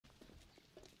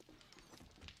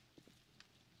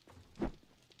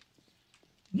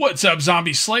What's up,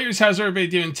 zombie slayers? How's everybody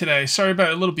doing today? Sorry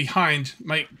about a little behind.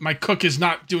 My cook is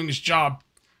not doing his job.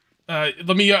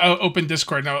 Let me open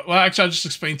Discord now. Well, actually, I'll just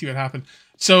explain to you what happened.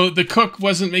 So the cook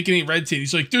wasn't making any red tea.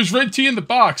 He's like, "There's red tea in the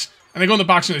box," and I go in the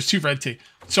box and there's 2 red tea.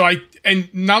 So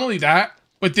and not only that,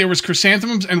 but there was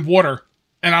chrysanthemums and water,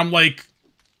 and I'm like,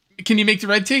 "Can you make the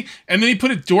red tea?" And then he put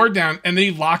a door down, and then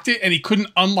he locked it, and he couldn't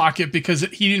unlock it because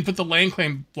he didn't put the land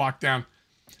claim block down.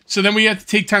 So then we had to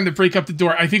take time to break up the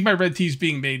door. I think my red tea is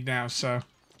being made now, so.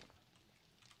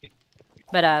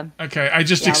 But okay, I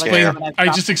just explained. I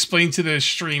just explained to the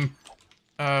stream,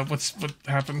 what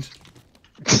happened.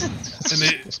 And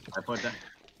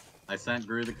I sent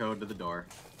Gru the code to the door.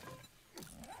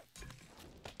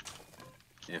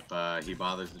 If he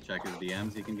bothers to check his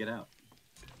DMs, he can get out.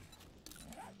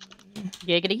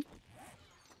 Giggity.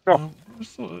 Oh.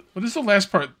 What is the last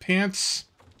part? Pants,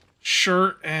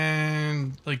 shirt,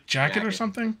 and like jacket or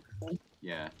something?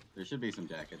 Yeah, there should be some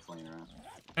jackets laying around.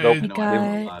 Nope. No,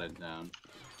 I will lot it down.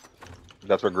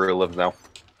 That's where Gru lives now.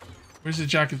 Where's the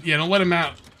jacket? Yeah, don't let him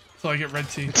out until I get red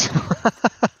tea.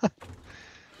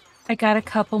 I got a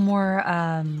couple more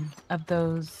of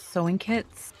those sewing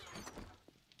kits.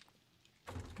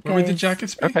 Where would the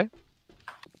jackets be? Okay.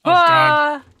 Oh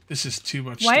god, this is too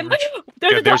much. Why am I?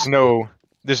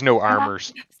 There's no armor.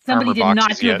 Somebody did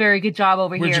not do a very good job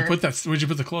over here. Where'd you put that? Where'd you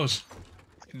put the clothes?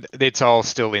 It's all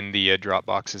still in the drop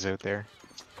boxes out there.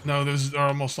 No, those are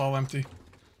almost all empty.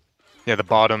 Yeah, the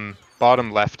bottom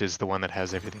left is the one that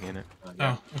has everything in it.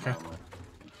 Oh, okay.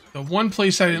 The one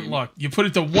place I didn't look. You put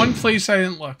it to one place I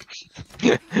didn't look.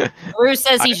 Bruce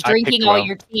says he's drinking all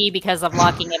your tea because I'm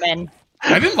locking him in.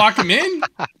 I didn't lock him in.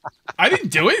 I didn't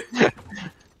do it.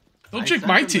 Don't drink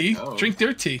my tea. Drink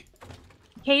their tea.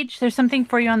 Cage, there's something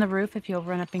for you on the roof if you'll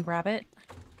run up and grab it.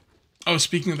 Oh,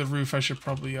 speaking of the roof, I should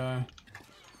probably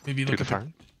maybe look at the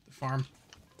farm.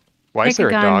 Why is there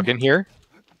a dog in here?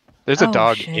 There's a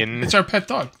dog in. It's our pet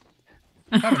dog.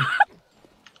 We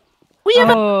have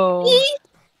a puppy.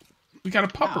 We got a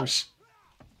puppers.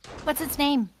 What's its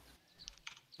name?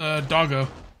 Doggo.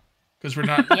 Because we're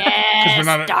not. Yes, we're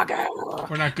not. Doggo.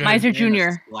 We're not good. Miser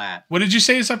Jr. What did you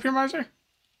say is up here, Miser?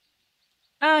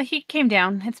 He came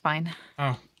down. It's fine.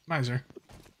 Oh, Miser.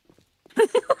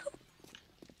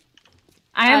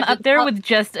 I am up there with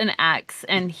just an axe,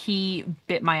 and he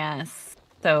bit my ass.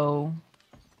 So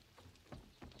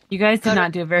you guys did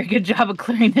not do a very good job of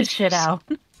clearing this shit out.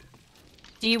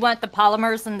 Do you want the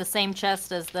polymers in the same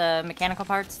chest as the mechanical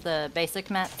parts, the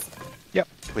basic mats? Yep,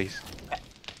 please.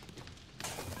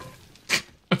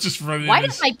 Just running. Why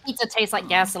does my pizza taste like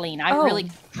gasoline? I'm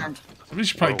really concerned. Somebody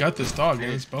should probably gut this dog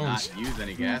in his bones. Not use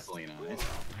any gasoline on it.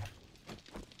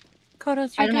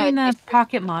 Kodos, you're doing the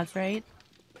pocket mods, right?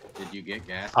 Did you get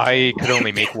gas? I could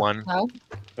only make one. No.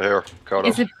 There, Kodos.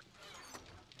 Is it...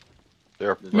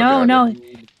 There.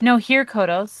 No, here,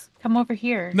 Kodos. Come over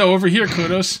here. No, over here,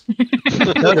 Kodos.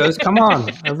 Kodos, come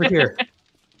on, over here.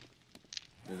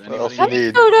 What else you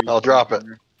need? I'll drop it.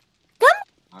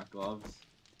 Hot gloves.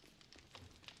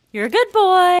 You're a good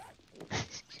boy.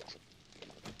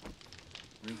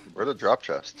 Where are the drop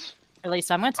chests? At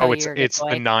least I'm gonna tell you. It's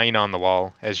the 9 on the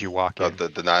wall as you walk in.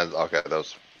 The 9. Okay,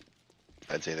 those.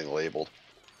 I didn't see anything labeled.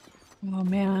 Oh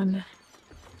man.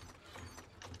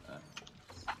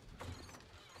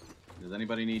 Does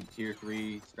anybody need tier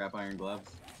 3 scrap iron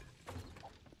gloves?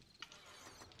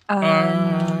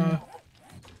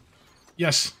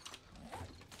 Yes.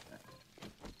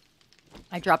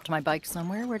 I dropped my bike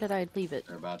somewhere. Where did I leave it?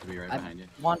 They're about to be right behind you.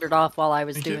 Wandered off while I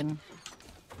was doing.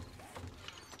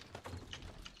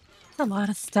 There's a lot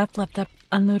of stuff left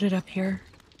unloaded up here.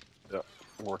 Yep,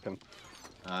 working.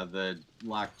 The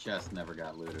locked chest never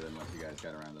got looted unless you guys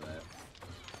got around to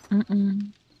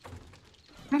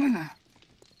that.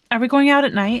 Are we going out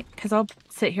at night? Because I'll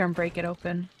sit here and break it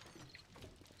open.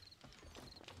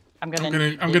 I'm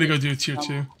gonna go do tier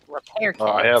 2. Repair kits.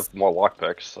 I have more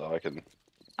lockpicks, so I can.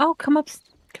 Oh, come up.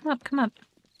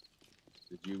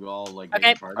 Did you all like?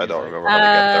 Okay. I don't remember how to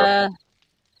get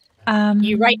there.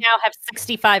 You right now have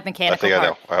 65 mechanical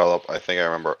parts. I know. I think I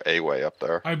remember a way up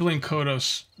there. I blame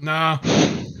Kodos. Nah,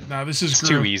 this is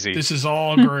too easy. This is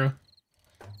all Gru.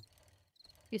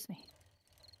 Excuse me.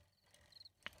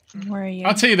 Where are you?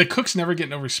 I'll tell you, the cooks never get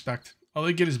no respect. All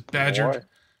they get is badgered,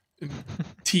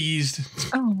 teased.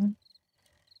 Oh.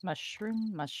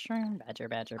 Mushroom,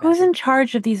 badger. Who's in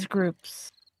charge of these groups?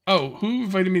 Oh, who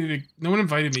invited me to? No one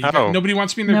invited me. Oh. Nobody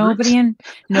wants me in their groups?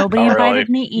 Nobody invited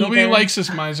me either. Nobody likes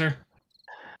us, Miser.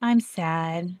 I'm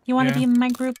sad. You want to be in my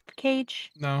group,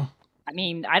 Cage? No. I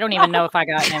mean, I don't even know if I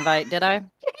got an invite. Did I?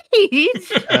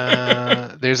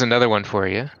 There's another one for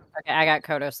you. Okay, I got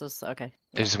Kodos's. Okay.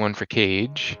 There's one for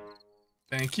Cage.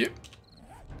 Thank you.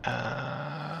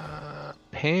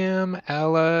 Pam,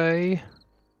 Ally,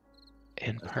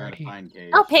 and I was trying to party. find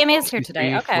Cage. Oh, Pam is here 2, today.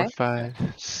 3, Okay. 4,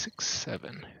 5, 6,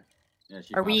 7. Yeah,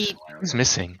 she Are popped we- somewhere. Who's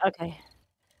missing? Okay.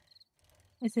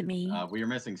 Is it me? We are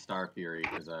missing Star Fury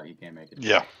because he can't make it.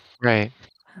 Yeah. Right.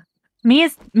 Me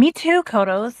too,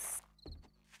 Kodos.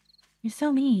 You're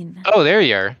so mean. Oh, there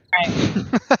you are.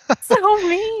 So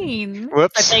mean. So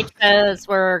Whoops. Paige says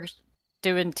we're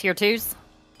doing tier 2s.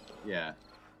 Yeah.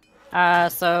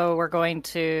 So we're going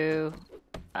to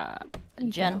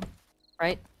Jen,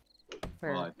 right?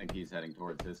 Where- Well, I think he's heading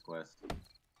towards his quest.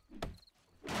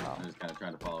 I'm just kind of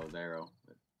trying to follow his arrow.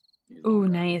 But he's Ooh,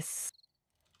 on nice.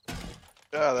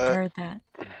 Yeah, that. Heard that.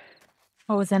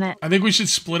 What was in it? I think we should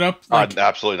split up like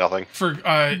Absolutely nothing. for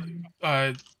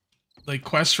like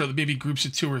quests for maybe groups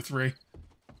of 2 or 3,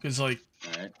 because like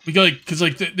Alright. we go like because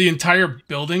like the entire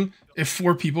building. If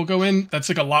 4 people go in, that's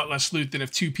like a lot less loot than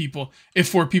if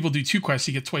 4 people do 2 quests,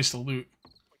 you get twice the loot.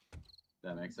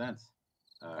 That makes sense.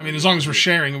 I mean, as long as we're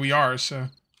sharing, and we are. So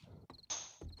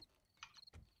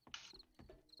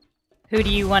Who do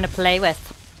you want to play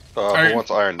with? Who I-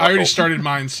 wants Iron I already Knuckles? started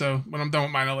mine. So when I'm done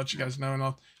with mine, I'll let you guys know, and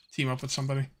I'll team up with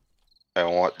somebody. I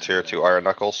want tier 2 Iron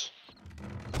Knuckles.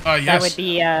 Yes, That would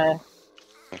be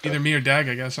either me or Dag.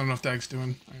 I guess I don't know if Dag's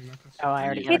doing Iron Knuckles. Oh, I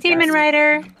already Hey, have a Demon guess.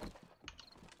 Rider.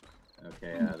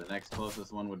 Okay, the next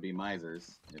closest one would be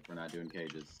Misers, if we're not doing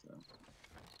cages. So.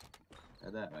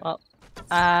 Head that way. Well,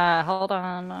 hold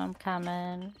on, I'm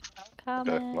coming. let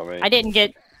me- I didn't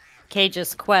get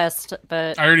Cage's quest,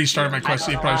 but I already started my I quest,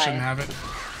 so you don't probably know shouldn't why. have it.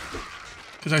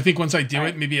 Because I think once I do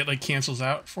it, maybe it like cancels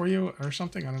out for you or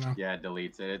something. I don't know. Yeah, it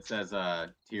deletes it. It says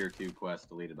tier 2 quest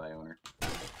deleted by owner.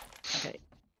 okay.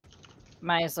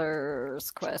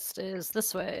 Miser's quest is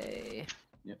this way.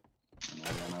 I'm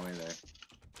already on my way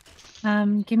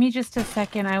there. Give me just a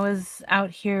second. I was out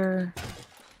here.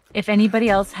 If anybody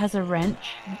else has a wrench,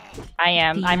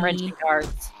 I'm The- wrenching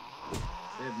guards.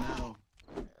 Sid, no.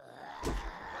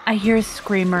 I hear a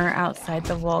screamer outside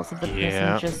the walls of the prison,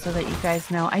 Yeah. just so that you guys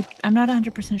know. I'm not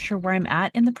 100% sure where I'm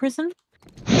at in the prison.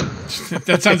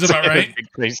 That sounds about right.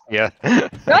 Big place, yeah.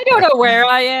 I don't know where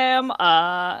I am.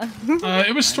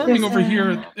 It was storming There's over a-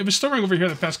 here. It was storming over here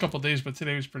the past couple days, but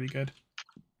today was pretty good.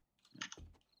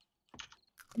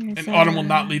 There's And Autumn will a-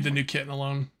 not leave the new kitten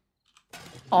alone.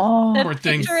 Oh, The Poor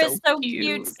thing. picture is so cute.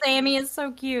 cute. Sammy is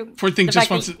so cute. Poor thing The just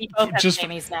fact wants that to we both have just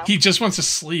Sammys now. he just wants to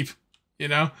sleep, you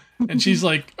know. And she's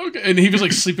like, okay, and he was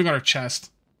like sleeping on her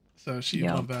chest, so she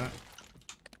Yep. loved that.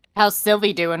 How's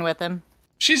Sylvie doing with him?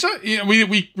 She's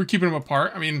we're keeping them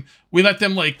apart. I mean, we let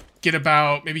them like get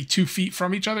about maybe 2 feet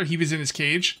from each other. He was in his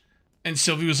cage, and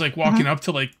Sylvie was like walking up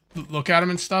to like look at him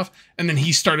and stuff, and then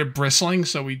he started bristling,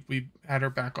 so we had her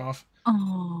back off.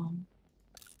 Oh.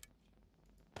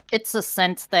 It's a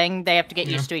scent thing. They have to get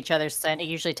Yeah. used to each other's scent. It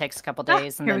usually takes a couple Ah,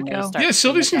 days, and here then we they go. start. Yeah,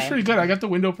 Sylvie doing seems okay. pretty good. I got the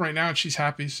window open right now, and she's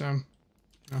happy. So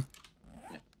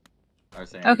I was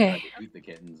saying Okay. we tried to eat the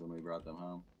kittens when we brought them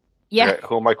home. Yeah. Okay,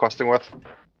 who am I questing with?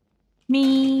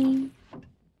 Me.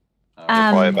 We're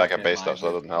probably Um, back at base stuff, so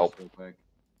that doesn't help. Real quick.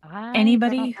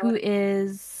 Anybody who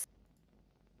is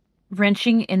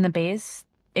wrenching in the base,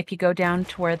 if you go down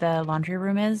to where the laundry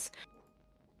room is,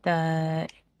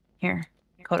 here,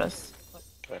 Kodos.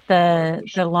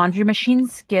 The laundry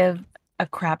machines give a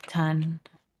crap ton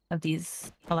of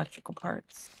these electrical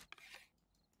parts.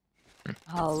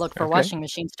 I'll look for Okay. washing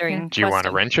machines during. Do you want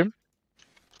to questing. wrench him?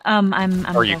 I'm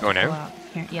Are you about going to go out?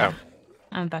 Here, yeah. Oh.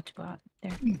 I'm about to go out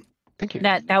there. Thank you.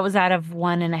 That was out of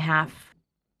 1.5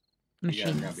 You guys are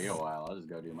machines. gonna be a while. I'll just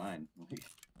go do mine.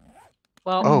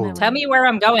 Well, Oh. tell me where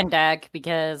I'm going, Dag,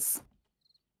 because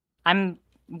I'm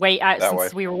That since way.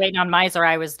 we were waiting on Miser,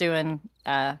 I was doing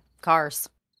cars.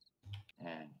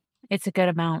 And It's a good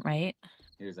amount, right?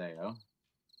 here's AO.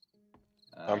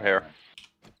 I'm here.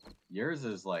 Yours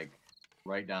is like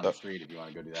right down Yep. the street if you want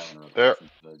to go do that one real quick. There.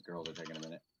 Since the girls are taking a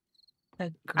minute.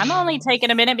 The I'm only girls.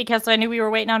 taking a minute because I knew we were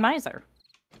waiting on Miser.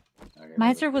 Okay,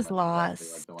 Miser those are was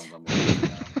exactly like the lost. ones I'm looking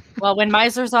at now. Well, when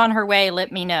Miser's on her way,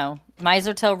 let me know.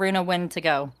 Miser, tell Runa when to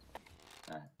go.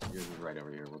 Alright, yours is right over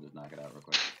here. We'll just knock it out real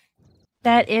quick.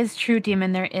 That is true,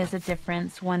 Demon. There is a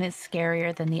difference. One is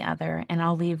scarier than the other, and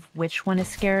I'll leave which one is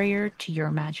scarier to your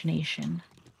imagination.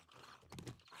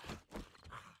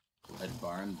 Red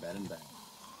barn, bed and bath.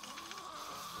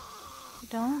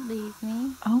 Don't leave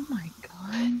me. Oh my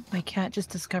god. My cat just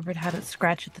discovered how to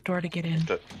scratch at the door to get in. Is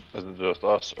it just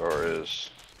us, or is...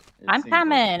 It I'm seems like-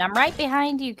 coming. I'm right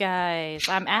behind you guys.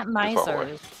 I'm at You're far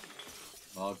away. Miser's.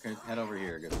 Well, okay, head over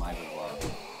here because Miser's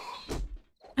lost.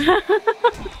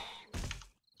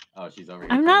 Oh, she's over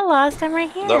here. I'm too. not lost. I'm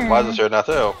right here. No, why is this here now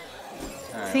too? Alright,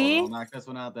 Alright, See? well, we'll knock this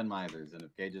one out, then Misers. And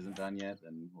if Cage isn't done yet,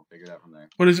 then we'll figure it out from there.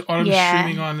 What is Autumn Yeah.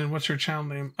 streaming on, and what's her channel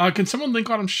name? Can someone link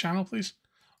Autumn's channel, please?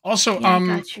 Also, Yeah, I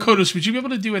got you. Kodos, would you be able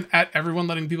to do an at everyone,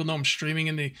 letting people know I'm streaming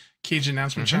in the Cage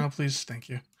announcement channel, please? Thank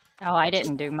you. Oh, I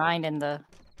didn't do mine in the.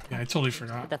 Yeah, I totally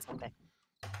forgot. That's okay.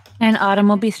 And Autumn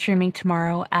will be streaming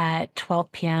tomorrow at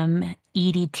 12 p.m.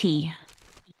 EDT.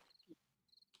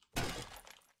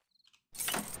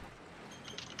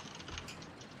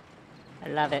 I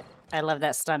love it. I love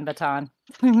that stun baton.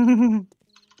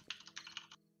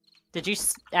 Did you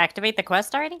activate the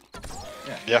quest already?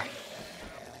 Yeah.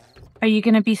 Are you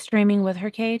going to be streaming with her,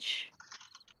 Cage?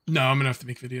 No, I'm gonna have to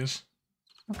make videos.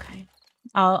 Okay.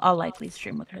 I'll likely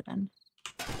stream with her then.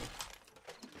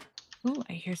 Ooh,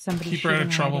 I hear somebody Keep her out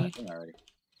of shooting trouble. already. Alrighty.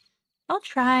 I'll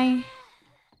try.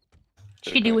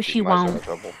 She do what she Keep Miser out won't. of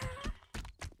trouble.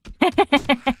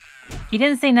 He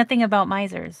didn't say nothing about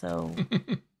Miser, so Oh,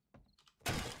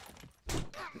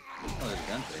 there's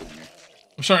gun safe in here.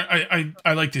 I'm sorry,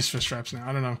 I like these fist traps now.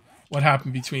 I don't know what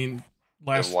happened between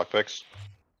last Lockpicks.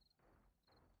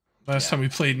 time we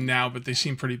played and now, but they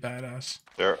seem pretty badass.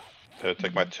 There. Here,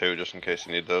 take my 2 just in case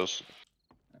you need those.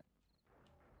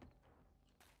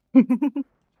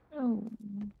 oh.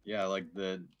 Yeah, like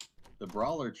the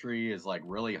brawler tree is like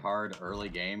really hard early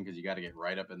game because you got to get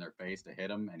right up in their face to hit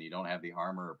them, and you don't have the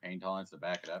armor or pain tolerance to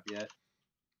back it up yet.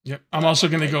 Yep. I'm also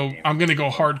gonna go. I'm gonna go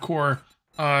hardcore.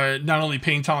 Not only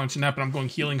pain tolerance and that, but I'm going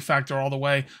healing factor all the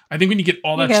way. I think when you get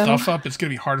all that stuff up, it's gonna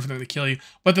be harder for them to kill you.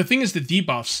 But the thing is, the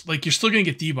debuffs, like you're still gonna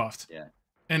get debuffed. Yeah.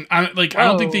 And I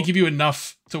don't think they give you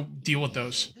enough to deal with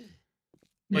those.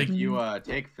 Like If you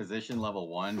take physician level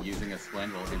 1, using a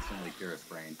splint will instantly cure a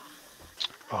sprain.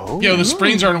 Oh. yeah, the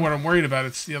sprains aren't what I'm worried about.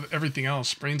 It's everything else.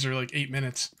 Sprains are like 8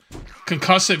 minutes.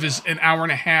 Concussive is an hour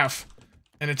and a half,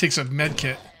 and it takes a med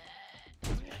kit.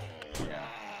 Yeah.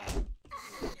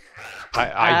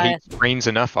 I hate brains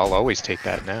enough. I'll always take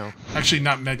that now. Actually,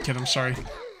 not med kit. I'm sorry.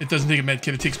 It doesn't take a med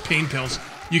kit. It takes pain pills.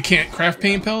 You can't craft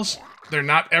pain pills. They're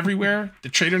not everywhere. The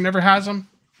trader never has them.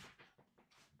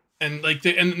 And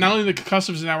and not only the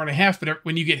concussive is an hour and a half, but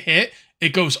when you get hit, it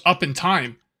goes up in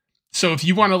time. So if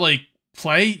you want to like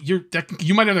play, you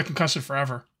might have the concussive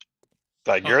forever.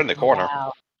 Like, you're in the corner.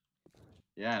 Wow.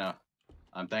 Yeah, I know.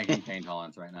 I'm thanking pain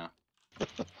tolerance right now.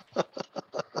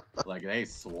 Like, they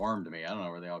swarmed me. I don't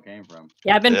know where they all came from.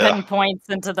 Yeah, I've been Yeah. putting points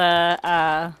into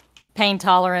the pain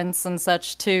tolerance and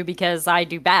such too because I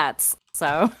do bats.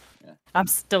 So Yeah. I'm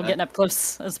still getting up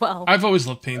close as well. I've always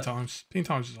loved pain tolerance. Pain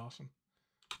tolerance is awesome.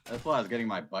 That's why I was getting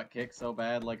my butt kicked so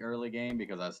bad, like, early game,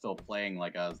 because I was still playing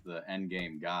like I was the end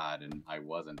game god, and I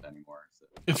wasn't anymore. So.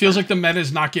 It feels like the meta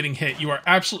is not getting hit. You are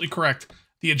absolutely correct.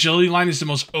 The agility line is the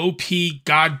most OP,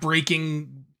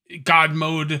 god-breaking, god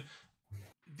mode.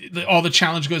 All the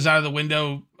challenge goes out of the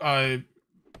window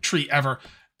tree ever.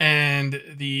 And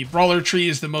the brawler tree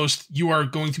is the most, you are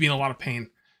going to be in a lot of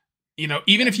pain. You know,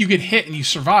 even if you get hit and you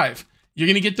survive, you're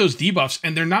going to get those debuffs,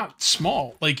 and they're not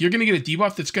small. Like, you're going to get a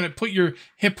debuff that's going to put your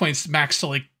hit points max to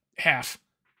like half.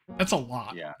 That's a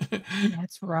lot. Yeah.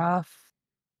 That's rough.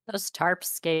 Those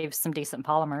tarps gave some decent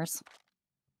polymers.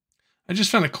 I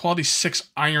just found a quality 6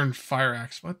 iron fire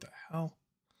axe. What the hell?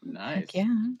 Nice. Heck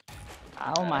yeah.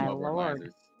 Oh I'm my over at lord.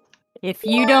 Misers. If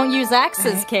you don't use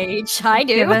axes, Cage, I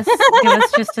do. Give us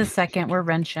just a second. We're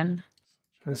wrenching.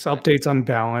 This update's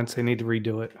unbalanced. They need to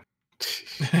redo it.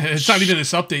 It's not even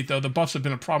this update, though. The buffs have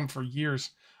been a problem for years.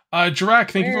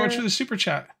 Jirak, thank you very much for the super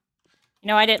chat. You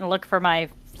know, I didn't look for my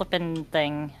flipping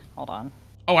thing. Hold on.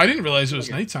 Oh, I didn't realize it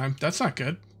was nighttime. That's not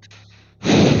good.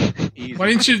 Easy. Why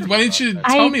didn't you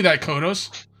tell me that,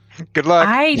 Kodos? Good luck.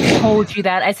 I told you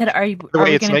that. I said, are we it's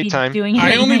going to be nighttime. doing it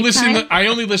I at only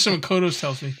nighttime? listen when Kodos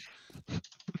tells me.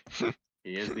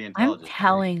 He is the I'm intelligent.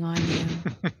 telling on you.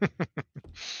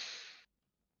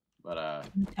 But Tell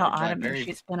It's, Autumn very- and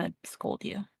she's going to scold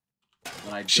you.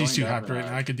 when I She's too joined up happy right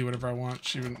and, now. I could do whatever I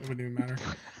want. It wouldn't even matter.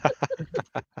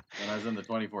 when I was in the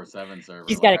 24/7 server,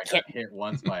 He's like, got a I got hit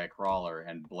once by a crawler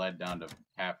and bled down to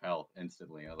half health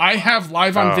instantly. was I like, have wow.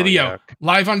 live on Oh, video. yuck.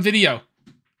 Live on video.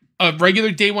 A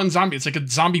regular day one zombie. It's like a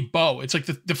zombie bow. It's like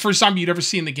the first zombie you'd ever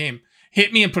see in the game.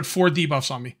 Hit me and put 4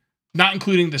 debuffs on me. Not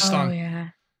including the stun. Oh, yeah.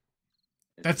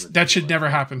 It's That should ridiculous. never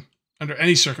happen under any They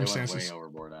went circumstances. way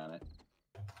overboard on it.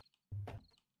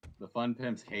 The fun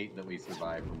pimps hate that we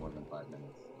survived for more than 5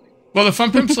 minutes. Like, Well, the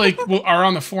fun pimps are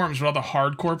on the forums with all the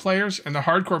hardcore players, and the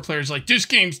hardcore players like, this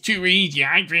game's too easy.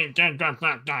 I think blah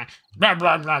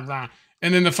blah blah blah.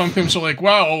 And then the fun pimps are like,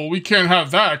 well, we can't have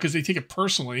that because they take it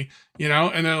personally, you know.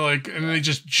 And they're like, and they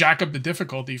just jack up the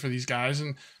difficulty for these guys,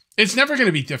 and it's never going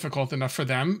to be difficult enough for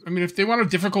them. I mean, if they want a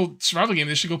difficult survival game,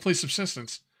 they should go play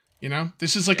Subsistence. You know,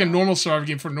 this is like a normal survival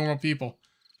game for normal people.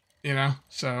 You know,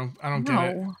 so I don't get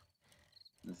it. No.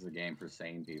 This is a game for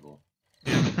sane people.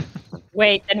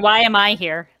 Wait, then why am I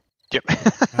here? Yep.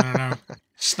 I don't know.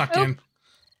 Snuck in.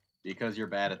 Because you're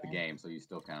bad at the game, so you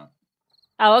still count.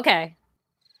 Oh, okay.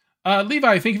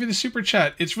 Levi, thank you for the super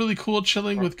chat. It's really cool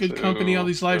chilling with good company on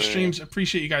these live 2, 3. streams.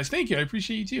 Appreciate you guys. Thank you. I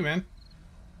appreciate you too, man.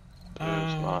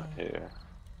 Who's not here?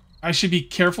 I should be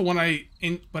careful when I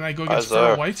go against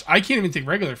feral whites. I can't even take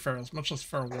regular ferals, much less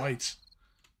feral whites.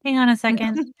 Hang on a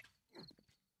second.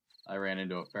 I ran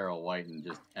into a feral white and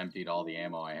just emptied all the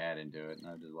ammo I had into it, and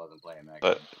I just wasn't playing that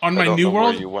But game. On my new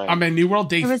world,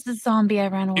 day There was a zombie I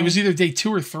ran away. it was either day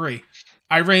 2 or 3.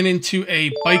 I ran into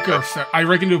a biker. I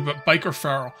ran into a biker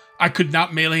feral. I could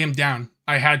not melee him down.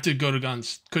 I had to go to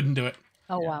guns. Couldn't do it.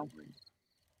 Oh, wow.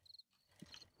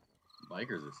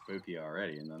 Bikers are spooky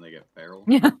already, and then they get feral.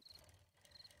 Yeah.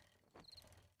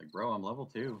 Like, bro, I'm level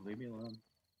 2. Leave me alone.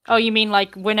 Oh, you mean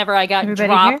like whenever I got Everybody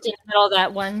dropped in the middle of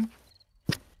that one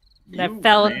that You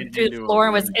fell ran through into the a floor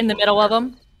and was room in the full middle of ferals.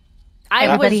 them? I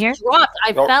Everybody was here? dropped.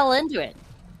 I Nope. fell into it.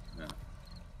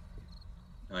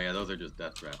 Oh yeah, those are just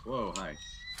death traps. Whoa, hi.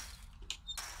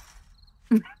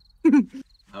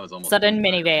 I was almost Sudden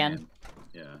inside the minivan. van.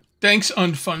 Yeah, Thanks,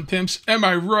 unfun pimps. Am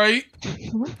I right?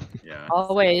 yeah.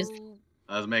 Always.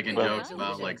 I was making Well, jokes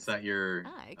about like set your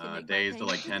days to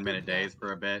like 10-minute days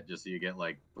for a bit, just so you get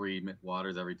like 3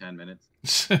 waters every 10 minutes.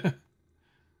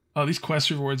 Oh, these quest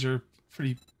rewards are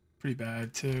pretty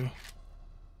bad too.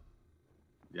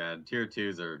 Yeah, tier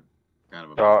 2s are kind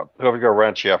of a. Whoever go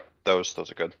wrench, yeah, those are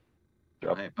good.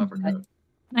 Oh, hey, puffer coat.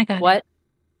 I got it. What?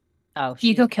 Oh,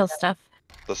 You shit. go kill stuff.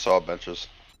 The saw benches.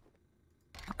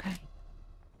 Okay.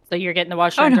 So you're getting the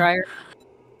washer Oh, and no. dryer?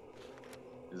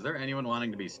 Is there anyone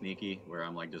wanting to be sneaky where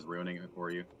I'm like just ruining it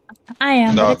for you? I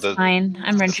am, No, but it's fine.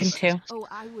 I'm wrenching too. Oh,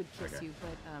 I would kiss Okay. you,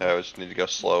 but Yeah, we just need to go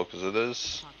slow because it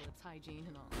is. apocalypse hygiene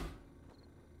and all.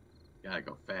 Gotta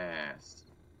go fast.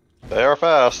 They are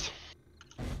fast.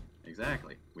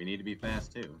 Exactly. We need to be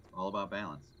fast too. It's all about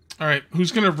balance. All right,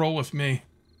 who's gonna roll with me?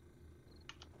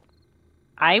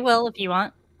 I will if you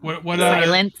want. What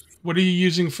Silence. what are you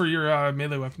using for your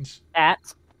melee weapons?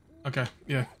 That. Okay,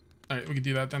 yeah. All right, we can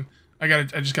do that then. I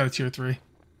just got a tier 3.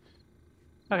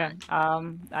 Okay.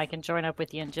 I can join up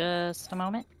with you in just a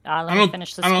moment. Let I me don't-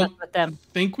 finish this I don't- quest with them.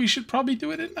 Think we should probably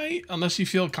do it at night, unless you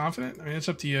feel confident. I mean, it's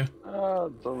up to you.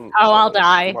 Oh, I'll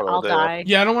die. I'll die.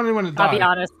 Yeah, I don't want anyone to die. I'll be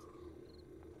honest.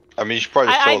 I mean, you should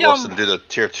probably just I kill us don't- and do the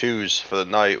tier 2s for the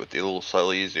night with the little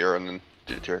slightly easier, and then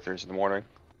do the tier 3s in the morning.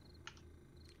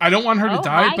 I don't want her to Oh,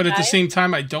 die, hi, but at the guys. same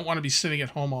time, I don't want to be sitting at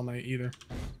home all night either.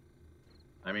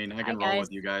 I mean, I Hi, can roll guys.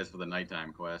 with you guys for the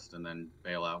nighttime quest and then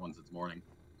bail out once it's morning.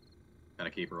 Gotta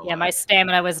keep her alive. Yeah, my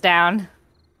stamina was down.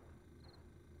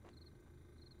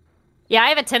 Yeah, I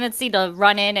have a tendency to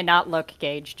run in and not look,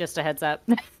 Gage. Just a heads up.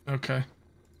 Okay.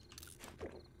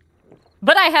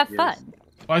 But I have Yes. fun.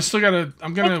 Well, I still gotta.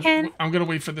 I'm Ken. gonna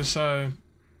wait for this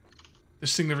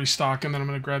this thing to restock, and then I'm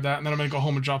gonna grab that, and then I'm gonna go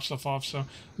home and drop stuff off. So,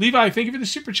 Levi, thank you for the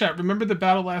super chat. Remember the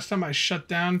battle last time I shut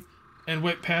down and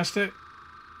went past it?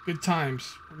 Good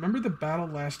times. Remember the battle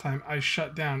last time I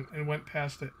shut down and went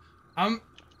past it? I'm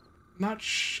not.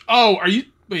 Oh, are you?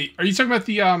 Wait, are you talking about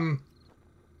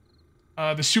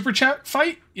the super chat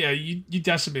fight? Yeah, you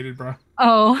decimated, bro.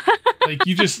 Oh. Like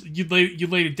you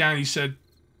laid it down. You said,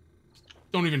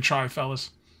 "Don't even try, fellas."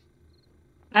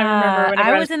 I remember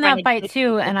whenever I was in trying that to fight get-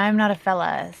 too, and I'm not a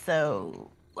fella,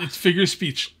 so. It's figure of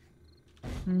speech.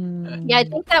 Yeah, I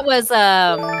think that was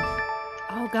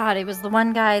oh god, it was the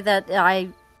one guy that I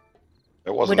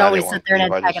It wasn't would always anyone. sit there and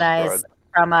Levi just antagonize died.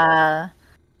 from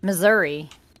Missouri.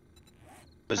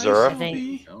 Missouri? I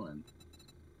think. Going.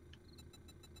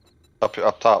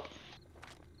 Up top.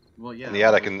 Well, yeah. In the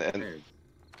attic, we're and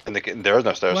prepared. there are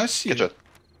no stairs. Bless you. Kitchen.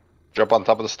 Jump on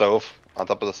top of the stove. On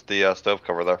top of the stove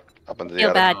cover there. Up into I the feel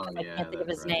attic. bad Oh, 'cause I yeah, can't think of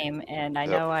that's his right. name, and I Yep.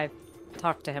 know I've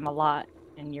talked to him a lot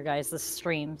in your guys'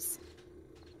 streams.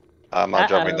 I'm not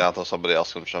jumping Uh-oh. down until somebody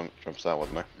else jumps down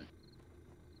with me.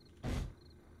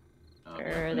 Oh,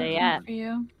 Where are yeah. they at? For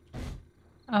you.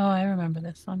 Oh, I remember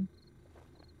this one.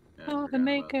 Yeah, I Oh, forgot the about this.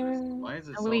 maker. Why is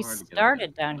it Oh, so we hard to get up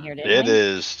started there? down here, didn't It we?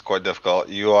 is quite difficult.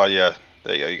 You are, yeah.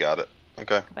 There you go, you got it.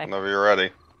 Okay, Back. whenever you're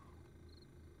ready.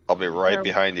 I'll be right Where-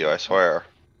 behind you, I swear.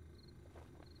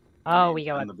 Oh, we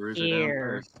go Send up the bruiser down here.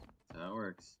 first. That's how it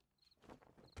works.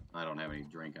 I don't have any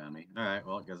drink on me. Alright,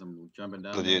 well, I guess I'm jumping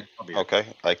down Did you- there. I'll be here. Okay,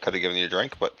 I could have given you a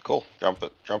drink, but cool. Jump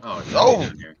it, jump. Oh, it's Oh, empty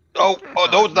down here. oh,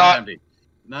 no, it's it's not. empty.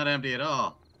 Not empty at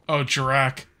all. Oh,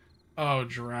 Drac. Oh,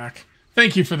 Drac.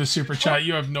 Thank you for the super chat.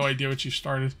 You have no idea what you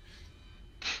started.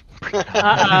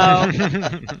 Uh-oh.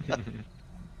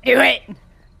 Do it!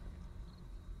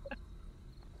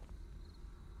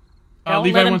 Don't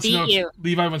Levi let him wants to know. beat you.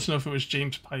 Levi wants to know if it was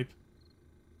James Pipe.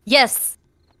 Yes,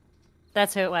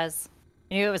 that's who it was.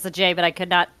 I knew it was a J, but I could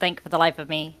not think for the life of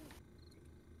me.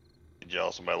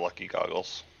 Jealous of my lucky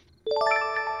goggles.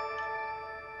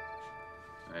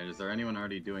 Alright, is there anyone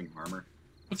already doing armor?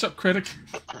 What's up, critic?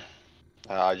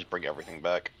 I just bring everything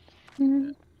back.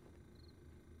 Yeah,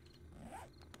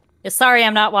 sorry,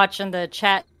 I'm not watching the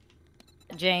chat,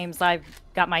 James. I've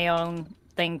got my own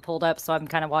thing pulled up, so I'm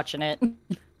kind of watching it.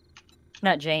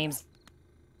 Not James.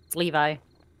 It's Levi.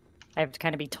 I have to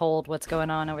kind of be told what's going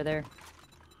on over there.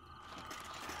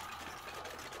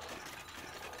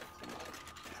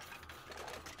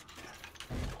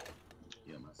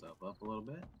 Heal myself up a little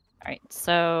bit. Alright,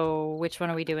 so which one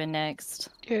are we doing next?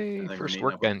 Yay, I think we're first meeting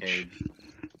up with workbench. Cage.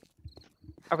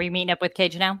 Are we meeting up with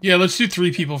Cage now? Yeah, let's do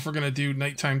 3 people if we're gonna do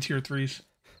nighttime tier 3s.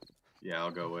 Yeah,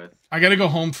 I'll go with. I gotta go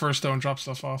home first though and drop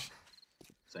stuff off.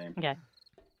 Same. Okay.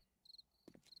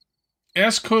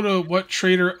 Ask Coda what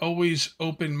trader always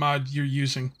open mod you're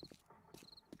using.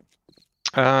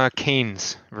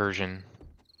 Kane's version.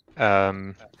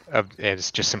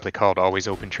 It's just simply called Always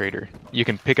Open Trader. You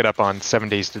can pick it up on 7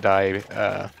 Days to Die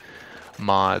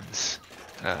mods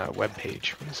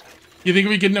webpage. What is it? You think if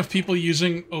we get enough people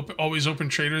using always open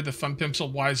trader, the fun pimps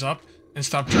will wise up and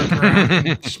stop jerking around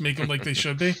and just make them like they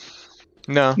should be?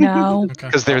 No, No. Okay.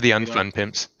 because they're the unfun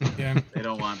pimps. Yeah. They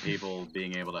don't want people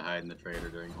being able to hide in the trader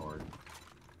during Horde.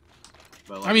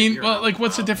 But, like, I if mean, you're well, out like, and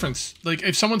what's the about- difference? Like,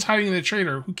 if someone's hiding in the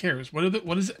trader, who cares? What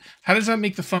is it? How does that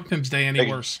make the fun pimps day any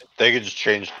They- worse? They could just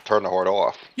turn the horde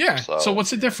off. Yeah. So So- what's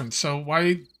the difference? So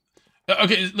why?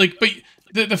 Okay, like, but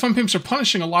the fun pimps are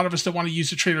punishing a lot of us that want to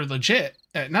use the trader legit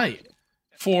at night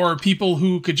for people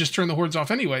who could just turn the hordes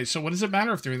off anyway. So what does it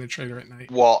matter if they're in the trader at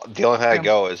night? Well, the only thing I Yeah.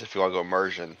 go is if you want to go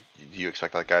immersion, you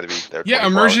expect that guy to be there. Yeah, 24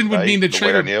 hours immersion a would day mean the to wait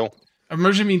trader- on you.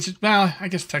 Immersion means, well, I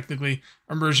guess technically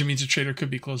immersion means the trader could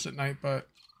be closed at night, but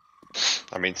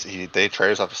I mean, they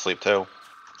traders have to sleep too.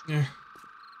 yeah.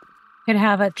 Could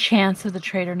have a chance of the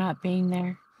trader not being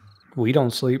there, We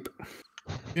don't sleep.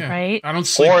 Yeah. right? I don't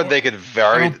sleep. Or they could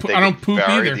vary. I don't They poop could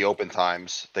vary either. the open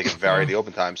times. They could vary the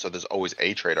open times, so there's always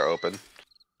a trader open.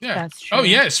 Yeah. That's true. Oh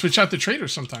yeah, switch out the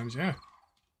traders sometimes. Yeah.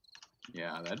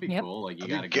 Yeah, that'd be Yep. cool. Like you I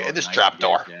mean, gotta get go in this at night to get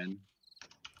trapdoor. it in.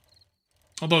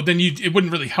 Although then it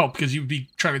wouldn't really help because you'd be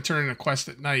trying to turn in a quest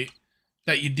at night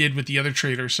that you did with the other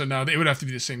trader. So now it would have to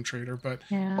be the same trader. But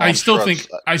Yeah. I I'm still sure think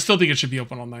it's- it should be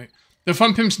open all night. The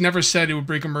fun pimps never said it would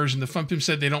break immersion. The fun pimps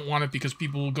said they don't want it because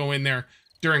people will go in there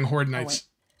during horde nights.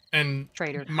 And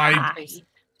Trader.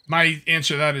 my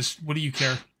answer to that is, what do you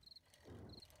care?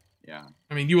 Yeah.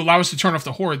 I mean, you allow us to turn off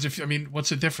the hordes. What's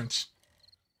the difference?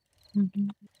 Mhm.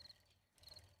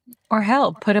 Or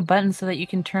hell, put a button so that you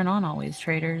can turn on always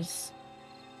traders.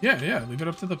 Yeah, leave it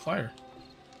up to the player.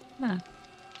 Yeah.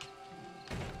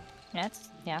 That's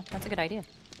a good idea.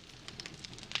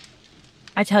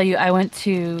 I tell you, I went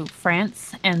to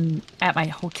France and at my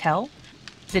hotel,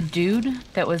 the dude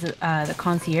that was the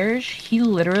concierge, he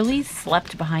literally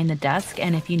slept behind the desk.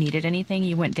 And if you needed anything,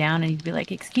 you went down and he'd be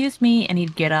like, "Excuse me," and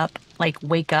he'd get up, like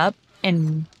wake up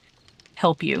and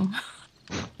help you.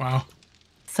 Wow.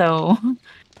 So,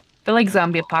 but like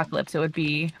zombie apocalypse, it would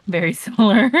be very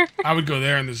similar. I would go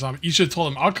there in the zombie. You should have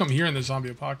told him, I'll come here in the zombie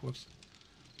apocalypse.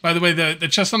 By the way, the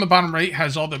chest on the bottom right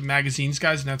has all the magazines,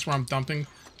 guys, and that's where I'm dumping.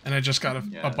 And I just got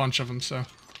a bunch of them, so.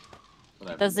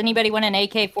 Whatever. Does anybody want an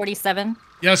AK-47?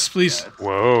 Yes, please.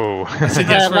 Whoa. I said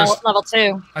yes first. Level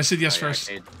 2. I said yes Oh, yeah, first.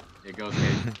 Cage. It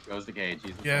goes to Cage.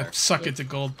 He's the Yeah, player. suck it to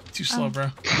gold. Too slow,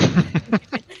 bro.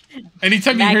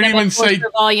 Anytime you hear Magnum anyone say...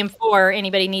 Enforcer Volume 4.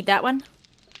 Anybody need that one?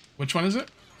 Which one is it?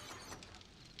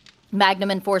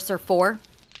 Magnum Enforcer 4.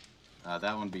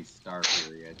 That one be Star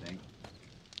Fury, I think.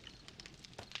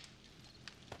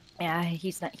 Yeah,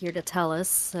 he's not here to tell us,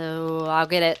 so I'll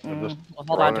get it and Just we'll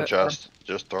hold throw on it in to the it. chest.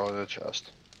 Just throw it in the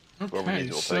chest. Whoever Okay, needs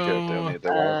it will take it. If they don't need so... it, they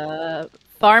won't.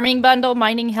 Farming bundle,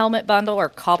 mining helmet bundle, or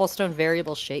cobblestone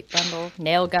variable shape bundle.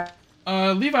 Nail gun.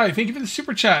 Levi, thank you for the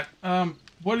super chat.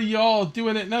 What are y'all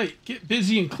doing at night? Get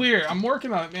busy and clear. I'm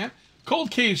working on it, man.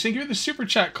 Cold Cage, thank you for the super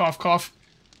chat. Cough, cough.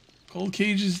 Cold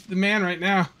Cage is the man right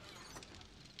now.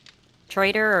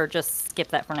 Trader, or just skip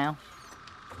that for now?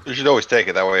 You should always take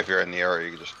it. That way, if you're in the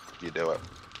area, you do it.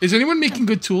 Is anyone making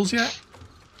good tools yet?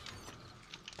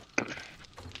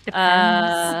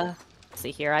 Depends. Let's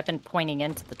see here. I've been pointing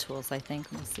into the tools, I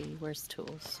think. Let me see. Where's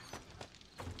tools?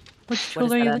 Which what is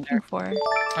tool are you that looking under? for?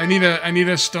 I need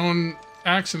a stone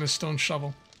axe and a stone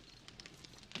shovel.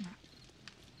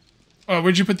 Oh,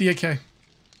 where'd you put the AK?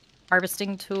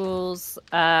 Harvesting tools.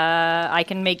 I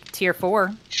can make tier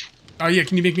 4 Oh yeah,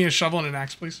 can you make me a shovel and an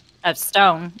axe, please? of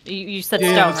stone. You said Yeah,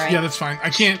 stone, that's, right? yeah, that's fine. I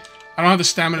can't. I don't have the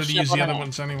stamina to Just use the shovel other it in.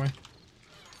 ones anyway.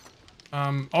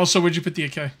 Also, where'd you put the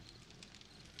AK?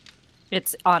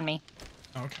 It's on me.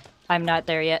 Oh, okay. I'm not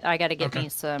there yet. I gotta get Okay. me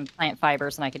some plant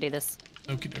fibers and I can do this.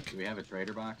 Okie dokie. Do we have a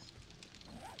trader box?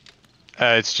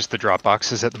 It's just the drop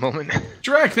boxes at the moment.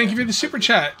 Drake, thank you for the super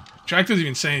chat. Drake doesn't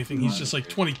even say anything. He's just like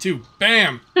 22.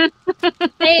 Bam!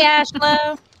 Hey,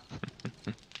 Ashlow.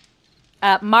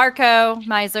 Marco,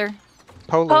 Miser.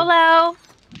 Polo. Polo.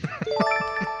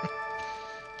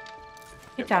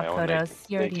 Good Get my job, own Kodos.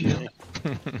 You already know.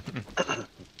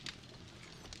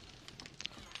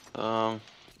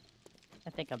 I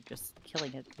think I'm just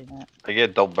killing it doing that. I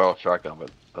get double barrel shotgun,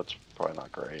 but that's probably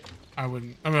not great. I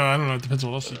wouldn't. I mean, I don't know. It depends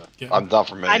what else you get. I'm done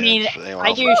for me. I mean, If anyone I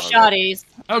else do wants to- shotties.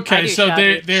 I Okay, do so there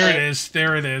shotties, it but- is.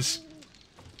 There it is.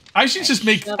 I should just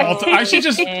make Shovel alt. I should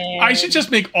just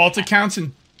and- make alt accounts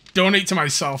and donate to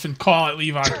myself and call it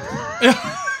Levi.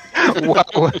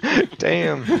 Whoa.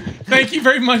 Damn. Thank you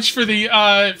very much for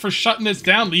the for shutting this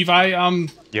down, Levi.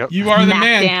 Yep. You are the Knocked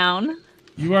man. down.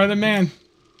 You are the man.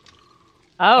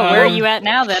 Oh, where are Um, you at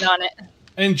now then on it?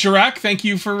 And Jirak, thank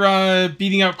you for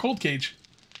beating out Cold Cage.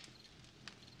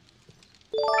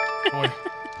 Boy. I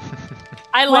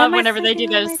Why love am I whenever they do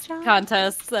sleeping on those my job?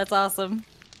 contests. That's awesome.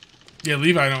 Yeah,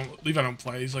 Levi don't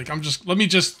play. He's like, let me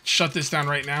just shut this down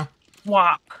right now.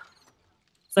 Wop.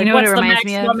 It's like, You know what what's it the reminds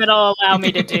me of? maximum it'll allow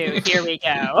me to do? Here we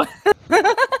go.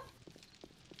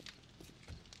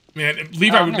 Man,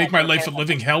 Levi Oh, would man, make my okay. life a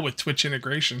living hell with Twitch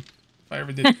integration. If I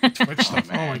ever did Twitch stuff.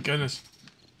 Oh my goodness.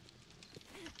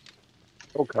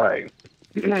 Okay.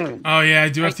 Oh yeah, I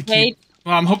do have to Okay. keep.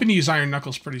 Well, I'm hoping to use Iron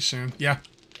Knuckles pretty soon. Yeah,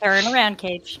 Turn around,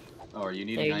 Cage. Oh, are you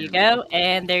There needing you iron? go,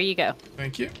 and there you go.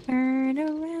 thank you. Turn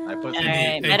around. I put All the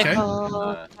right, AK?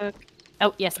 medical.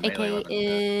 Oh yes, the melee AK weapon.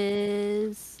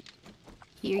 is.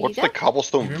 Here What's you the go.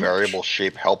 cobblestone Thank you very variable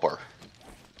shape helper? Is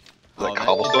Oh, that that-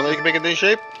 cobblestone that you can make any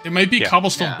shape? It might be Yeah.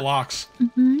 cobblestone Yeah. blocks.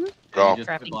 Mhm. Yeah, Oh. you just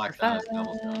put Crafting blocks for down as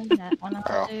cobblestone. fun. That one Oh.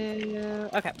 I'll do.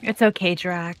 Okay. It's okay,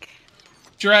 Drac.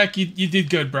 Jirak, you did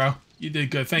good, bro. You did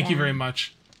good. Thank you Yeah. very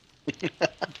much.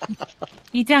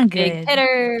 You done Big good.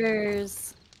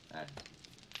 hitters. Alright.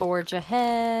 Forge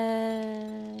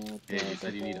ahead. Hey, you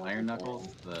said you need iron knuckles.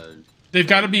 They've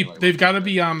got to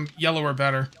be yellow or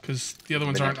better because the other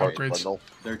ones aren't Mini upgrades. bundle.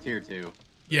 They're tier 2.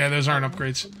 Yeah, those aren't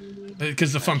upgrades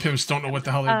because the fun pimps don't know what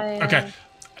the hell they're. I, Okay,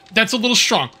 that's a little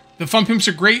strong. The fun pimps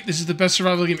are great. This is the best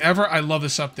survival game ever. I love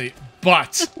this update,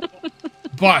 but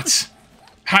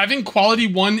having quality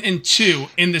 1 and 2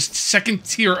 in this second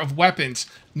tier of weapons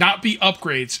not be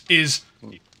upgrades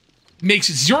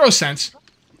makes 0 sense.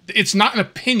 It's not an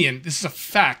opinion. This is a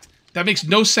fact. That makes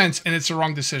no sense, and it's the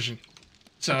wrong decision.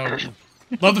 So,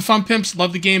 love the fun pimps,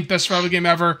 love the game, best survival game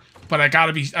ever. But I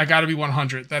gotta be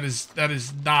 100. That is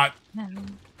not.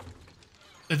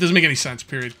 That doesn't make any sense.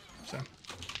 Period. So.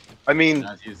 I mean,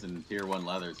 I was using tier 1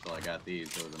 leathers till I got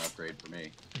these, so it was an upgrade for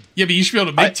me. Yeah, but you should be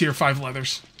able to make tier 5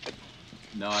 leathers.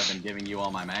 No, I've been giving you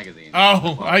all my magazines.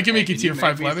 Oh, Well, I can make hey, you tier make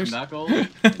 5 me some leathers. Knuckles? And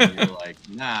you're like,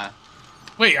 nah.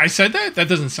 Wait, I said that? That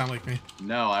doesn't sound like me.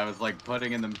 No, I was like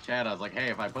putting in the chat. I was like, hey,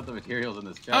 if I put the materials in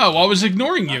this chest. Oh, well, I was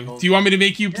ignoring you. Knuckles. Do you want me to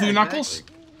make you Yeah, blue knuckles?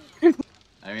 exactly.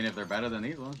 I mean, if they're better than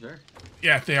these ones, sure.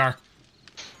 Yeah, they are.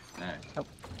 Alright. Oh,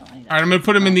 I need All right, I'm gonna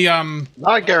put them in the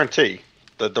not a guarantee.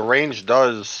 The range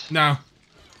does. No.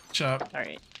 Shut up. All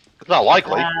right. It's not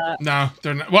likely. No,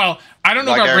 they're not. Well, I don't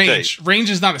know Not about guaranteed. range. Range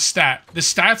is not a stat. The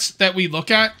stats that we look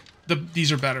at,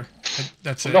 these are better.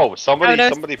 That's it. No, somebody Photos?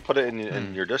 somebody put it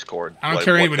in your Discord. I don't like,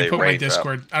 care what anybody they put my range at.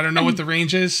 Discord. I don't know what the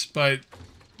range is, but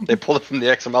They pulled it from the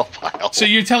XML file. so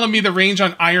you're telling me the range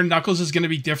on Iron Knuckles is going to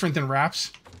be different than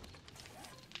Wraps?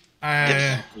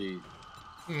 Actually,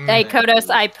 Hey, Kodos,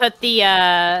 I put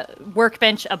the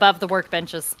workbench above the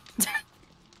workbenches.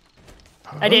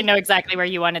 I didn't know exactly where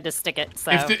you wanted to stick it,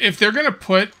 so. If they're gonna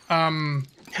put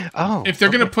Oh. if they're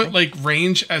gonna put like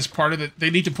range as part of it, they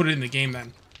need to put it in the game.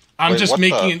 Then I'm Wait, just what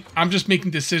making I'm just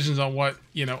making decisions on what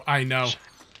I know.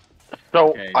 So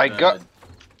okay, I the- got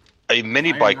a mini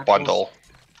Iron bike Knuckles. bundle,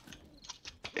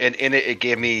 and in it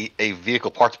gave me a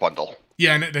vehicle parts bundle.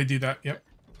 Yeah, and they do that. Yep.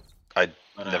 but,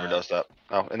 Never does that.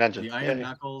 Oh, an engine. The Iron Yay.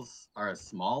 Knuckles are a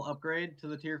small upgrade to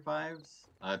the tier 5s.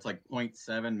 It's like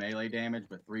 0.7 melee damage,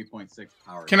 but 3.6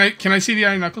 power. Can I see the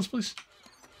Iron Knuckles, please?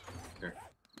 Sure.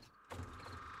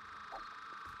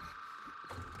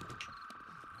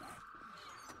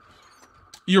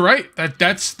 You're right.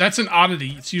 That's an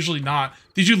oddity. It's usually not.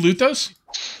 Did you loot those?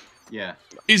 Yeah.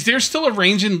 Is there still a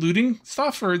range in looting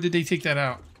stuff, or did they take that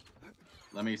out?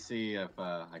 Let me see if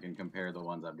I can compare the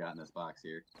ones I've got in this box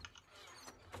here.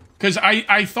 Because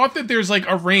I thought that there's like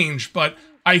a range, but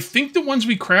I think the ones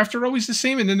we craft are always the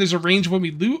same, and then there's a range when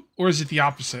we loot, or is it the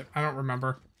opposite? I don't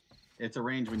remember. It's a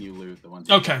range when you loot the ones.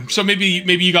 Okay, so maybe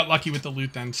you got lucky with the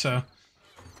loot then. So.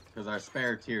 Because our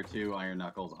spare tier 2 iron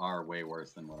knuckles are way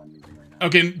worse than what I'm using right now.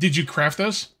 Okay, did you craft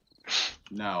those?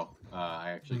 No, I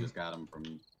actually just got them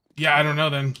from. Yeah, I don't know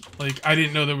then. Like, I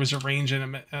didn't know there was a range in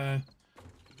them.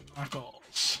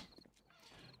 Knuckles.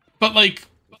 But like,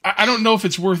 I don't know if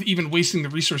it's worth even wasting the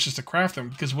resources to craft them,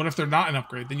 because what if they're not an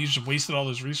upgrade? Then you just wasted all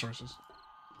those resources.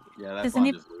 Yeah, that's why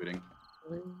I'm just looting.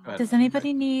 Does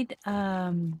anybody need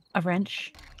a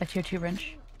wrench? A tier 2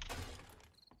 wrench?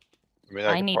 I mean,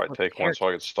 I could need probably take one so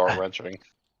I could start wrenching.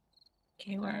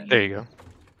 Okay, where are you? There you go.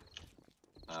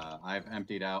 I've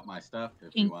emptied out my stuff.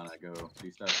 If you want to go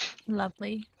do stuff.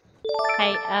 Lovely.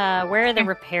 Hey, where are the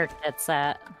repair kits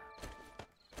at?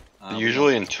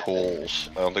 Usually in tools.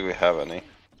 I don't think we have any.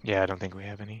 Yeah, I don't think we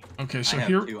have any. Okay, so I have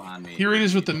here 2 on me. it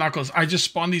is with the knuckles. I just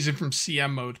spawned these in from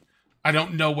CM mode. I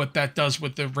don't know what that does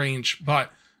with the range,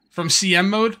 but from CM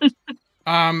mode,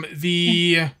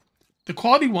 the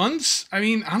quality ones, I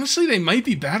mean, honestly, they might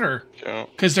be better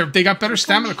because they got better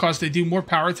stamina cost. They do more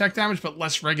power attack damage, but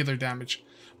less regular damage.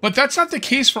 But that's not the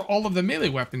case for all of the melee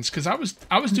weapons, because I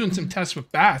was doing some tests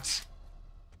with bats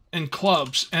and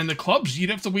clubs, and the clubs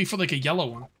you'd have to wait for like a yellow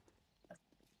one.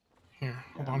 Here,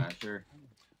 hold on. I'm not sure.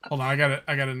 Hold on,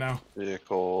 I gotta know.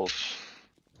 Vehicles.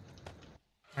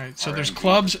 All right, so there's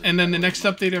clubs, and then the next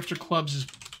update after clubs is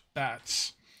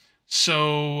bats.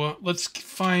 So let's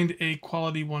find a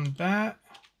quality 1 bat.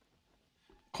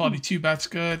 Quality 2 bat's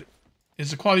good.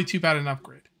 Is the quality 2 bat an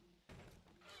upgrade?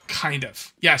 Kind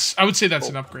of. Yes, I would say that's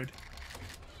an upgrade.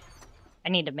 I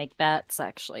need to make bats,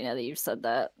 actually, now that you've said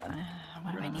that. What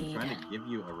do I I'm need? trying to give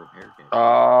you a repair kit.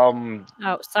 Oh,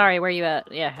 sorry, where you at?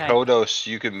 Yeah, hi. Kodos,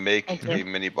 you can make Thank a you.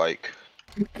 mini bike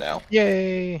now.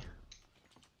 Yay!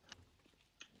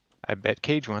 I bet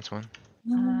Cage wants one.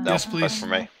 No, Yes, that's please. for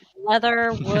me.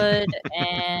 Leather, wood,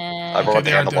 and I brought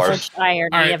they the are handlebars. forged iron.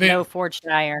 All We right, have no forged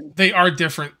iron. They are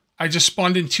different. I just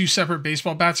spawned in 2 separate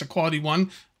baseball bats, a quality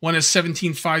 1. One is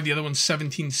 17.5, the other one's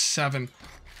 17.7.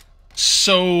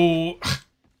 So,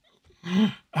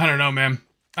 I don't know, man.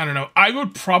 I don't know. I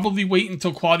would probably wait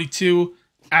until quality 2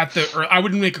 or I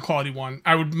wouldn't make a quality 1.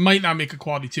 Might not make a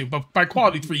quality 2, but by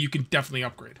quality 3, you can definitely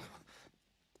upgrade.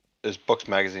 There's books,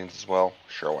 magazines as well.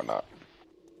 Sure, why not?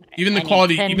 Even the I need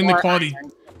quality, 10 even the more quality,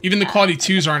 iron. even the quality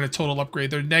 2s aren't a total upgrade.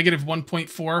 They're negative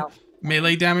 1.4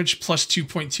 melee damage plus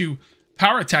 2.2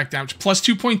 power attack damage plus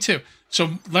 2.2.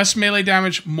 So less melee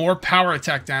damage, more power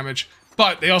attack damage,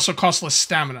 but they also cost less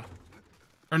stamina.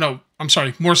 Or no, I'm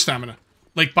sorry, more stamina.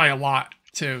 Like by a lot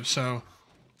too. So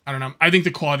I don't know. I think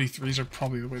the quality 3s are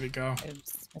probably the way to go.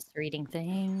 Oops, misreading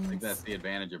things. I think that's the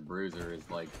advantage of Bruiser is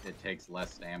like it takes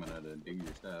less stamina to do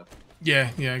your stuff. Yeah,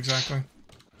 exactly.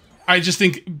 I just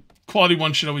think quality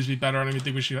 1 should always be better. I don't even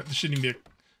think there shouldn't even be a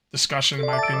discussion in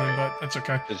my opinion, but that's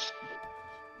okay. Is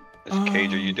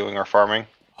Cage, are you doing our farming?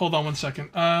 Hold on one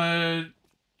second. Drek,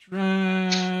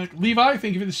 Levi,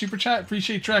 thank you for the super chat.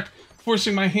 Appreciate Drek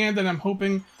forcing my hand, and I'm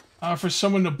hoping for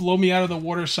someone to blow me out of the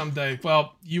water someday.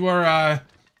 Well, you are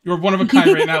one of a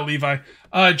kind right now, Levi.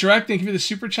 Drek, thank you for the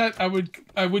super chat. I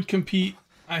would compete.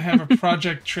 I have a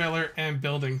project, trailer, and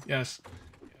building. Yes.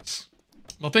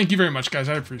 Well, thank you very much, guys.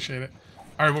 I appreciate it.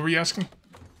 All right, what were you asking?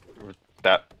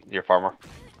 That, your farmer.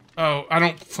 Oh, I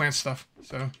don't plant stuff.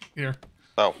 So here.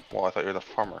 Oh, well, I thought you were the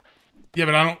farmer. Yeah,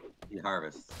 but I don't. He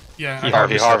harvests. Yeah. He I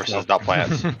harvests, not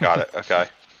plants. Got it. Okay.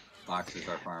 Fox is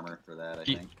our farmer for that, I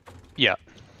think. Yeah.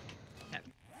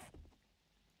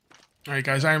 All right,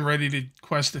 guys. I am ready to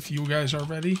quest if you guys are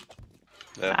ready.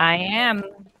 Yeah. I am.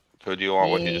 Who do you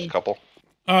want with you? Just a couple?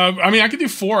 I mean, I could do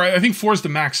 4. I think 4 is the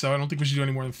max, though. I don't think we should do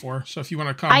any more than 4. So if you want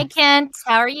to come, Hi, Kent.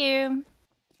 How are you?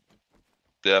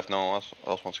 Yeah, if no one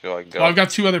else wants to go, I can go. well, I've got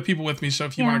 2 other people with me. So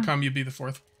if you want Yeah. to come, you'd be the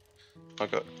 4th.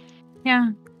 Okay.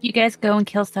 Yeah, you guys go and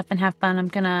kill stuff and have fun. I'm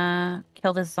gonna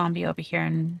kill this zombie over here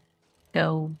and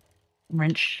go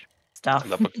wrench stuff.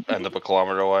 End up a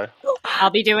kilometer away. I'll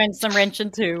be doing some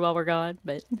wrenching too while we're gone,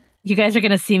 but You guys are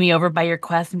gonna see me over by your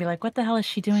quest and be like, "What the hell is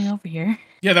she doing over here?"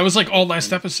 Yeah, that was like all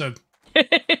last episode.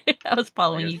 I was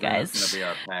following I you guess guys. That's gonna be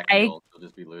our pack I- build. We'll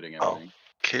just be looting everything.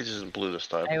 Cage isn't blue this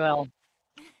time. I will.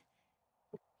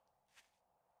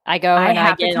 I go I and I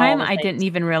half the get time all the I didn't things.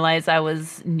 even realize I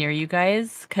was near you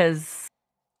guys because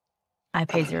I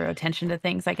pay zero attention to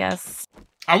things. I guess.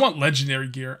 I want legendary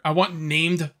gear. I want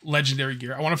named legendary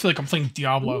gear. I want to feel like I'm playing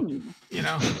Diablo. Ooh. You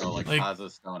know, So like, like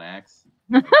Kaza's stone axe.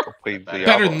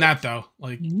 better than that though.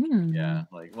 Like Mm. Yeah,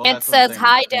 like well, It that's what I'm says saying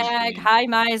hi, with Queen's Dag. Queen. Hi,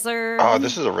 Miser. Oh,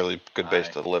 this is a really good base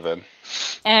to live in.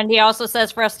 And he also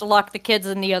says for us to lock the kids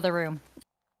in the other room.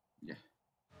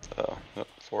 Oh, yep,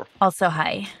 4. Also,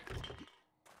 hi.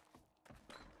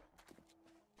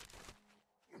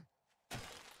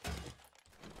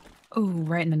 Oh,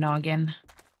 right in the noggin.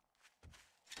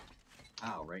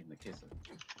 Ow, right in the kisser.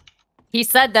 He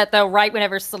said that though right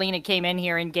whenever Selena came in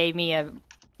here and gave me a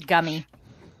gummy.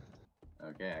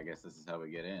 Okay, I guess this is how we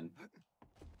get in.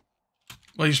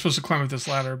 Well, you're supposed to climb up this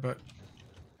ladder, but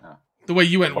Oh. the way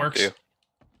you went Fuck works. you.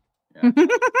 Yeah.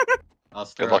 I'll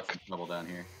stir Good up luck. some trouble down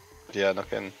here. Yeah, no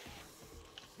kidding.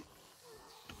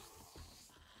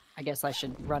 I guess I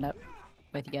should run up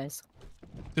with you guys.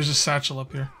 There's a satchel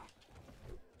up here.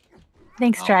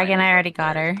 Thanks, Oh, Dragon. mine is I already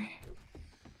got upstairs. her.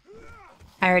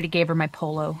 I already gave her my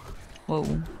polo.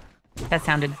 Whoa. That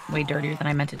sounded way dirtier than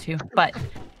I meant it to. But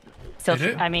still,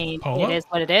 Did it? I mean, Polo? it is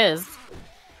what it is.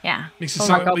 yeah. Makes it Oh,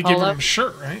 sound Marco like they gave Polo? him a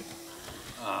shirt, right?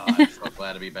 Oh, I'm so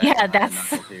glad to be back. Yeah, behind the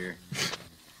that's- knuckle here.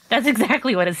 That's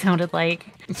exactly what it sounded like.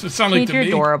 That's what it sounded like Cage, to you're me.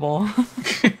 adorable.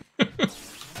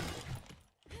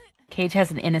 Cage has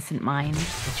an innocent mind.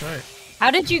 That's right.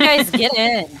 How did you guys get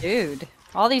in, dude?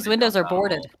 All these windows are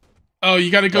boarded. Oh,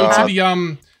 you got to go to Uh, the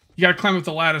you got to climb up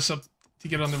the lattice up to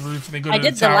get on the roof, and then go to I the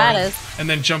did the tower, lattice. and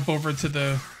then jump over to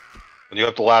the. When you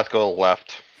have the last, go to the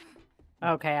left.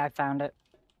 Okay, I found it.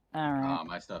 All right. Oh,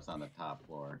 my stuff's on the top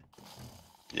floor.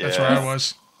 Yeah. That's where I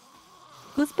was.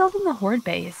 Who's building the horde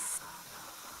base?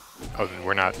 Oh,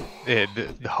 we're not.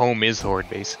 The home is the horde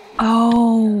base.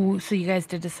 Oh, so you guys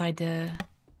did decide to.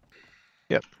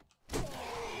 Yep.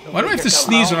 Why do I have to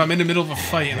sneeze when I'm in the middle of a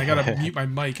fight and I gotta mute my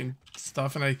mic and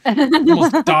stuff, and I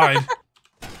almost died.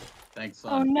 Thanks, Oh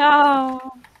son.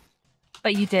 no.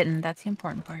 But you didn't. That's the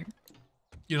important part.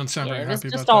 You don't sound Yeah, very it was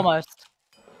happy just about almost.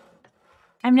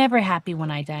 I'm never happy when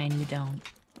I die and you don't.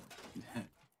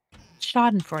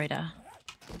 Schadenfreude.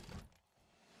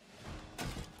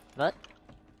 What?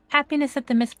 Happiness at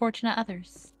the misfortune of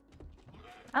others.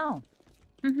 Oh.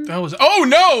 that. That was. Oh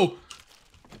no!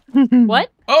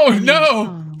 What? Oh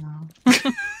no!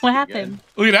 What happened?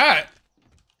 Look at that.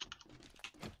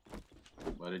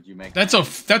 What did you make? That's a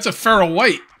feral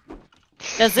white.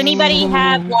 Does anybody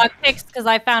have lockpicks? Because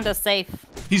I found a safe.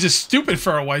 He's a stupid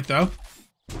feral white though.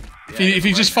 Yeah, If he right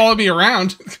just next- followed me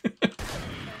around.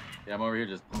 Yeah, I'm over here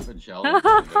just pumping shells.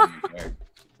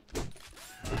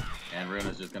 And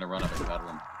Runa's just gonna run up and cuddle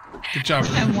him. Good job.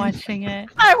 I'm watching it.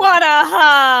 I want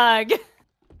a hug.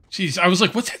 Jeez, I was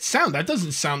like, what's that sound? That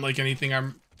doesn't sound like anything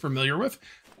I'm familiar with.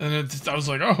 And I was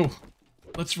like, oh,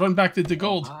 let's run back to the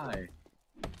gold. Hi.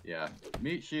 Yeah.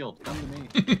 Meat shield, come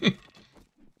to me.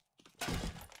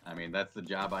 I mean, that's the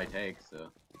job I take, so.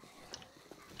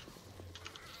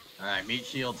 Alright, meat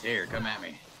shield's here. Come at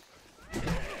me.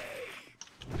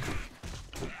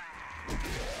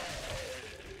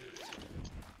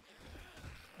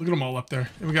 Look at them all up there.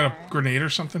 And we got a grenade or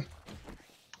something.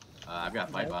 I've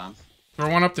got pipe bombs. Throw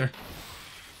one up there.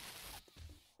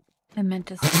 I meant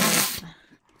to say.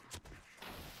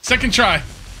 Second try.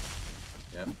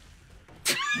 Yep.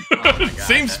 Oh my God,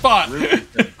 Same that spot. root is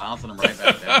just bouncing them right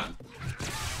back down.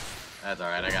 That's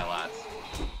alright, I got lots.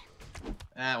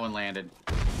 That one landed.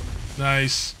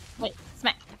 Nice. Wait,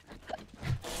 smack.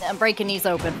 I'm breaking these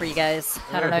open for you guys.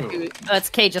 I don't know Ooh. who. Oh, it's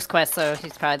Cage's quest, so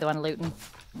he's probably the one looting.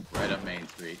 Right up Main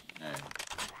Street. Alright.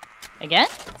 Again?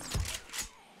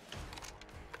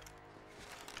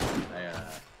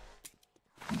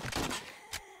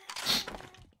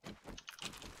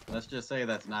 Let's just say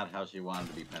that's not how she wanted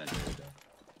to be penetrated,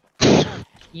 though.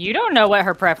 You don't know what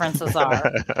her preferences are.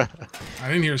 I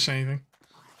didn't hear her say anything.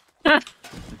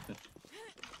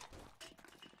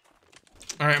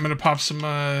 Alright, I'm gonna pop some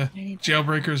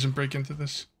jailbreakers and break into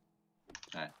this.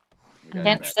 Alright. We got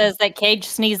Kent that. says that Cage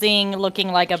sneezing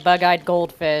looking like a bug-eyed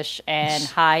goldfish and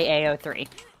high AO3.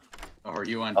 Oh, are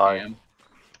you on Alright. cam?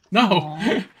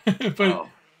 No, but Oh.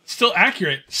 still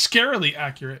accurate. Scarily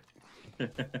accurate.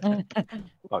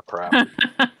 Oh crap.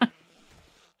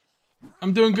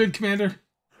 I'm doing good, Commander.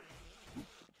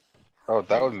 Oh,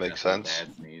 that would make That's a sense.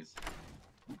 Bad sneeze.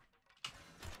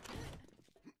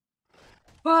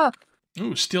 Whoa.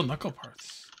 Ooh, steel knuckle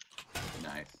parts.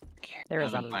 Nice. There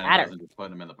is a I've been finding ladder. those and just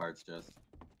putting them in the parts chest.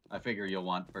 I figure you'll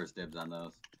want first dibs on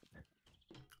those.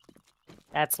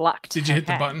 That's locked. Did you hit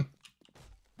the Okay. button?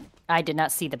 I did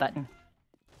not see the button.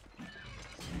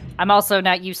 I'm also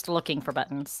not used to looking for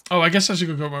buttons. Oh, I guess I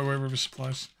should go my way with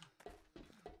supplies.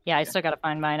 Yeah, I still gotta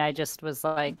find mine. I just was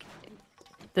like,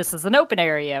 this is an open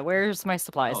area. Where's my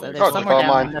supplies? Oh, though? there's There's Oh, somewhere just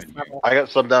down found on mine. this level. I got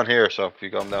some down here, so if you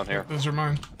come down here. Those are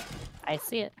mine. I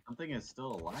see it. Something is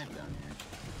still alive down here.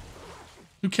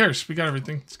 Who cares? We got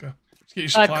everything. Let's go. Let's get your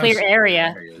supplies. Clear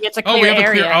area. There he is. It's a Oh, clear we have a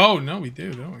area. clear. Oh no, we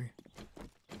do, don't we?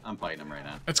 I'm fighting him right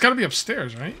now. It's got to be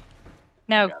upstairs, right?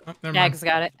 No, Oh, never mind. Jag's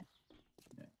got it.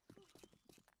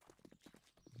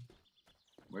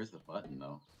 Where's the button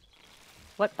though?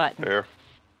 What button? Here.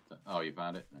 Oh, you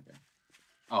found it? Okay.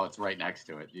 Oh, it's right next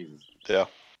to it. Jesus. Yeah.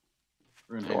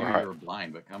 Ruined, I knew you were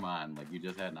blind, but come on, like you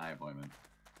just had an eye appointment.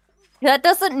 That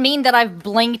doesn't mean that I've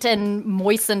blinked and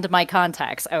moistened my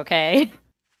contacts, okay?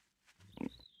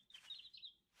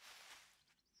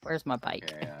 Where's my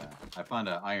bike? Okay, I found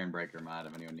an Iron Breaker mod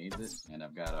if anyone needs it, and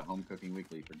I've got a Home Cooking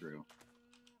Weekly for Drew.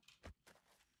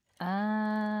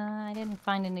 I didn't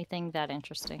find anything that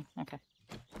interesting. Okay.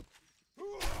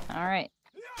 All right.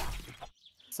 I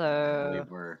So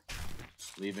believe we're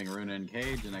leaving Runa in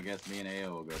cage, and I guess me and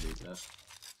AO will go do stuff.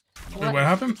 Wait, what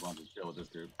happened? Just wanted to chill with this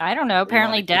group. I don't know.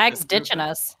 Apparently, wanna keep Dag's this group ditching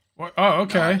up. us. What? Oh, No, I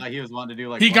okay. thought he was wanting to do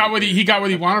like He one got or what two. he got what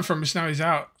he wanted from us. Now he's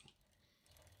out.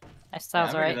 That I sounds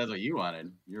figured right. that's what you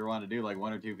wanted. You were wanting to do like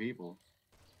 1 or 2 people.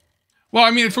 Well,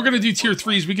 I mean, if we're gonna do tier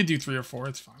 3s, we could do 3 or 4.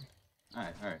 It's fine. All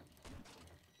right,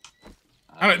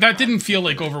 all right. That didn't feel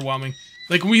like overwhelming.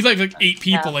 Like we like 8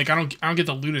 people. Like I don't get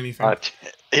to loot anything.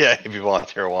 Yeah, if you want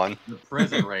tier 1. The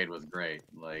prison raid was great.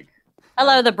 Like,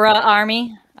 Hello, the Bruh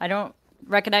Army. I don't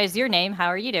recognize your name. How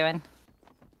are you doing?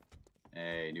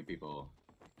 hey, new people.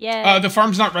 Yeah. The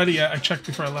farm's not ready yet. I checked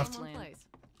before I left.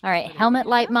 All right. Helmet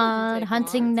light mod,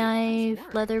 hunting knife,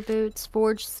 leather boots,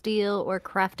 forged steel, or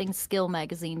crafting skill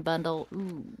magazine bundle.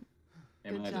 Ooh.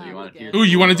 Hey, Melissa, you want a tier Ooh,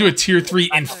 you want to do a 3? tier 3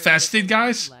 infested,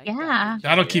 guys? Yeah.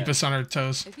 That'll keep us on our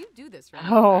toes. If you do this right,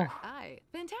 Oh. aye,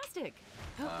 fantastic.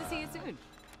 Hope to see you soon.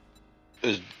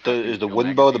 Is the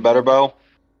wooden bow the better bow?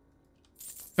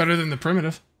 Better than the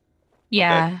primitive.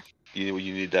 Yeah. You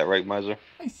need that, right, Miser?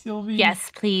 Hi, Sylvie.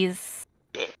 Yes, please.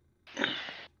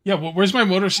 Yeah. Well, where's my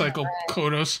motorcycle,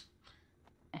 Kodos?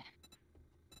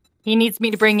 He needs me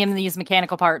to bring him these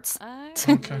mechanical parts. I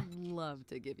Okay. would love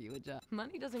to give you a job.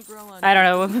 Money doesn't grow on. I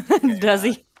don't know. Does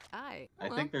he? Aye. I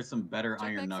well, think there's some better check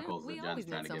iron back soon. knuckles We that always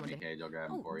Jen's trying need to get me, someone to- Cage. I'll grab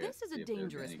them Oh, for you. this is a see if there's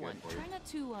dangerous any good one. for you. Try not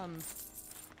to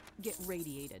get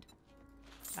radiated.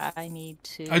 I need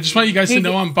to. I just want you guys to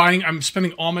know I'm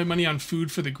spending all my money on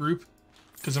food for the group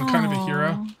because I'm kind of a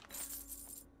hero. Aw.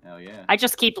 Hell yeah. I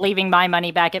just keep leaving my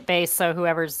money back at base, so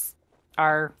whoever's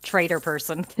our trader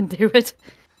person can do it.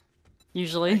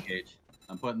 Usually. Hey, Cage.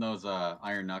 I'm putting those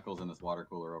iron knuckles in this water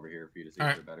cooler over here for you to see All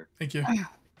if right. they're better. Thank you.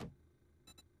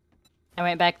 I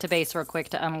went back to base real quick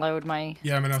to unload my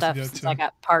Yeah, I'm gonna have stuff to do that since too. I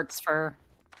got parts for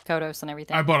Kodos and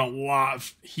everything. I bought a lot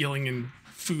of healing and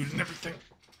food and everything.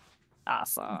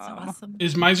 Awesome. That's awesome.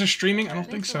 Is Miser streaming? I don't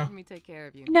think Thanks for so. letting me take care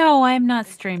of you. No, I'm not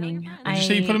streaming. Did you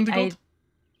say you put him to gold?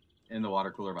 In the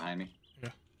water cooler behind me. Yeah.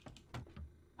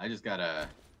 I just got a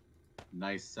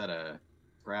nice set of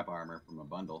scrap armor from a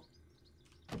bundle.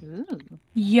 Ooh.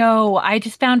 Yo, I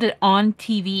just found it on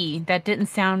TV. That didn't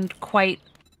sound quite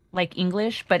like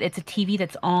English, but it's a TV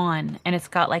that's on, and it's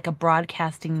got like a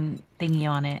broadcasting thingy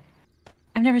on it.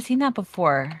 I've never seen that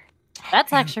before.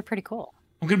 That's Man. actually pretty cool.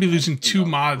 I'm gonna be losing 2 Cool.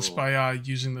 mods by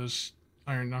using those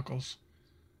iron knuckles.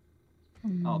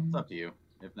 Oh, it's up to you.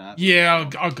 If not, Yeah,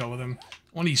 I'll go with them. I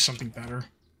want to use something better.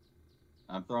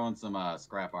 I'm throwing some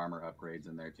scrap armor upgrades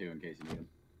in there too, in case you need them.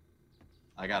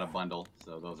 I got a bundle,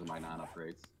 so those are my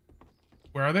non-upgrades.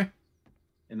 Where are they?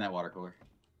 In that water cooler.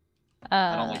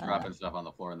 I don't like Uh, dropping stuff on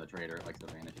the floor in the trader. It likes to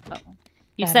vanish.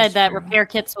 You That said is that true. repair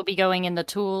kits will be going in the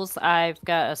tools. I've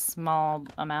got a small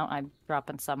amount. I'm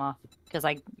dropping some off because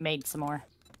I made some more.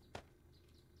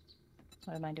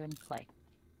 What am I doing? Clay.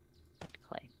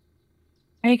 Clay.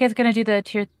 Are you guys gonna do the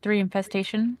tier 3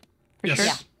 infestation? For Yes. sure.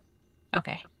 Yeah.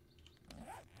 Okay.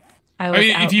 I was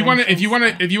mean, out if you want to, renting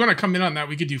stuff. if you want to come in on that,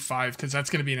 we could do 5 because that's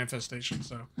gonna be an infestation.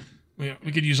 So we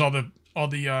could use all the what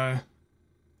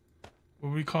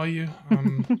do we call you?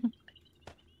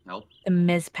 Help. The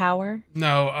Ms. Power,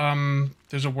 No,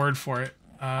 there's a word for it.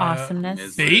 awesomeness.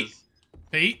 Ms. Bait? Riz.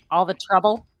 Bait. All the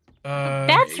trouble.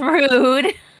 That's rude.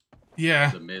 The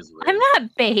Yeah, Ms. Riz. I'm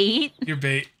not bait. you're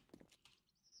bait.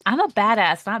 I'm a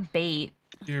badass, not bait.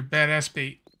 You're badass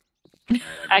bait.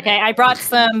 Okay, I brought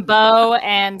some bow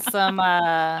and some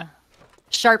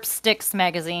sharp sticks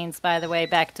magazines, by the way,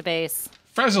 back to base.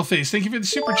 Frazzleface, thank you for the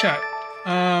super chat.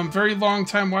 Very long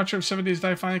time watcher of 7 Days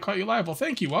Die. Finally caught you live. Well,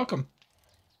 thank you. Welcome.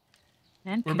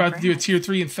 And We're about to do a congrats. tier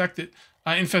 3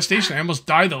 infestation. I almost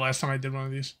died the last time I did one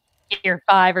of these. Tier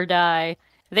 5 or die.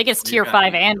 I think it's You tier got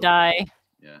 5 me, and Phil. die.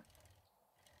 Yeah.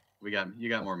 You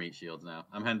got more meat shields now.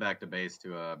 I'm heading back to base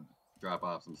to drop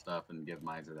off some stuff and give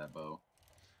Miser that bow.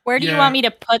 Where do you Yeah. want me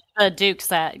to put the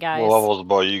dukes at, guys? What level's the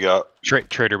bow you got?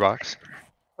 Trader box.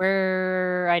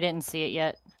 Where I didn't see it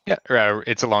yet. Yeah,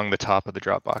 it's along the top of the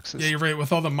drop boxes. Yeah, you're right.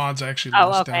 With all the mods, I actually Oh,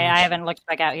 lost okay. I damage. haven't looked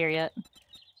back out here yet.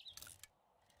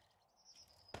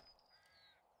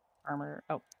 Armor.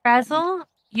 Oh, Frazzle,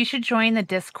 you should join the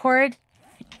Discord.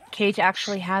 Cage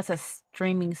actually has a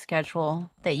streaming schedule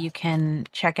that you can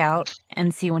check out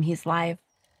and see when he's live.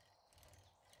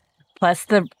 Plus,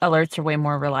 the alerts are way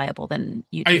more reliable than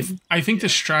YouTube. I think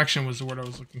distraction was the word I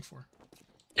was looking for.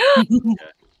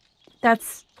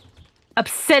 That's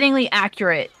upsettingly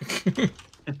accurate.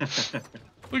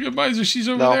 Look at Miser, she's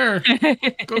over No. there.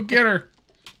 Go get her.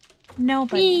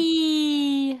 Nobody.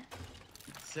 Whee!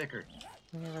 Sicker.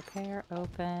 Repair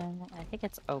open. I think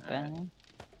it's open.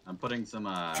 I'm putting some.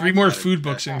 3 more added food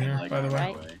books in stuff here, like by the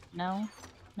way. that No,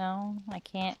 no, I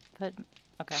can't put.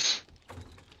 Okay.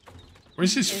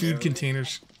 Where's his food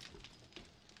containers?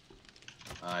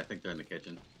 I think they're in the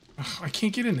kitchen. Ugh, I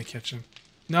can't get in the kitchen.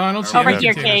 No, I don't see Over any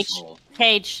here, containers.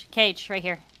 Cage, right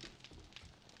here.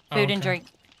 Oh, Food and okay. drink.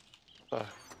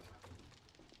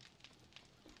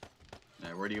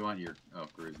 Where do you want your? Oh,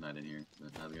 Guru's not in here.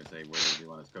 I was gonna say where do you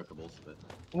want his cookables, but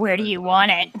Where do you want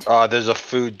it? There's a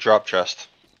food drop chest.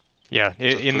 Yeah,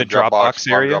 There's a in the food drop box, Dropbox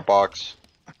farm area. Drop box.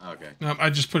 okay. No, I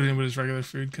just put it in with his regular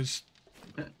food because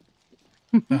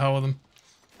the hell with him.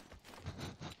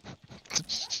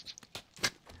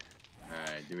 All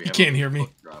right. Do we You have can't a hear me.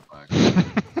 book drop box?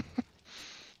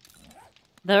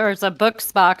 There's a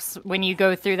books box when you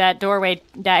go through that doorway.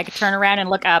 Dag, turn around and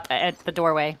look up at the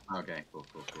doorway. Okay. Cool.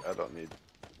 I don't need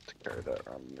to carry that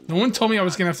around. No one told me I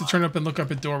was gonna have to turn up and look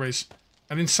up at doorways.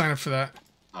 I didn't sign up for that.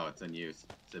 Oh, it's in use.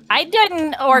 I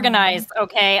didn't organize,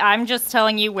 okay? I'm just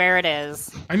telling you where it is.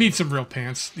 I need some real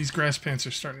pants. These grass pants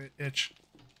are starting to itch.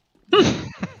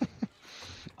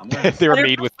 I'm gonna They were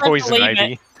made with 100% poison believe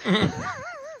ivy.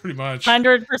 Pretty much.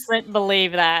 100%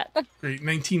 believe that. Great,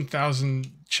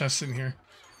 19,000 chests in here,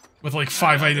 with like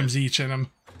 5 items each in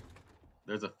them.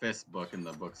 There's a fist book in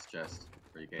the books chest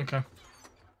for you guys. Okay.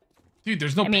 Dude,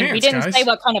 there's no I mean, pants, we didn't guys. say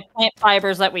what kind of plant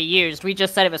fibers that we used. We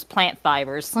just said it was plant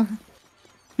fibers.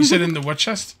 You said in the what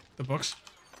chest? The books?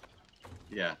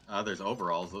 Yeah. There's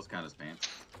overalls. Those kind of pants.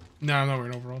 No, I'm not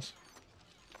wearing overalls.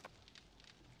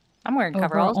 I'm wearing Overall,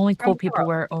 coveralls. only What's wrong cool with people coveralls?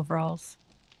 wear overalls.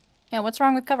 Yeah, what's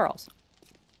wrong with coveralls?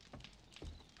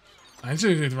 I didn't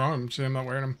say anything wrong. I'm saying I'm not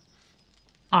wearing them.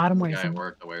 Autumn The wears guy at them.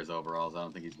 work that wears overalls. I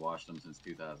don't think he's washed them since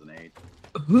 2008.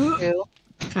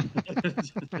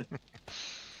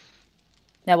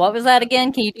 Now, what was that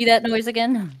again? Can you do that noise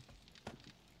again?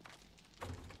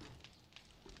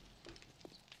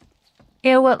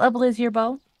 Yeah, what level is your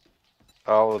bow?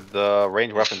 Oh, the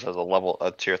range weapons has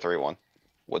a tier 3 one.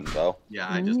 Wooden bow. Yeah,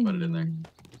 I just put it in there.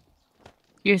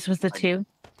 Yours was the 2?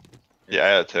 Yeah, I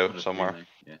had Put two it in somewhere. there,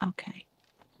 Yeah. Okay.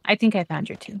 I think I found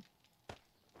your 2.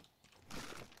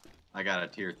 I got a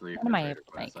tier 3 What for am I Trader able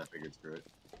to Quest, so I figured screw it.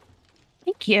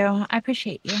 Thank you. I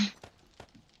appreciate you.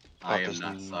 I am there's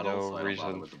not no subtle, so I don't reason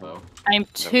bother with the bow. I'm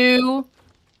 2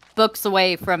 books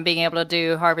away from being able to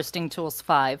do Harvesting Tools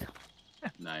 5.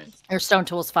 Nice. Or Stone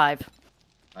Tools 5.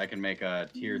 I can make a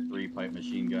tier 3 pipe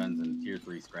machine guns and tier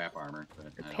 3 scrap armor. But I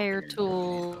don't Repair think anybody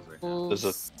needs those right now. tools.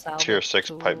 There's a tier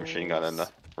 6 pipe machine gun in the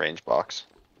range box.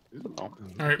 Ooh. Oh. All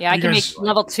right, Yeah, I you can guys, make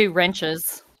level 2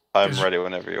 wrenches. I'm ready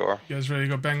whenever you are. you guys ready to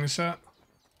go bang this out?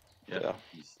 Yeah.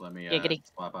 Just let me Giggity.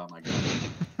 swap out my gun.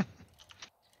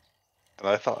 And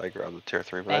I thought I grabbed the tier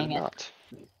 3, but I Dang did it. not.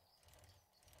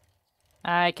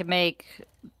 I can make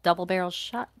double barrel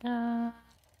shotgun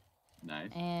Nice.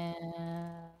 and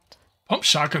Pump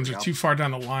shotguns are too far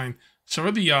down the line. So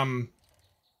are the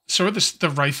the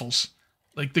rifles.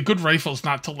 Like the good rifles,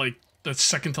 not till like the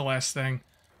second to last thing.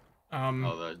 Oh,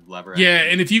 the lever. Yeah,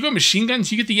 action. and if you go machine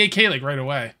guns, you get the AK like right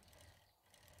away.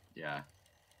 Yeah.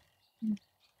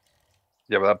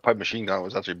 Yeah, but that pipe machine gun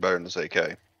was actually better than this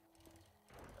AK.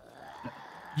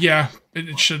 Yeah,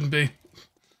 it shouldn't be.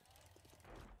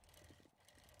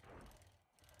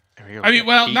 There we go. I mean,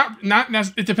 well,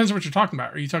 Heat. it depends on what you're talking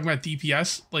about. Are you talking about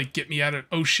DPS, like get me out of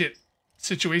oh shit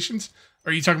situations? Or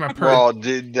are you talking about per? Well,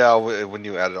 now when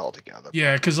you add it all together.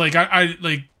 Yeah, because like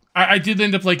I did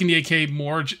end up liking the AK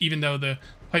more, even though the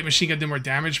pipe machine gun did more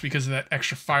damage because of that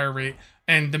extra fire rate,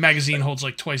 and the magazine holds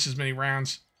like twice as many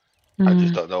rounds. I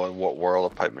just don't know in what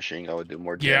world a pipe machine gun would do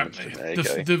more Yeah, damage than an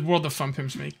AK. the world of fun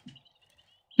pimps make,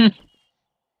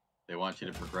 They want you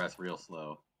to progress real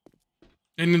slow.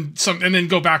 and then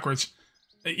go backwards.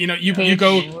 You know, you Page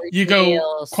go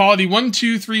reveals. quality 1,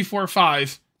 2, 3, 4,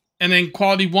 5, and then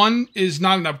quality 1 is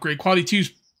not an upgrade. Quality 2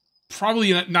 is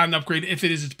probably not an upgrade. If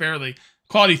it is, it's barely.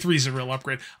 Quality 3 is a real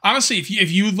upgrade. Honestly, if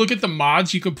you look at the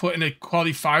mods you could put in a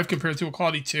quality 5 compared to a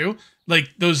quality 2, like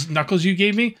those knuckles you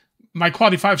gave me, my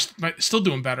quality 5's still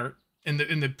doing better in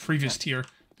the previous tier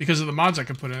because of the mods I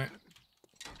could put in it.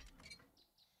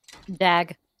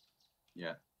 Dag.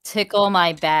 Yeah. Tickle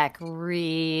my back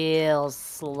real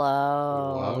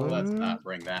slow. Let's not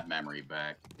bring that memory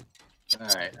back. All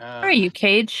right. Where are you,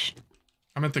 Cage?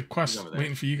 I'm at the quest over there.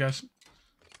 waiting for you guys.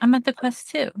 I'm at the quest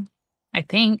too. I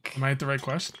think. Am I at the right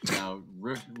quest? No,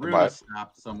 Runa Might-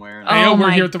 stopped somewhere. And Hey, Oh we're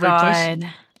my here at the right place.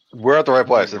 God. We're at the right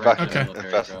place. Okay.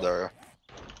 Infested area.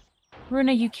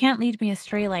 Runa, you can't lead me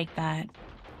astray like that.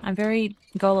 I'm very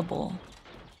gullible.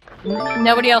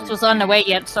 Nobody else was on the way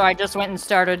yet, so I just went and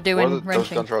started doing Those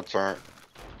wrenching. gunshots aren't.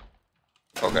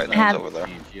 Okay, no, Have- it's over there.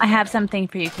 I have something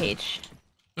for you, Cage.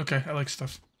 Okay, I like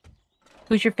stuff.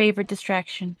 Who's your favorite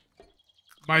distraction?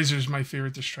 Miser's my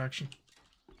favorite distraction.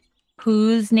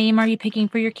 Whose name are you picking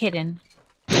for your kitten?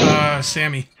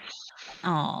 Sammy.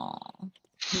 Oh,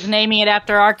 Naming it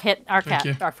after our cat, Thank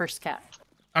you. our first cat.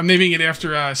 I'm naming it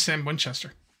after Sam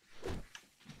Winchester.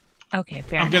 okay,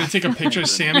 fair I'm gonna enough. take a picture of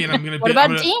Sammy and I'm gonna. What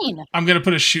about Dean? I'm gonna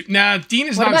put a shoot. Nah, Dean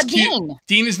is What not as about cute. Dean?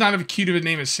 Dean is not as cute of a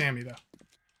name as Sammy though.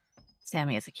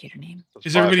 Sammy has a cuter name.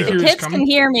 Is everybody here? Who's Kids coming? can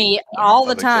hear me all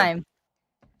the I think so. time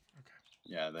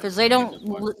Yeah, because they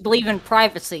don't believe in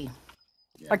privacy.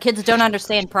 Yeah. Our kids don't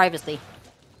understand privacy.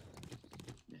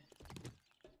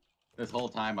 This whole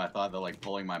time I thought that like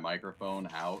pulling my microphone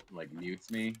out like mutes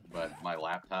me, but my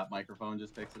laptop microphone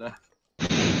just picks it up.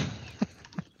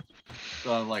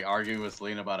 So I'm like arguing with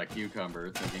Selena about a cucumber,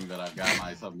 thinking that I've got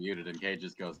myself muted, and Kate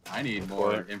just goes, "I need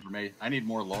more information. I need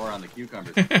more lore on the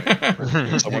cucumber."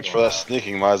 So much for that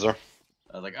sneaking, miser.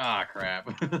 I was like, "Ah, crap!"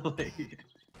 Like,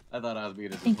 I thought I was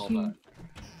muted this Thank whole you. time.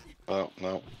 Oh,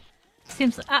 no.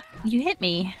 Seems you hit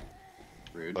me.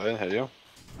 Rude. I didn't hit you.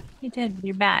 You did with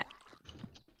your bat.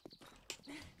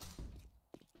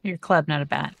 Your club, not a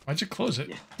bat. Why'd you close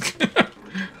it?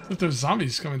 If there's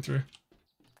zombies coming through.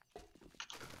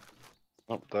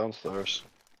 Oh, downstairs.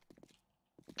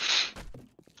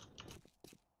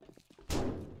 Guess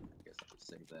I'll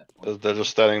save that. They're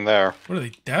just standing there. What are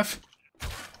they, deaf?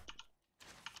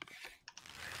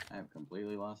 I have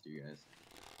completely lost you guys.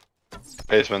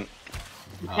 Basement.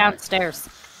 Oh, Downstairs.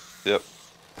 Yep.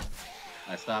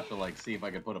 I stopped to like see if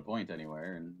I could put a point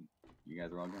anywhere, and you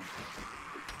guys are all gone.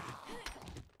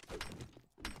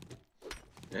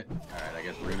 Yeah. Alright, I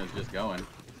guess Runa's just going.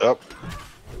 Yep.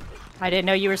 I didn't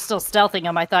know you were still stealthing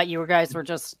them. I thought you guys were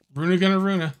just Runa gonna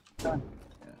Runa.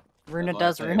 Runa That's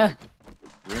does what I say, Runa. like,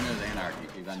 Runa's anarchy.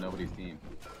 She's on nobody's team.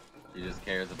 She just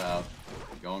cares about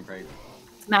going crazy.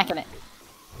 Smacking it.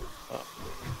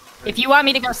 If you want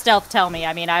me to go stealth, tell me.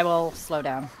 I mean, I will slow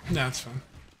down. No, it's fine.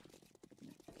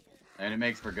 And it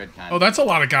makes for good content. Oh, that's a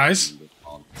lot of guys.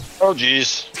 Oh,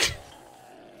 jeez.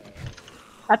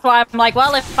 That's why I'm like,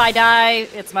 well, if I die,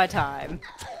 it's my time.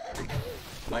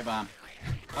 Pipe bomb.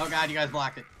 Oh god, you guys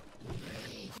blocked it.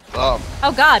 Oh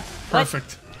God. What?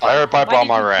 Perfect. I heard pipe Why bomb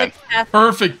did you I ran. click past-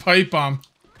 Perfect pipe bomb.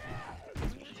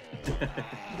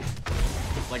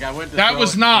 Like I went to That throw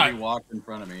was it, not. somebody walked in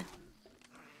front of me.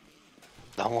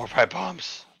 No more pipe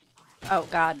bombs. Oh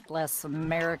God, bless I'm not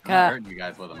America. hurting you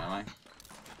guys with them, am I?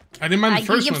 I didn't mind the I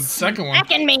first keep one. The second one.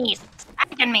 smacking me,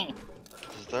 smacking me.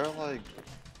 Is there like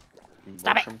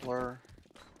Stop it. motion blur?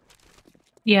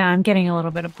 Yeah, I'm getting a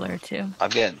little bit of blur too. I'm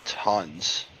getting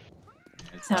tons.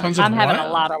 It's Tons of I'm having what?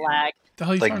 a lot of lag. The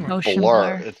hell are you Like talking about? Motion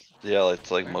blur. blur.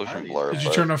 It's like motion blur. Did you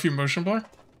but turn off your motion blur?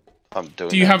 I'm doing.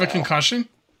 Do you that have a now. concussion?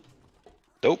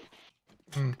 Nope.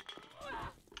 Hmm.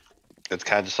 It's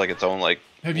kind of just like its own like.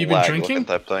 Have you been lag drinking? looking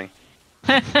type thing.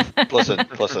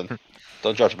 Listen.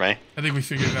 Don't judge me. I think we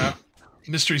figured it out.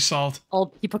 Mystery solved.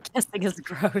 Old people kissing is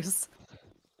gross.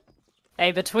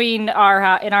 Hey, between in our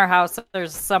house,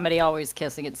 there's somebody always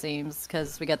kissing. It seems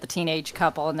because we got the teenage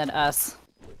couple and then us.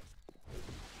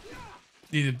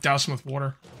 Need to douse them with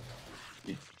water.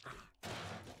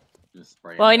 just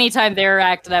spray Well, it. anytime they're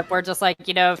acting up, we're just like, if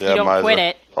you don't might as quit well-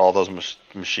 it, All those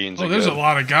machines. Oh, are there's good. a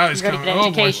lot of guys you're gonna coming. get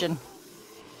Oh boy. education.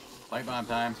 Pipe bomb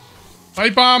time.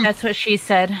 Pipe bomb. That's what she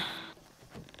said.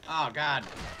 Oh god.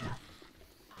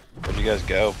 Where'd you guys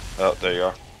go? Oh, there you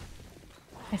are.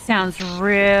 It sounds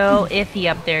real iffy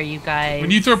up there, you guys.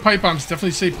 When you throw pipe bombs,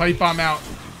 definitely say pipe bomb out.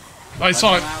 I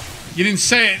saw it. Pipe bomb out. You didn't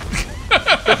say it.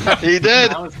 He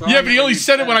did. I was throwing Yeah, but he when only you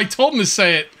said it when I told him to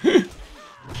say it.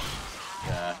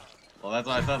 Yeah. Well, that's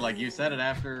why I said like you said it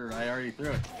after I already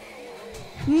threw it.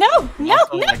 No,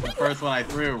 Also, like the first one I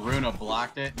threw, Runa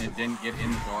blocked it and it didn't get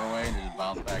in the doorway and it just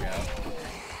bounced back out.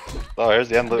 Oh, here's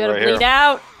the end I'm loop gonna right bleed here.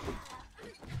 out.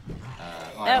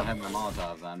 I don't have my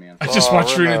Molotovs on me. I just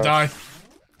watched Runa. Runa die.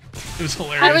 It was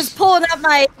hilarious. I was pulling up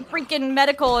my freaking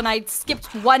medical and I skipped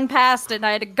one past it and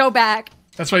I had to go back.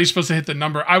 That's why you're supposed to hit the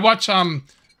number. I watch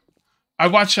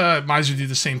Miser do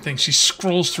the same thing. She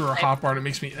scrolls through her hotbar and it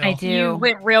makes me ill. I do. You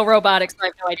went real robotic, so I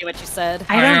have no idea what you said.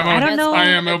 I don't know. I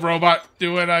am a robot.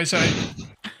 Do what I say.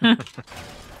 I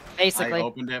Basically.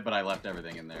 opened it, but I left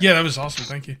everything in there. Yeah, that was awesome.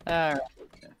 Thank you. Alright.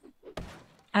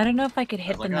 I don't know if I could I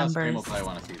hit was the like, oh, Scream will numbers. probably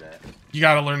want to see that. You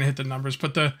got to learn to hit the numbers.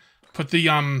 Put the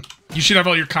You should have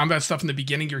all your combat stuff in the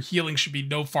beginning. Your healing should be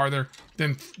no farther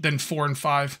than 4 and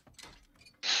 5.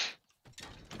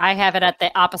 I have it at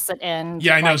the opposite end.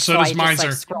 Yeah, I know. like, So does I just, like,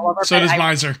 Miser. scroll over, So but does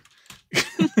Miser.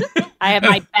 I have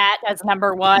my bat as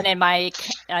number 1 and my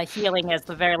healing as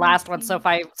the very last one. So if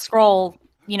I scroll,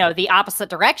 the opposite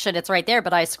direction, it's right there,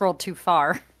 but I scrolled too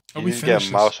far. You need to get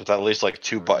a mouse with at least like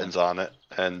 2 buttons on it,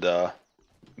 and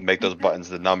make those buttons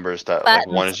the numbers that like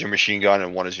one is your machine gun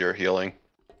and one is your healing.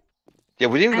 Yeah,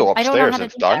 we didn't even go I don't know upstairs. how to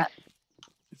It's do done. that.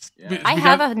 Yeah. I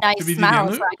have a nice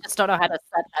mouse, I just don't know how to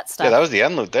set that stuff. Yeah, that was the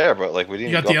end loop there, but like we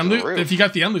didn't. You got go the up end to loop? roof. If you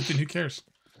got the end loop, then who cares?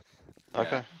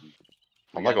 Okay.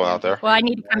 I'm not going out there. Well, I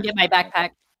need to come get my backpack.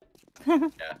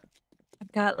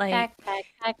 I've got like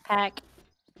Backpack.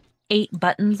 8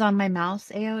 buttons on my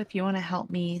mouse, Ao, if you want to help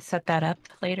me set that up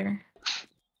later.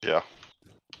 Yeah.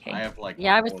 Okay. I have like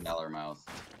Yeah, I a was- $4 mouse.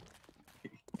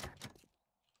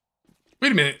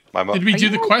 Wait a minute. My Did we Are do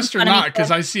you the guys quest or gonna not? make Because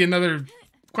that- I see another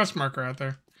quest marker out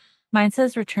there. Mine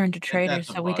says return to trader, That's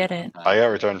a so we bug did it. sometimes. I got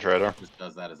return trader. It just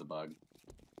does that as a bug.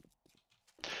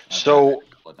 I've So, tried that a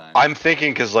couple of times. I'm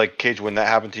thinking because like Cage, when that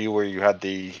happened to you, where you had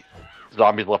the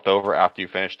zombies left over after you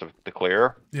finished the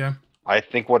clear. Yeah. I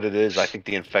think what it is, I think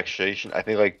the infestation. I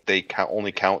think like they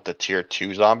only count the tier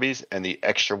 2 zombies, and the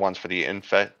extra ones for the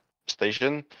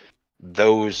infestation.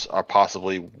 Those are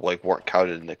possibly like weren't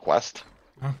counted in the quest.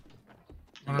 I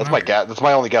don't That's know. my guess. That's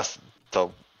my only guess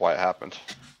to why it happened.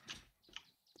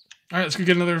 All right, let's go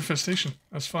get another infestation.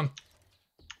 That's fun.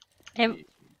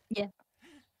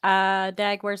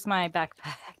 Dag, where's my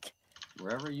backpack?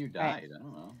 Wherever you died, I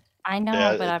don't know. I know,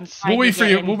 Yeah, but I'm it's- trying We'll wait to for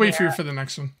get you. in We'll wait for you here. for the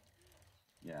next one.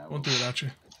 Yeah, We'll do it without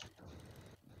you.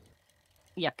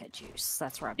 Yucca juice.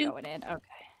 That's where I'm going in. Okay.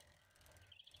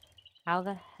 How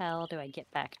the hell do I get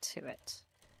back to it?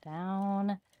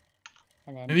 Down.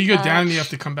 And then If you go down, touch. you have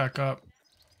to come back up.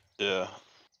 Yeah.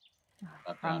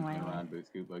 Up, Wrong down, way. turn around, boot,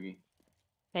 scoot, boogie.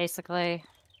 Basically.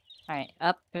 Alright,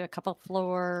 up a couple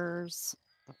floors.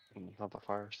 Not the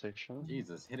fire station.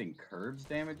 Jesus, hitting curbs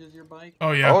damages your bike?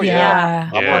 Oh yeah. Oh yeah. Yeah.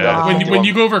 I'm Yeah. on that. When Wow. when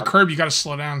you go over a curb, you got to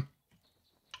slow down.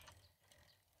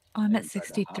 Oh, I'm at Inside the house.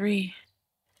 63.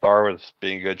 Star was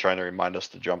being good, trying to remind us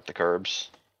to jump the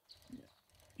curbs.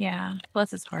 Yeah.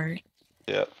 Bless his heart.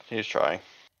 Yeah, he's trying.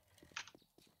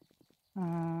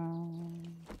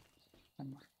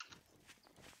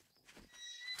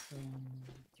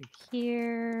 Through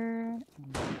here.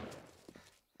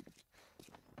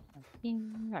 Up here.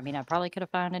 I mean, I probably could have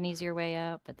found an easier way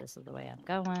out, but this is the way I'm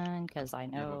going because I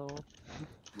know.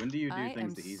 When do you do I am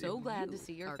things the easy so way? glad to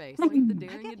see your face. Quite the the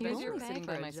daring daring adventure adventure sitting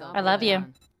by myself. I love you.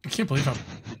 I can't believe how.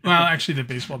 Well, actually, the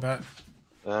baseball bat.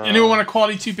 Uh, Anyone want a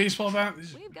quality 2 baseball bat?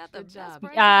 We've got the Good job.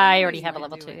 best I already have a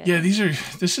level 2. Yeah,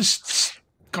 this is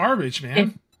garbage,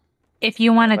 man. If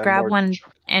you want to I'm grab more- one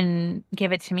and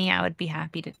give it to me, I would be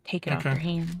happy to take it off Okay. your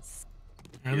hands.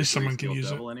 At least someone can Steel use it.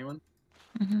 shovel, anyone?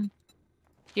 Hmm.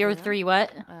 Tier Yeah. 3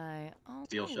 what? I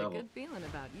Steel always shovel. a good feeling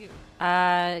about you.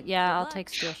 Yeah, Good I'll luck. take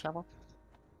steel shovel.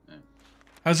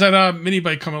 How's that mini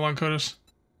bike coming along, Kodos?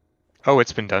 Oh,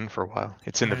 it's been done for a while.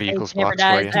 It's in the Hey, vehicles never box for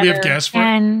dies. you. Do we have Better. gas for it?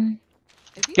 And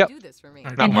If you Yep. do this for me,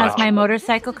 Alright, Not and much. how's my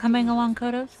motorcycle coming along,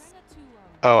 Kodos?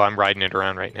 Oh, I'm riding it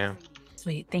around right now.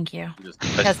 Sweet, thank you. Just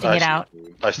Testing it out.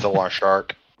 I still want a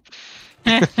shark.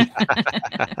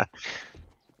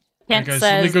 Kent guys,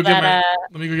 let me says go get that my-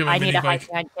 Let me go get my I need mini to hide bike.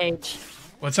 behind Cage.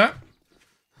 What's that?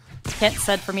 Kent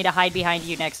said for me to hide behind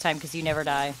you next time because you never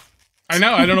die. I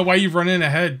know. I don't know why you've run in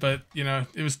ahead, but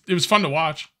it was fun to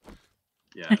watch.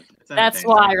 Yeah, it's That's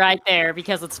entertaining. why right there,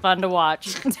 because it's fun to watch.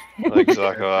 Exactly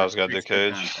what I was gonna do, It's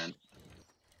good Cage. content.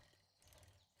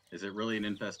 Is it really an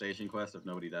infestation quest if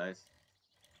nobody dies?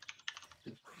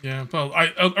 Yeah. Well,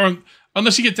 or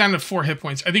unless you get down to 4 hit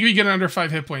points. I think if you get under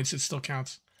 5 hit points, it still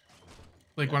counts.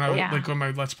 Like when Yeah. like when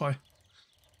my let's play.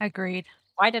 Agreed.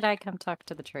 Why did I come talk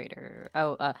to the trader?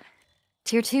 Oh,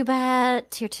 tier 2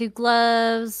 bat, tier 2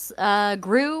 gloves.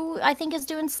 Gru, I think, is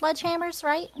doing sledgehammers,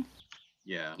 right?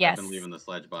 Yeah, I've Yes. been leaving the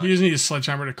sledge box. You just need a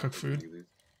sledgehammer to cook food.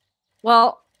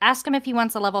 Well, ask him if he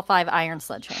wants a level 5 iron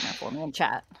sledgehammer for me in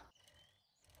chat.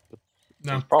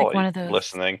 No. He's probably one of those.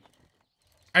 listening.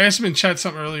 I asked him in chat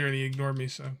something earlier and he ignored me,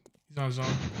 so he's on his own.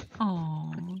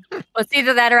 Oh. Well, it's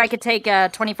either that or I could take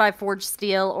 25 forged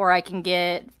steel or I can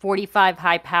get 45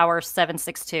 high power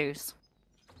 7.62s.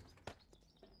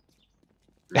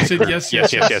 I said yes,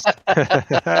 yes, yes. yes.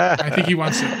 I think he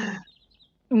wants it.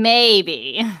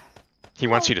 Maybe. He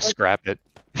wants you to scrap it.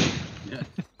 Yeah.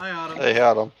 Hi, Autumn. Hey,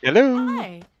 Adam. Hello.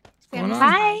 Hi. What's going on?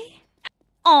 Hi.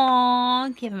 Aw,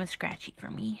 give him a scratchy for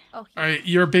me. Oh, All right,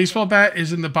 your baseball bat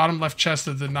is in the bottom left chest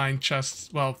of the 9 chests.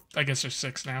 Well, I guess there's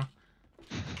 6 now.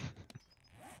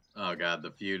 Oh god,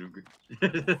 the feud.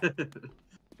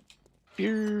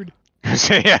 Beard. Oh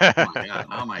Yeah. my god,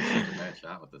 how am I such a bad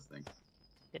shot with this thing?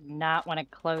 Did not want to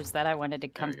close that. I wanted to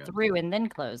come we go. through and then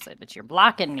close it, but you're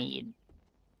blocking me, you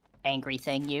angry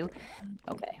thing, you.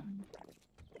 Okay.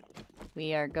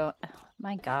 We are going. Oh,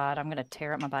 my god, I'm gonna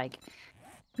tear up my bike.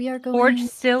 We are going. Forge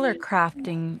steel or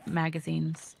crafting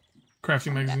magazines?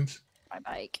 Crafting magazines. My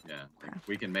bike. Yeah,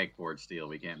 we can make forged steel.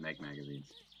 We can't make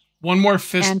magazines. One more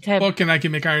fist And to- book, and I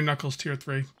can make Iron Knuckles tier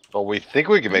 3. Well, we think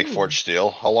we can make Forged Steel.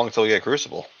 How long till we get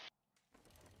Crucible?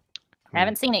 I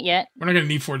haven't seen it yet. We're not gonna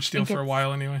need forged steel think for a it's-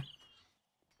 while anyway.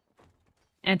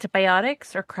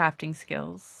 Antibiotics or crafting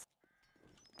skills?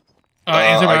 I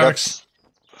got- Antibiotics.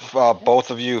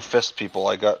 Both of you fist people.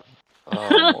 I got.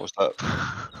 What was that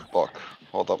book?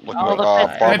 Hold up. Look All at the Barb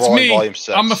fist- That's Rolling me. Volume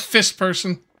 6. I'm a fist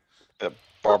person.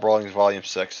 Barb Rolling's Volume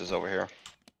 6 is over here.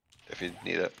 If you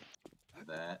need it.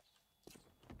 That.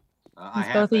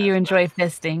 Since both of you enjoy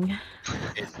fisting.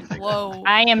 Whoa.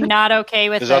 I am not okay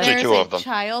with There's this. actually There's two a of them.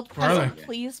 child Where are present. they?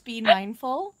 Please be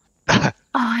mindful. Oh,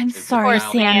 I'm It's sorry,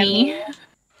 about- Sammy.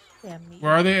 Sammy.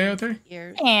 Where are they out there?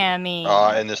 Ears. Sammy.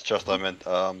 In this chest I'm in,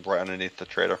 right underneath the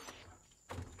trader.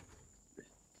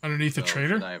 Underneath the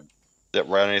trader? Yep,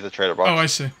 right underneath the trader box. Oh, I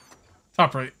see.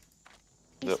 Top right.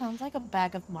 It Yep. sounds like a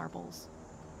bag of marbles.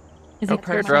 Is Oh, it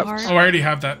purple airdrop. heart? Oh, I already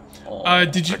have that.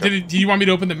 Did you Okay. do you want me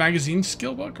to open the magazine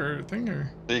skill book or thing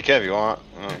or? You can if you want.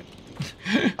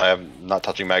 I am not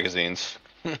touching magazines.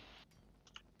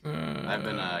 I've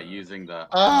been using the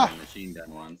Ah. machine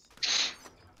gun ones,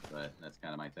 but that's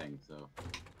kind of my thing. So I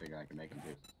figure I can make them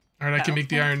too. All right, I can make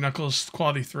the Iron Knuckles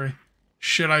quality 3.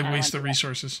 Should I I waste the want that.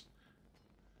 resources?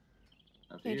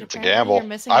 Up to Yeah, you. It's a Apparently gamble. you're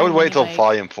missing I your would wait mini till bike.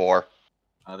 Volume 4.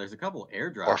 There's a couple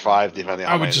airdrops. Or 5, depending on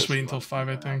I how would many just it is. wait until 5,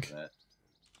 I think. That.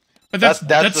 But That's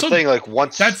the so, thing. Like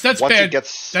once that's once bad. it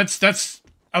gets That's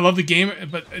I love the game,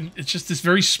 but it's just this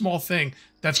very small thing.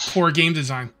 That's poor game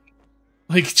design.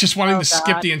 Like just wanting Oh, to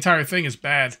skip God. the entire thing is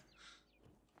bad.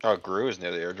 Gru is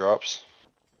near the airdrops.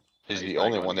 He's Oh, the he's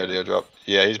only not one going near the to airdrop.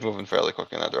 Yeah, he's moving fairly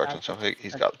quick in that direction, so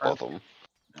he's got both of them.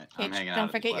 I'm Cage, hanging out don't at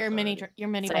the forget your quest mini already. your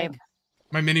mini Same. bike.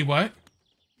 My mini what?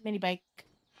 Mini bike.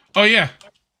 Oh yeah.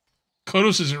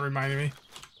 Kodos isn't reminding me.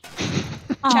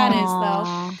 Chad is, though.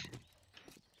 Aw.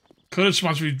 Kodos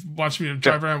wants me to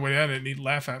drive around without it and he'd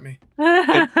laugh at me.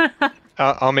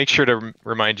 I'll make sure to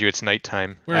remind you it's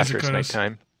nighttime Where is after it, it's Kodos?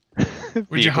 nighttime.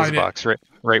 Where'd you hide it? box,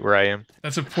 right where I am.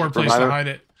 That's a poor place Remind to him. hide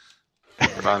it.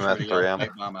 I'm at We got 3 a a.m.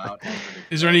 pipe bomb out.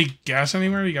 Is there any gas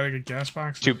anywhere? You got a gas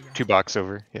box? Two box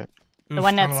over. Yeah. Oof,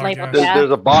 one not a that's lot of labeled gas. gas.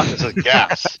 There's a box that says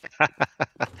gas.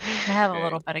 I have a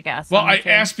little bit of gas. Well, on me, I too.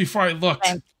 asked before I looked.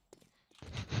 Same.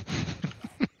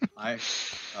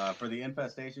 For the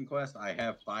infestation quest, I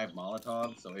have 5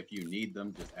 Molotovs, so if you need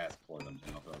them, just ask for them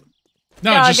and I'll throw them.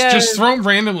 No, Doggos. just throw them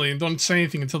randomly and don't say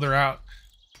anything until they're out.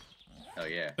 Oh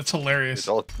yeah. That's hilarious.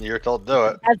 You're told to do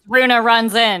it. As Runa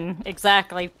runs in.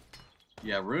 Exactly.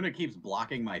 Yeah, Runa keeps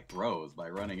blocking my throws by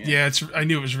running in. Yeah, I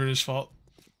knew it was Runa's fault.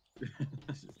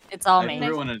 It's all I me.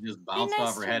 threw one and it just bounced nice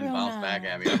off her to head and bounced Runa. back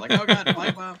at me. I was like, oh god,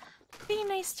 pipe bomb. Be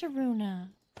nice to Runa.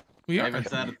 We I are. even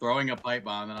started throwing a pipe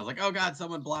bomb and I was like, oh god,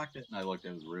 someone blocked it. And I looked,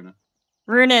 it was Runa.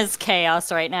 Runa is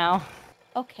chaos right now.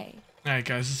 Okay. All right,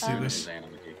 guys, let's do Um, this.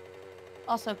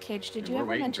 Also, Cage, did you We're ever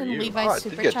waiting for mention you. Levi's Oh, I did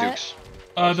super get chat?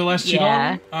 Dukes. The last $2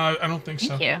 Yeah. one? I don't think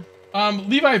so. Thank you.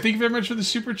 Levi, thank you very much for the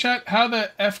super chat. How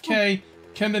the FK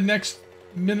can the next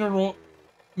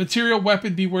material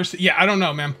weapon be worse? Yeah, I don't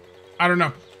know, man. I don't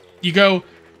know. You go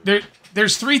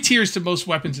there's 3 tiers to most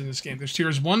weapons in this game. There's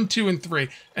tiers 1, 2, and 3,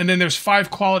 and then there's 5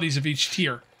 qualities of each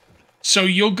tier. So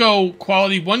you'll go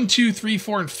quality 1, 2, 3,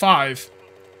 4, and 5,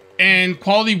 and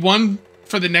quality 1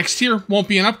 for the next tier won't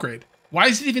be an upgrade. Why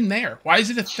is it even there? Why is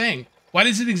it a thing? Why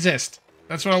does it exist?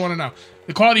 That's what I want to know.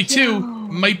 The quality 2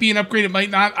 might be an upgrade, it might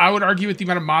not. I would argue with the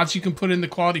amount of mods you can put in the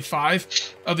quality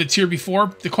 5 of the tier before,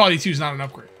 the quality 2 is not an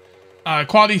upgrade.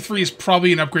 Quality 3 is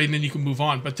probably an upgrade and then you can move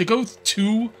on. But to go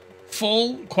 2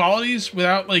 full qualities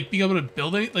without like being able to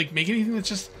build any, like make anything, that's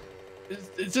just,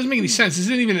 it doesn't make any sense. This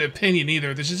isn't even an opinion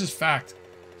either. This is just fact.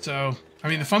 So, I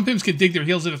mean, the fun pimps can dig their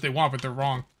heels in if they want, but they're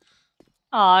wrong.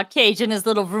 Aw, Cage and his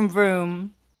little vroom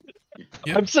vroom.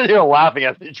 Yep. I'm sitting here laughing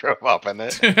as he drove up in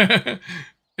it.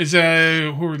 Is who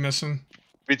are we missing?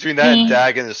 Between that and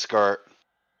Dag and his skirt.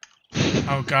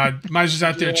 Oh god, mine's just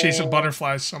out there chasing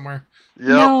butterflies somewhere. Yep.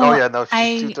 No, Oh yeah, no, she's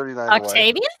I- 239 away.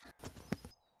 Octavia?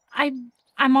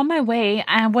 I'm on my way.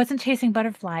 I wasn't chasing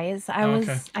butterflies. Oh,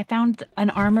 okay. I found an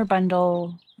armor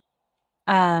bundle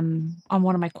on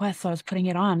one of my quests, so I was putting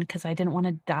it on because I didn't want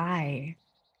to die.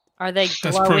 Are they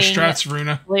That's pro glowing strats,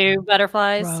 Runa. blue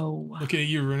butterflies? Bro. Looking at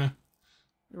you, Runa.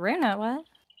 Runa, what?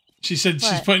 She said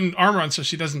she's What? putting armor on so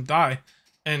she doesn't die.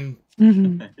 And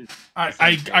Mhm.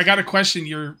 I got to question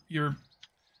your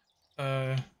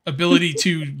ability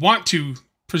to want to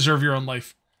preserve your own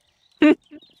life.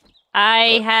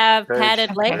 I have Cage.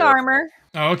 padded leg Okay. armor.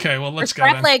 Oh, okay, well Or let's go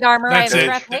strap then. leg armor. That's I have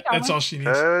it. strap leg armor. That's all she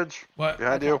needs. Edge. What?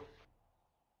 Behind Okay. you.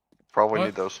 Probably What?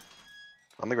 need those.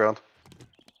 On the ground.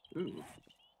 Ooh.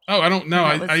 Oh, I don't know.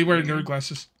 That was I wear weird. nerd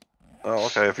glasses. Oh,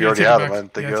 okay. If you Yeah, already take had them them, back. I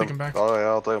didn't think Yeah, of take them. them back. Oh, yeah,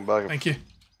 I'll take them back. Thank you.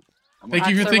 I'm Thank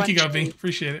you for Boxer thinking one of me. speed.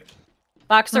 Appreciate it.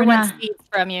 Boxer Luna. wants speeds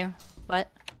from you.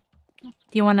 What? Do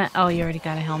you want to? Oh, you already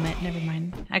got a helmet. Never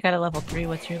mind. I got a level 3.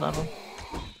 What's your level?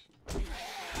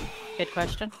 Good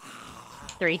question.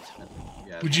 3.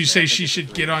 Yeah, Would you okay, I say think she it's a should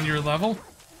 3. get on your level?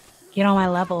 Get on my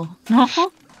level. No.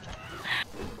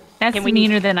 That's Can we-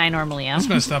 meaner than I normally am. That's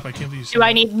messed up. I can't believe you said Do I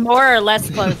that. need more or less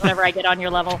clothes whenever I get on your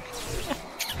level?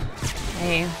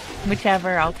 Hey,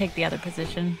 whichever. I'll take the other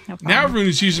position. No Now problem.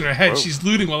 Runa's using her head. Whoa. She's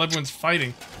looting while everyone's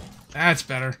fighting. That's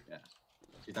better.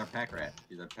 She's our pack rat.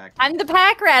 She's our pack rat. I'm the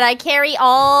pack rat. I carry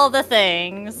all the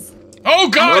things. Oh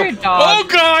god! You're a dog. Oh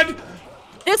god!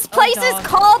 This place is dog.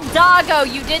 called Doggo.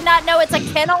 You did not know it's a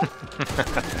kennel?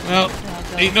 Well,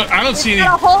 ain't no, I don't see It's any.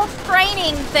 got a whole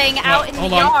training thing out in the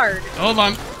hold on. yard. Hold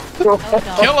on.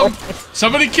 Oh, Kill him!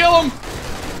 Somebody kill him!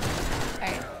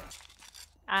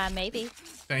 Maybe.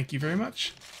 Thank you very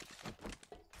much.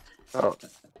 Oh,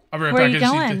 I'll be right Where are back. you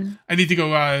going? I need to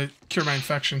go cure my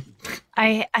infection.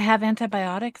 I have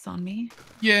antibiotics on me.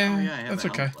 Yeah, Oh, yeah, I have that's a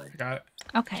okay. helmet plate. I got it.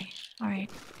 Okay. All right.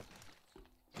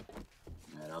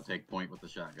 Alright, I'll take point with the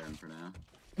shotgun for now.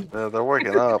 yeah, they're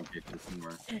waking up. In case there's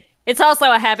more. It's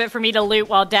also a habit for me to loot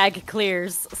while Dag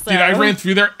clears. So. Dude, I ran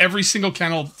through there. Every single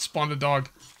kennel spawned a dog.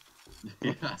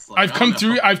 Yeah, it's like, I've oh, come no.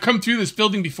 through. I've come through this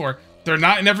building before. They're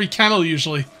not in every kennel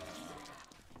usually.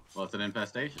 Well, it's an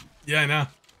infestation. Yeah, I know.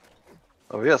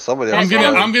 Oh, yeah, somebody I'm else. gonna.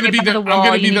 That's I'm gonna right be by the. the I'm wall.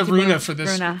 gonna You be need the to Runa move, for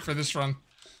this. Runa. For this run.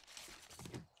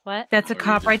 What? That's a Or you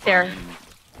cop just right there. find-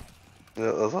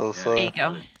 Yeah, that's what I was Yeah. There saying. you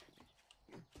go.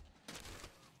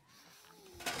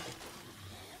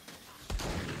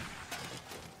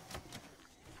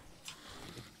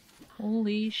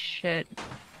 Holy shit.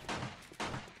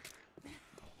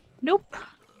 Nope.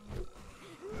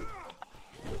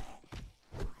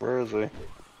 Where is he?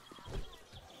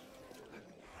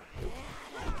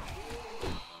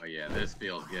 Oh yeah, this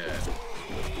feels good.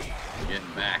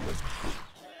 Getting back.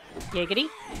 Giggity?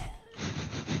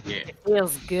 Yeah.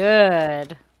 Feels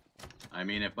good. I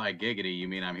mean, if by giggity you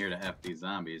mean I'm here to F these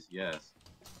zombies, yes.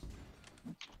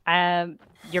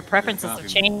 Your preferences have Coffee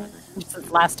changed maker.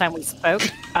 since last time we spoke.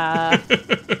 Ah,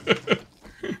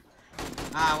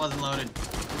 I wasn't loaded.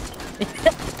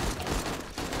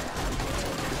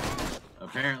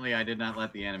 Apparently, I did not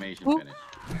let the animation Ooh. finish.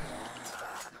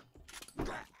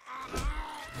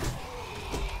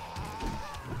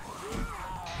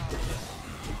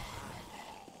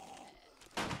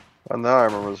 Oh, now I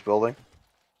remember this building.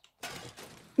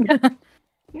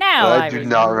 Now I do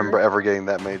not remember ever getting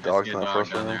that many Just dogs get in that dogs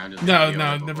first down there. one. I'm just No, gonna deal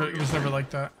no, with never. before It we was get never there. like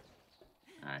that.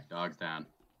 Alright, dogs down.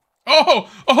 Oh,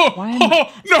 oh, Why am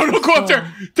oh! No, don't go up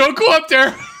there! Don't go up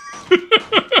there!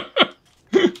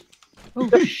 Oh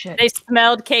shit. They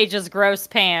smelled Cage's gross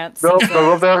pants. No, don't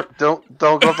go up there. Don't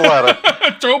go up the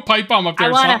ladder. Throw a pipe bomb up there I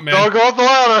or wanna- something, man. Don't go up the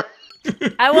ladder.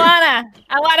 I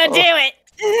wanna do it.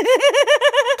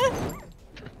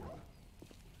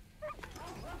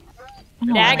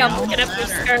 Oh, Dag, I'm wow. looking up your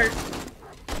skirt.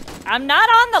 I'm not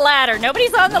on the ladder.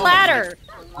 Nobody's on the ladder.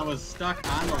 I was stuck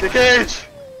on the Get ladder. Cage.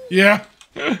 Yeah.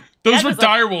 Those That were was a-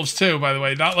 dire wolves too, by the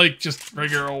way, not like just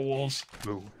regular old wolves.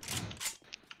 Ooh.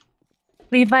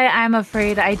 Levi, I'm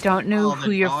afraid I don't know Oh, the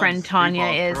who your friend dogs Tanya keep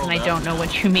all is, and I curled don't up. know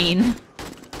what you mean.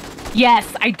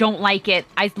 Yes, I don't like it.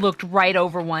 I looked right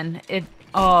over one. It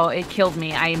killed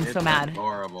me. I am It's so mad.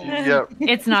 Adorable. Yeah.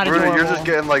 It's not Runa, adorable. you're just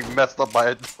getting like messed up by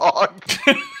a dog.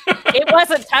 It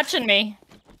wasn't touching me.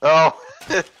 Oh.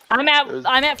 I'm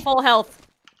at full health,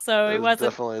 so it It's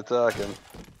wasn't. definitely attacking.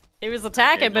 It was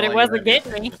attacking, Okay, but it well, wasn't you're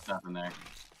getting right. me. There's stuff in there.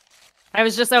 I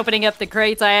was just opening up the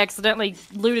crates. I accidentally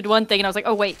looted one thing, and I was like,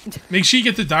 "Oh wait." Make sure you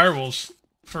get the dire wolves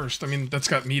first. I mean, that's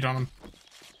got meat on them.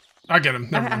 I'll get them.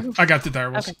 Never mind. I got the dire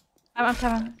wolves. Okay. I'm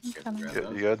coming. Good to grab You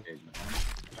those good? occasionally.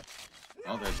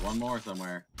 Oh, there's one more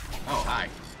somewhere. Oh, hi.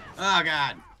 Oh,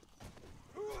 God.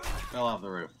 Fell off the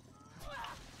roof.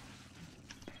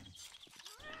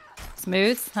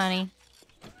 Smooth, honey.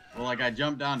 Well, like, I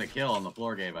jumped down to kill and the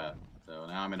floor gave out. So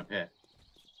now I'm in a pit.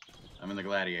 I'm in the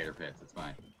gladiator pits. It's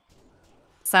fine.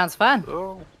 Sounds fun.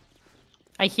 Oh.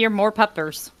 I hear more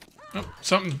puppers. Oh,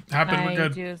 something happened. We're I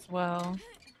good. do as well.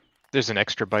 There's an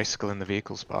extra bicycle in the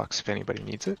vehicles box if anybody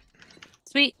needs it.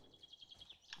 Sweet.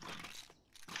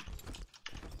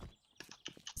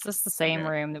 Is this the same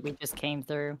room that we just came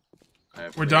through?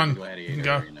 We're done. You can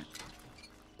go.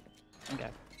 Okay.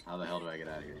 How the hell do I get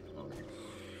out of here? Oh, okay.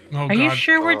 Oh, Are God. you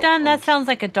sure we're done? That sounds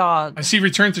like a dog. I see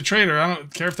return to trader. I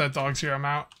don't care if that dog's here. I'm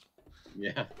out.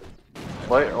 Yeah.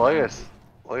 Like I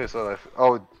said,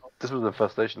 oh, this was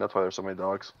infestation. That's why there's so many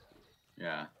dogs.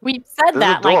 Yeah. We said There's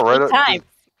that a door like 8 right times.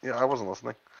 Yeah, I wasn't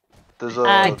listening. There's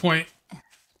Good point.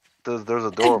 there's a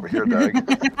door over here, Dag.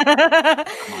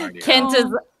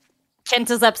 Kent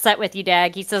is upset with you,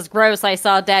 Dag. He says, "Gross! I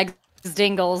saw Dag's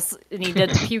dingles," and he did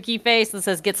the pukey face and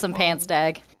says, "Get some pants,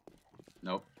 Dag."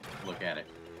 Nope. Look at it.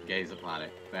 Gaze upon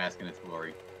it. Bask in its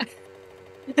glory.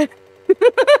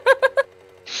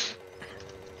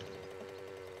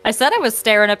 I said I was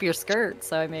staring up your skirt,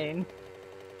 so I mean,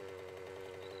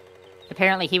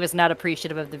 apparently he was not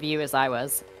appreciative of the view as I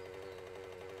was.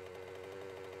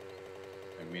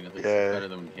 I mean, at least it's better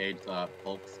than Cage saw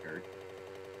Hulk skirt.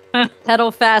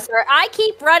 Pedal faster. I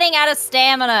keep running out of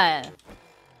stamina.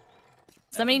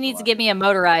 Somebody needs to give me a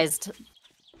motorized.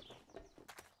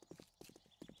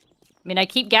 I mean, I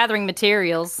keep gathering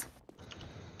materials.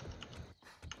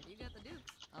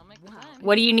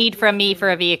 What do you need from me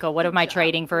for a vehicle? What am I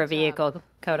trading for a vehicle,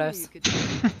 Kodos?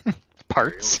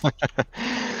 Parts.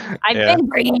 I've been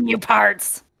bringing you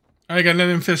parts. I got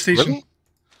another infestation. Really?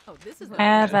 I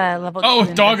have a level. Oh,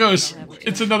 2 doggos. infestation.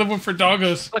 It's another one for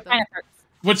doggos. What kind of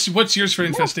parts? What's yours for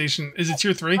infestation? Is it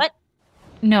tier 3? What?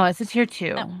 No, it's a tier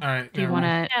 2. No. All right. Do you never want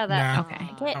mind. to? Yeah, that. Nah. Okay.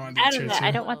 Get I wanna do out tier of that. two.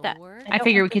 I don't want that. I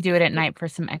figure we could do it at night for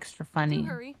some extra funny.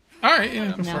 All right. Yeah. I'm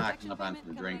Go for it. stocking up on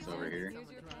some drinks over here.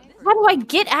 How do I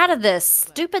get out of this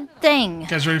stupid thing? You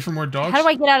guys ready for more dogs? How do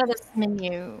I get out of this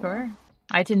menu? Sure.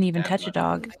 I didn't even Tab touch a left.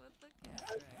 dog.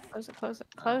 Close it, close it,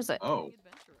 close it. Oh.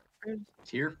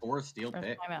 Tier 4 steel Where's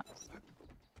pick. my mouse?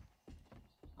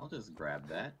 I'll just grab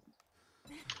that.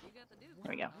 There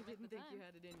we go.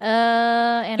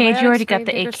 And Cage, you already got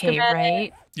the Grave AK, Digger Schematic.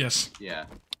 right? Yes. Yeah.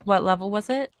 What level was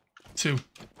it? 2.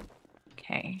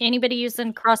 Okay. Anybody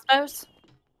using crossbows?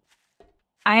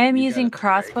 I am You got using a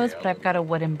crossbows, AK, but I've got a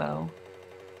wooden bow.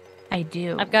 I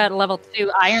do. I've got a level 2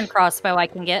 iron crossbow I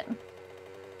can get.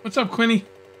 What's up, Quinny?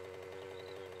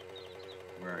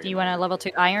 Where are Do you want a level 2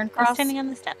 iron I'm cross? standing on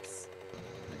the steps.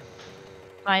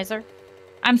 Miser?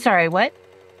 I'm sorry, what?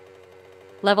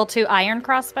 Level 2 iron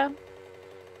crossbow?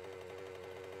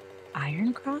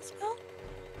 Iron crossbow?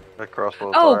 That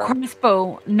crossbow. Oh,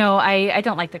 crossbow. No, I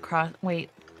don't like the cross. Wait,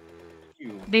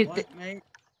 You They- what, mate?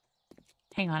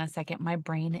 hang on a second. My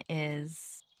brain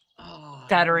is Oh,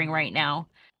 stuttering right now.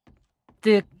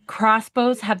 The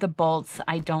crossbows have the bolts.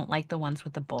 I don't like the ones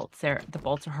with the bolts. The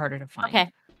bolts are harder to find.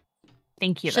 Okay.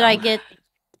 Thank you. Should I though. get...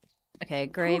 Okay,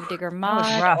 Grave Digger was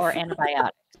mod rough. or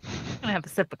antibiotics? I'm gonna have a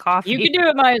sip of coffee. You can do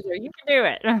it, Miser. You can do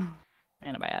it.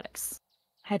 Antibiotics.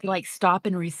 I had to like stop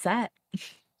and reset.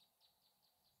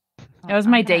 That was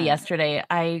my day yesterday.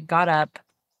 I got up.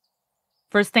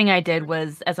 First thing I did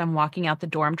was, as I'm walking out the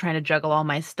door, I'm trying to juggle all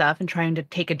my stuff and trying to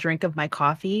take a drink of my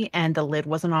coffee, and the lid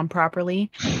wasn't on properly.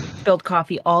 Spilled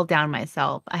coffee all down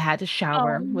myself. I had to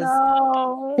shower. Was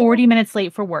no. 40 minutes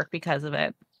late for work because of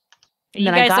it. Are you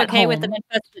then I guys got okay with an home.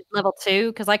 infested level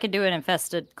 2? Because I could do an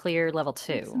infested clear level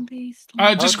 2.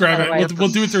 Just grab it. Otherwise- We'll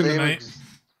do it during the Same night. ex-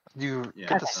 You Yeah,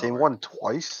 get the that's same over. one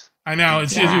twice? I know.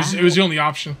 It was the only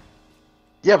option.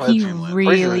 Yeah, but He it's crazy that you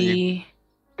really.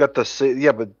 got the same.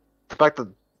 Yeah, but the fact that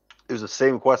it was the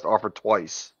same quest offered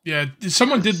twice. Yeah.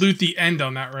 Someone did loot the end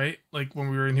on that, right? Like when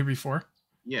we were in here before.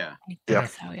 Yeah. I think Yeah.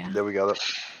 so, yeah. There we got it.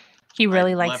 He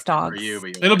really I likes left it for dogs. you, but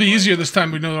you It'll be walked easier away. this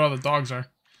time. We know where all the dogs are.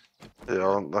 You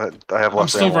know, I have I'm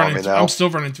less still ammo on running. me now. I'm still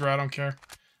running through. I don't care.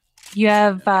 You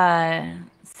have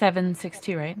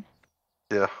 762, right?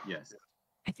 Yeah, Yes.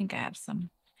 I think I have some.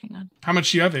 Hang on. How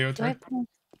much do you have, AO3? Do I put-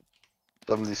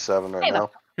 77 right Hey,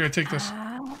 now. Here, take this.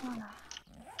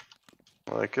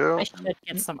 Like you. I should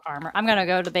get some armor. I'm gonna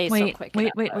go to base real Wait, quick.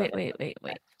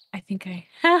 wait. I think I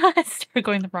started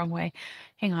going the wrong way.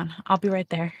 Hang on. I'll be right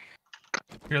there.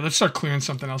 Here, let's start clearing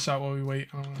something else out while we wait.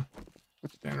 I don't want to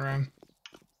stand around.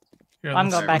 Here, I'm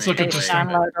let's, going back let's to look at base this to thing.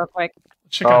 download real quick.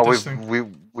 Check out Oh, this thing.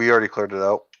 we already cleared it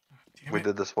out. Damn We it.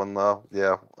 did this one though.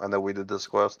 Yeah, I know we did this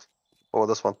quest. Oh,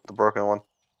 this one, the broken one.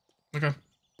 Okay.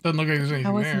 Doesn't look like there's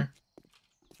anything wasn't- there.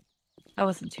 That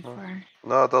wasn't too far.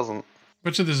 No, it doesn't.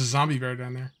 Bet you there's a zombie bear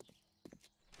down there.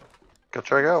 Go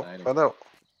check it out. Exciting. Find out.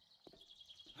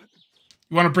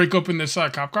 You want to break open this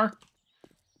cop car?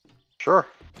 Sure.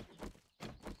 All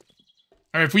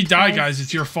right, if we die, Guys. guys,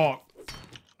 it's your fault.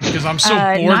 Because I'm so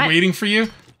bored not- waiting for you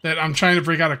that I'm trying to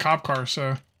break out a cop car,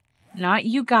 so... Not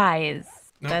you guys.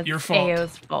 No, That's your fault.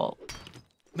 AO's fault.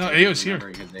 No, Ao's here.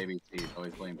 Remembering his ABCs,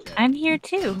 always blame chat. I'm here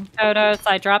too. Photos.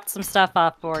 I dropped some stuff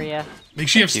off for you. Make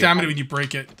sure you have Thank you. stamina when you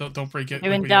break it. Don't break it.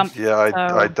 Doing like we dump. have. Yeah,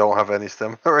 I So- don't have any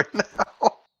stamina right now.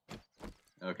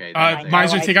 Okay. I know,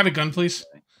 Miser, I- take out a gun, please.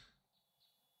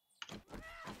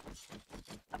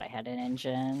 Thought I had an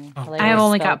engine. Oh. Hilarious I have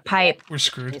only spell. got pipe. We're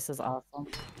screwed. This is awesome.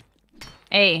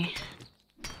 Hey,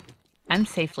 I'm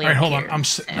safely. All right, up hold on. here, I'm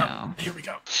sitting so- up. Here we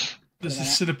go. This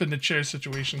is sit up in the chair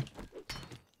situation.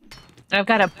 I've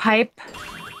got a pipe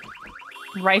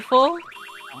rifle.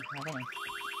 Oh, really?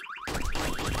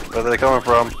 Where are they coming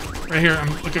from? Right here. I'm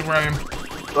looking where I am.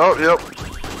 Oh, yep.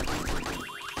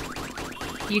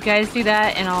 You guys do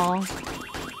that, and I'll.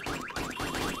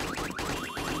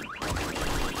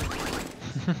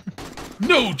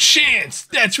 No chance.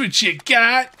 That's what you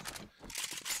got.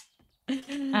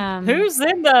 Who's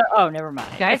in the? Oh, never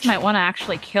mind. Guys might want to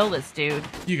actually kill this dude.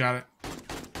 You got it.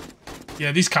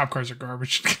 Yeah, these cop cars are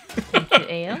garbage.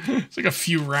 Ale? It's like a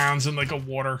few rounds and like a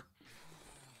water.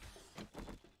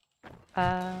 What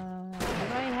do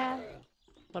I have?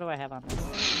 What do I have on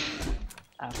this?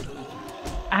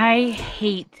 Oh. I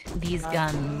hate these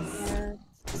guns.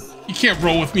 You can't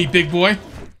roll with me, big boy.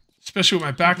 Especially with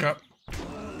my backup.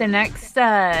 The next,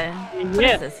 what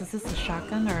is this? Is this a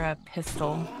shotgun or a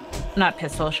pistol? Not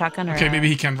pistol, a shotgun or Okay, a maybe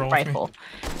he can roll rifle.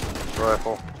 with me.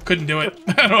 Rifle. Couldn't do it.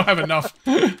 I don't have enough.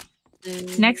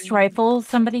 Next rifle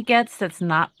somebody gets that's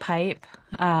not pipe.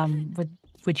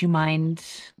 Would you mind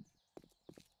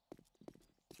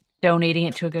donating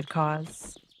it to a good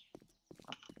cause?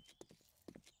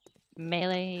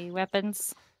 Melee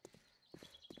weapons.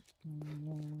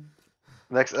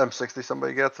 Next M60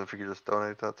 somebody gets, if you could just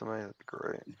donate that to me, that'd be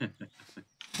great.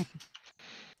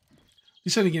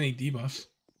 You said any debuffs.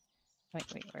 Wait,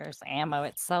 where's ammo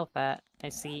itself at? I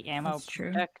see ammo. That's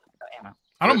true. Oh, ammo.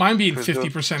 I don't mind being Who's doing-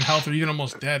 50% health or even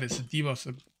almost dead. It's the debuffs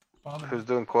that bother me. Who's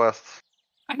doing quests?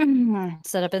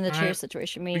 Set up in the chair Alright.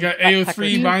 situation. We got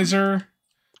AO3, Miser.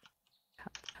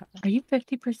 Are you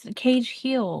 50% cage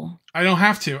heal? I don't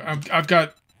have to. I've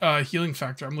got healing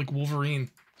factor. I'm like Wolverine.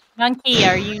 Monkey,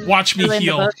 are you? Watch me still in the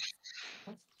heal. book?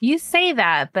 You say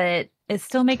that, but it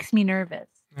still makes me nervous.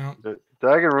 No.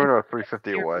 Dag and Rune are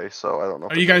 350 away, so I don't know.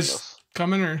 if Are they're you doing guys this.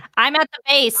 coming or? I'm at the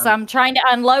base. I'm trying to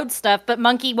unload stuff, but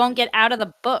Monkey won't get out of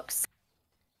the books.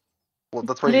 Well,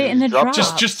 that's why Put you it in the drop drop.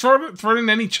 chest. Just throw it in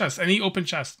any chest, any open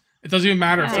chest. It doesn't even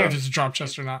matter Yeah. if it's a drop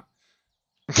chest or not.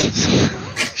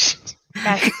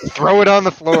 That, Throw it on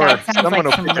the floor. that sounds Someone like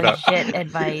will some pick it up. legit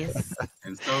advice.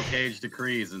 And so Cage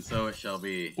decrees, and so it shall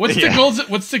be. What's Yeah.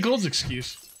 the gold's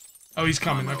excuse? Oh, he's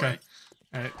coming. On my Okay. way.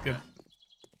 All right. Good.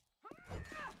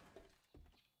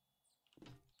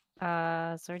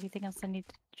 Is there anything else I need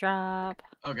to drop?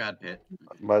 Oh God, Pit.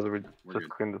 Might as well We're just good.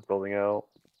 clean this building out.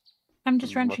 I'm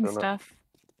just What's wrenching in it? stuff.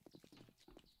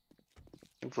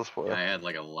 It's just Yeah, I had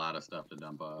like a lot of stuff to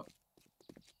dump off.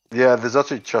 Yeah, there's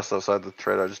actually chests outside the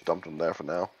trade. I just dumped them there for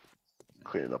now.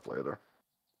 Clean it up later.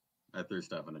 I threw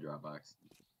stuff in a Dropbox.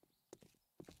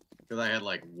 Because I had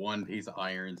like one piece of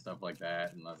iron and stuff like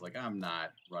that, and I was like, I'm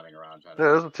not running around trying to. Yeah,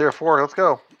 there's a tier 4. Let's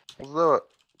go. Let's do it.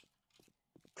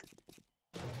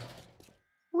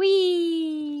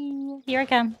 Whee! Here I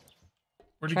come.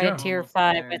 Where'd he Try go? a tier Almost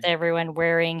 5 there. with everyone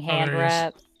wearing hand there he is.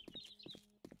 wraps.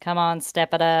 Come on,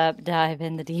 step it up. Dive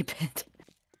in the deep end.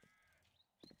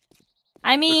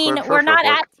 I mean, cleared we're first real not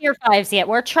quick. at tier 5s yet.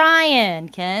 We're trying,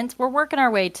 Kent. We're working our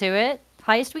way to it.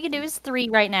 Highest we can do is 3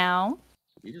 right now.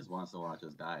 He just wants to watch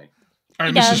us die. All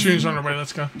right, He Mr. does. Stream's on our way.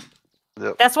 Let's go.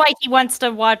 Yep. That's why he wants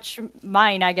to watch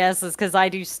mine, I guess, is because I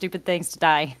do stupid things to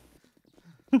die.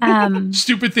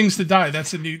 Stupid things to die.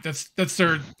 That's a new. That's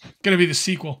their gonna be the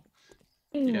sequel.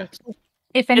 Yeah.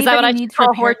 If Is that what anybody I needs call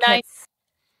repair Horde Night? kits,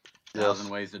 1,000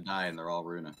 ways to die, and they're all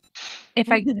Runa.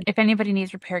 if anybody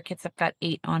needs repair kits, I've got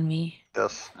 8 on me.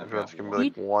 Yes. I've If it's got gonna be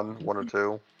like one or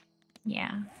two.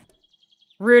 Yeah.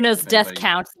 Runa's If death anybody-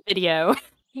 count video.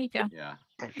 Here you go. Yeah,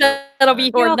 That'll be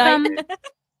You're Horde Night. welcome.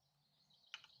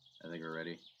 I think we're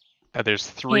ready. There's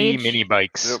 3 Page. mini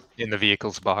bikes Yep. in the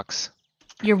vehicles box.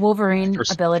 Your Wolverine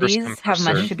First abilities come, first have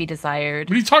much serve. to be desired.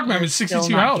 What are you talking about? I'm You're at still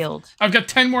 62 not health. healed. I've got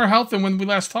 10 more health than when we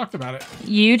last talked about it.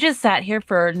 You just sat here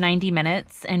for 90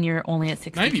 minutes and you're only at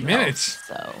 60. 90 minutes.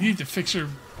 So. You need to fix your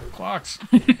clocks.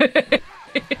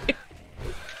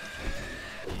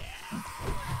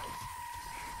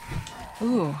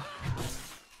 Ooh.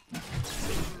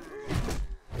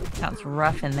 Sounds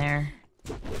rough in there.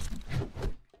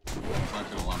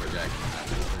 Punching a lumberjack.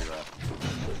 That's pretty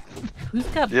rough. Who's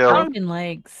got Yeah. broken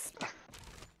legs?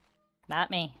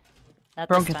 Not me. Not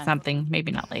this Broken time. something,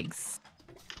 maybe not legs.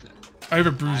 I have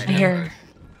a bruised I hand. Here.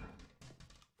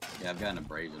 Yeah, I've got an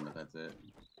abrasion, but that's it.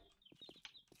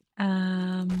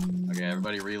 Okay,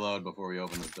 everybody reload before we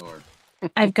open this door.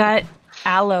 I've got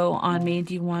aloe on me.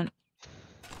 Do you want?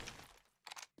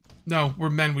 No, we're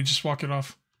men. We just walk it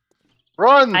off.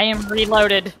 Run! I am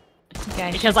reloaded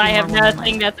Okay, because I have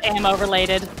nothing that's ammo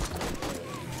related.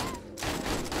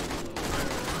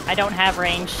 I don't have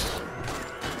range.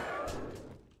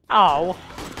 Oh.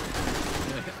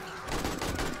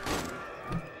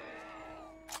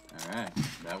 Alright,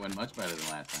 that went much better than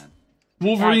last time.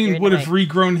 Wolverine you're would in have the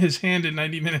regrown his hand in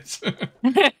 90 minutes.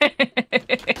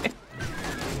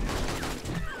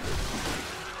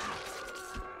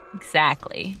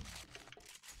 Exactly.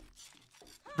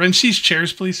 Wrench these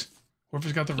chairs, please.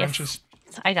 Whoever's got the Yes. wrenches.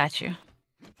 I got you.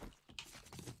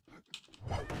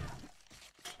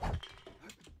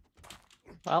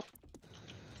 Well,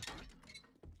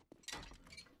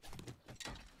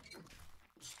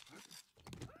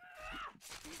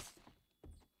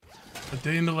 A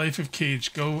day in the life of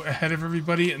Cage. Go ahead of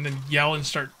everybody and then yell and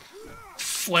start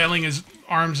flailing his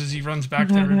arms as he runs back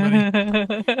to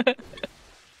everybody.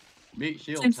 Meat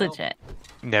shields. Seems help. legit.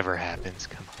 Never happens.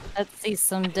 Come on. let's see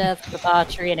some death,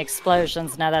 debauchery, and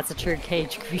explosions. Now that's a true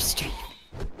Cage Crew stream.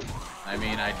 I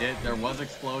mean, there was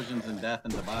explosions and death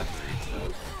and debauchery,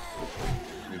 so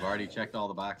we've already checked all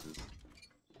the boxes.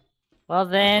 Well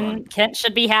then, Kent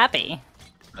should be happy.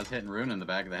 I was hitting Rune in the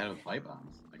back of the head with pipe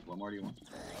bombs. Like, what more do you want?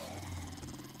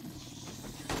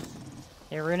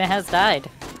 Iruna has died.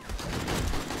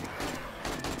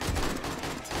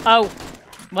 Oh,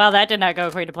 well, that did not go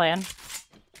according to plan.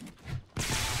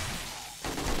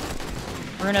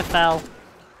 Runa fell.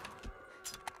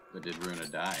 But did Runa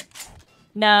die?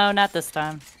 No, not this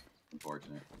time.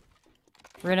 Unfortunate.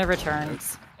 Runa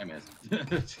returns. I missed.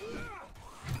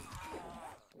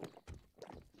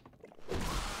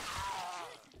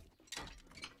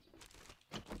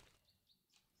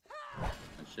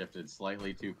 I shifted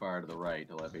slightly too far to the right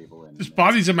to let people in. His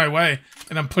body's in my way,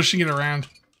 and I'm pushing it around.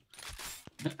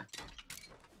 What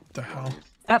the hell?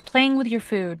 Stop playing with your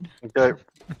food. Okay,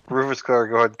 roof is clear.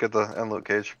 Go ahead, get the unload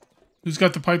cage. Who's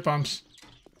got the pipe bombs?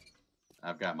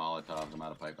 I've got Molotovs. I'm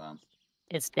out of pipe bombs.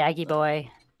 It's Daggy Boy.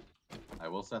 I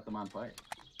will set them on fire.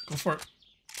 Go for it.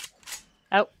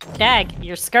 Oh, Dag,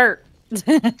 your skirt.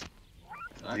 You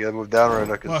gotta move down right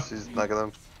now What? because he's not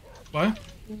gonna. What?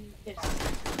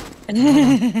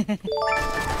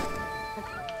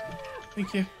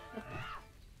 Thank you.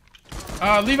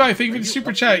 Levi, thank you for the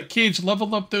super chat. Cage,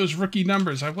 level up those rookie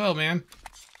numbers. I will, man.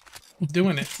 I'm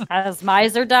doing it. Has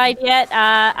Miser died yet?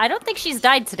 I don't think she's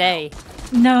died today.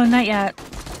 No, not yet.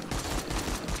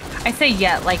 I say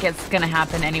yet like it's gonna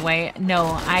happen anyway. No,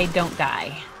 I don't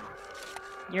die.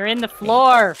 You're in the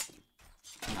floor.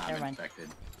 I'm Never mind. infected.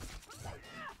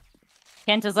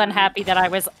 Kent is unhappy that I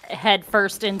was head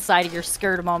first inside of your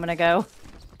skirt a moment ago.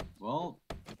 Well,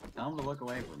 tell him to look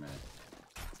away for a minute.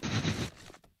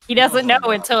 He doesn't know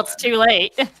until it's too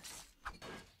late.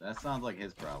 That sounds like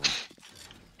his problem.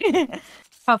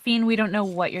 Puffine, we don't know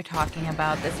what you're talking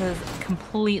about. This is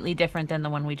completely different than the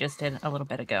one we just did a little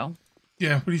bit ago.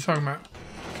 Yeah, what are you talking about?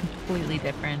 Completely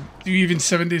different. Do you even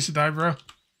 7 days to die, bro?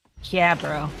 Yeah,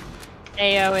 bro.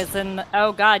 AO is in the...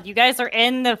 Oh god, you guys are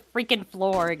in the freaking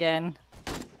floor again.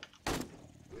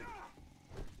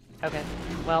 Okay,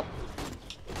 well.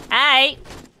 Hi!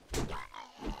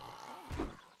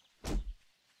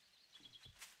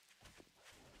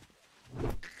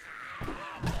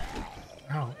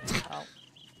 Ow.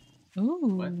 Ooh.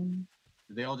 What? Did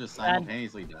they all just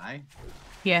simultaneously die?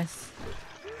 Yes.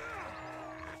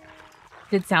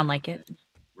 Did sound like it.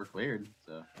 We're cleared,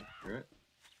 so screw it.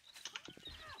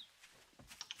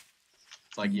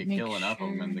 It's like you Make kill enough of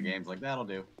them and the sure. game's like, that'll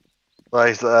do.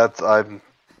 Like that, I'm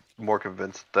more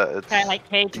convinced that it's Kinda like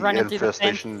Cage the running through the fence.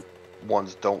 infestation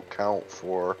ones don't count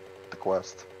for the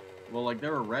quest. Well, like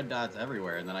there were red dots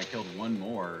everywhere, and then I killed one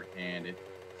more, and it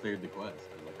cleared the quest.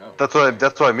 I was like, oh.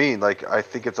 That's what I mean. Like I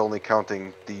think it's only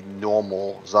counting the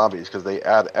normal zombies because they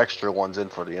add extra ones in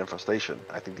for the infestation.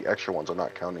 I think the extra ones are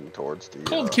not counting towards the.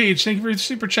 Cold Cage, thank you for the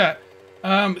super chat.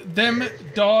 Them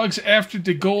dogs after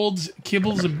the golds,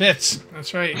 kibbles, and bits.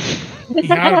 That's right. He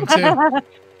had them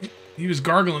too. He was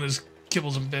gargling his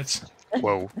kibbles and bits.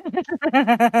 Whoa.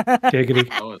 Giggity.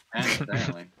 That was 10,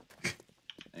 apparently. And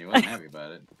he wasn't happy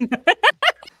about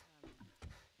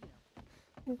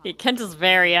it. Kent is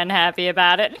very unhappy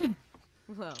about it.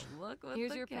 Well, look what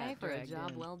Here's the your cat pay for a dragged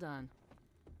job in. well done.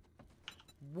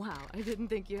 Wow, I didn't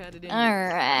think you had it in you.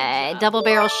 Alright, double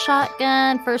barrel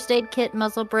shotgun, first aid kit,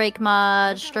 muzzle brake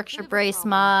mod, structure brace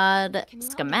mod,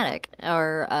 schematic,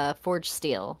 or forged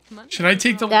steel. Should I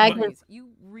take the- Dag You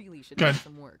really should Good. do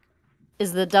some work.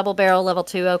 Is the double barrel level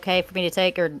 2 okay for me to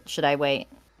take, or should I wait?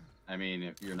 I mean,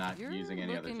 if you're not You're using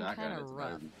any other looking shotgun, kinda it's better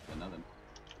rough. than nothing.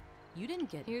 You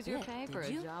didn't get Here's your pay for a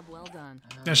job well done.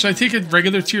 Now, should I take a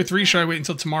regular tier 3? Should I wait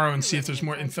until tomorrow and see if there's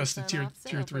more infested tier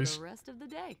 3s? The rest of the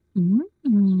day.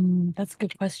 That's a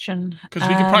good question. Because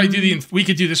we could probably do we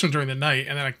could do this one during the night,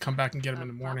 and then I can come back and get them in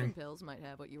the morning. Pills might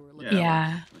have what you were looking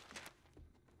Yeah.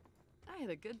 I had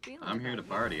a good feeling. I'm here to about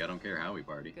you. party. I don't care how we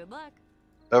party. Good luck.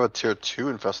 I have a tier 2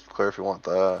 infested clear if you want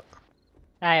that.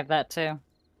 I have that too.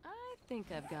 I think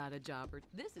I've got a job.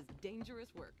 This is dangerous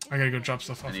work. I gotta go drop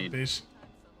stuff off the need- base.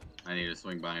 I need to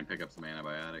swing by and pick up some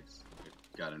antibiotics. It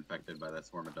got infected by that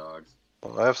swarm of dogs.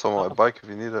 Well, I have some on my bike if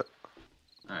you need it.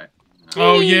 Alright.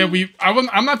 Oh yeah,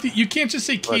 I'm not the. You can't just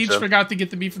say Cage Jim? forgot to get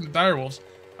the meat from the direwolves.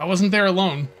 I wasn't there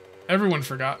alone. Everyone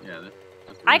forgot. Yeah,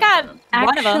 that's I really got bad.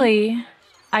 one of them. Actually,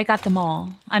 I got them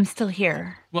all. I'm still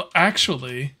here. Well,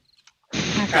 actually,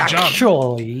 good job.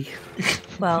 Actually,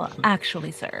 Well,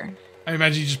 actually, sir. I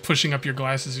imagine you just pushing up your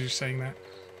glasses as you're saying that.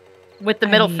 With the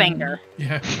middle finger.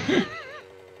 Yeah.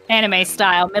 Anime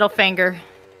style, middle finger.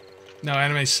 No,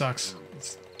 anime sucks.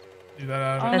 Let's do that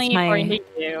out of it. Only my-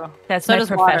 for you. That's So my does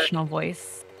water. professional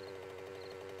voice.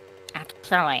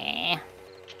 Actually.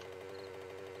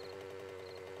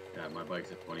 Yeah, my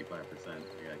bike's at 25%. I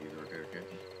gotta use a repair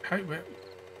kit.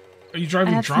 Are you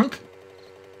driving have drunk?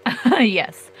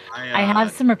 Yes. I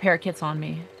have some repair kits on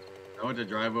me. I went to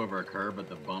drive over a curb, but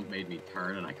the bump made me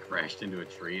turn, and I crashed into a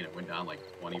tree, and it went down like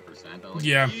 20%. I was like,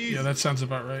 Yeah, Jesus. yeah, that sounds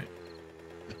about right.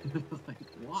 Like,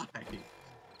 why?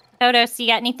 Dodos, you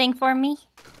got anything for me?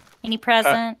 Any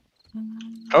present?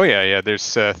 Oh yeah.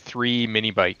 There's 3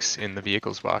 mini bikes in the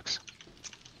vehicles box.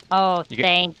 Oh, you get-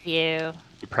 thank you.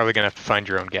 You're probably gonna have to find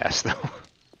your own gas though.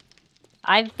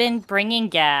 I've been bringing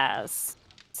gas.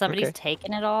 Somebody's Okay.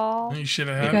 taken it all. You should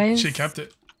have You had. guys- Should have kept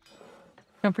it.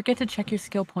 Don't forget to check your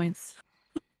skill points.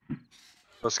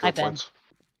 Let's I've go been. points.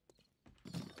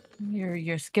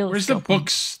 Your skills. Where's the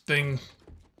books thing?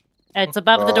 It's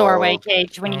above the doorway,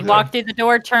 Cage. When you Okay. walk through the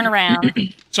door, turn around.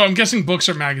 So I'm guessing books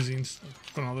or magazines.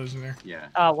 Put all those in there. Yeah,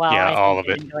 Oh, well, Yeah, I all think of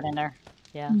you it. can do it in there.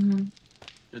 Yeah. Mm-hmm.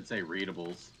 should say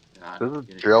readables. God, This is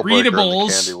get it. jailbreaker and the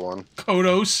Readables. candy one.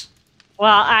 Kodos.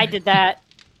 Well, I did that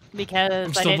because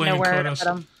I still didn't know blaming where to Kodos. put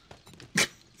them.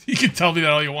 You can tell me that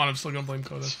all you want. I'm still gonna blame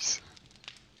Kodos.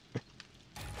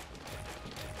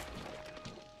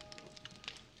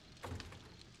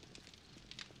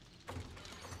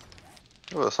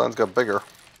 Oh, the signs got bigger.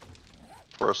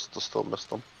 For us to still miss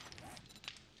them.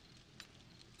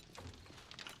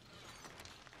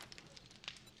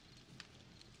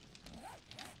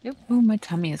 Ooh, my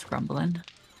tummy is grumbling.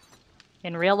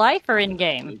 In real life or in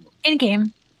game? In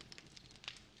game.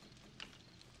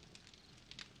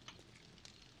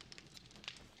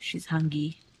 She's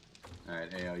hungry.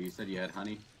 Alright, AO, you said you had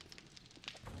honey?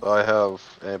 I have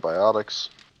antibiotics.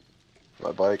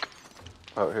 My bike.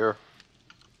 Out here.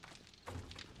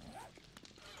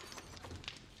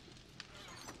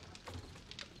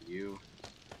 You.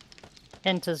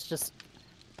 Henta's just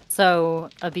so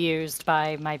abused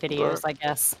by my videos, Right. I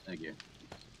guess. Thank you.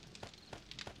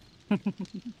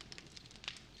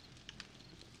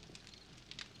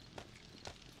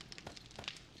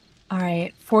 All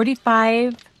right,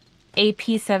 45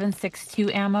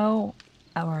 AP762 ammo,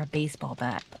 or a baseball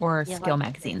bat, or Yeah, skill like-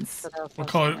 magazines. So those What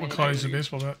ones color? are What right. color is the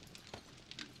baseball bat?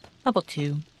 Level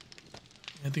 2.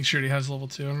 I think she already has level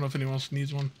 2. I don't know if anyone else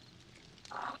needs one.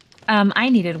 I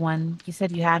needed one. You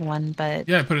said you had one, but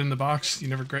Yeah, I put it in the box. You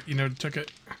never took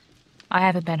it. I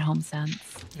haven't been home since.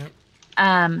 Yep.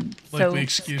 So Likely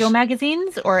excuse. skill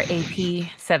magazines or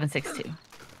AP762?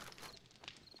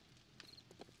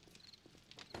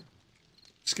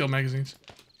 Skill magazines.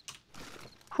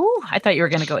 Whew, I thought you were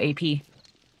gonna go AP.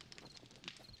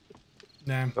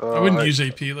 Nah, I wouldn't I- use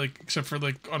AP except for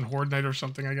on Horde Night or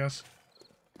something. I guess.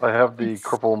 I have the It's-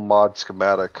 cripple mod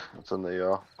schematic. It's in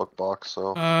the book box,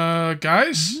 so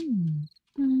Guys, Mm.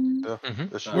 yeah.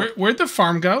 Mhm. This should- where'd the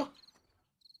farm go?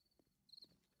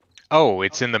 Oh,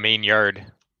 it's in the main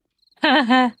yard.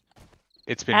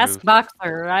 It's been Ask moved.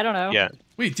 Boxer, I don't know. Yeah,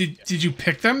 Wait, did you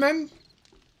pick them then?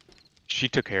 she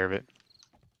took care of it.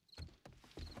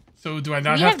 So do I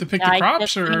not We have have to pick the died crops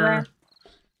just or? anywhere.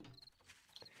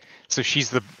 So she's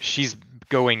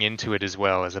going into it as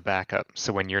well as a backup.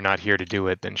 So when you're not here to do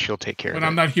it, then she'll take care When of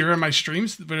I'm not here on my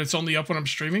streams, but it's only up when I'm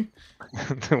streaming.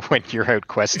 it. When you're out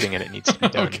questing and it needs to be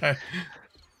done. Okay.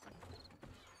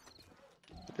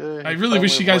 Yeah, I really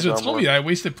wish you guys would have told me that. that. I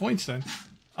wasted points then.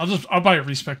 I'll buy a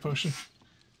respec potion.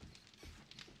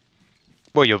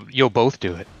 Well, you'll both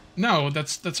do it. No,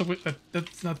 that's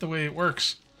not the way it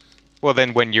works. Well,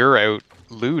 then when you're out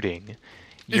looting,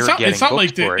 you're getting it's not booked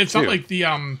like for it it's too. not like the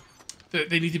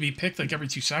they need to be picked like every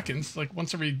 2 seconds, like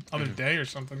once every other day or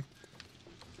something.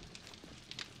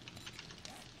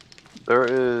 There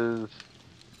is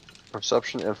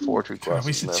perception and fortitude God, I classes.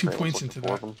 wasted in there 2 if anyone's points into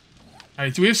looking that. for them. All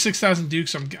right, do we have 6,000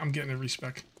 dukes? I'm getting a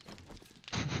respec.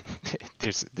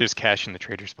 There's cash in the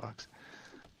trader's box.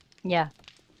 Yeah.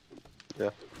 Yeah.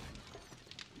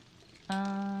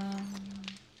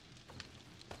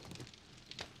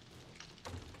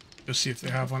 Go see if they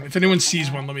have one. If anyone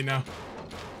sees one, let me know.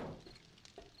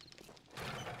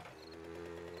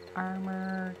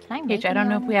 Armor. Can I make Paige, I don't any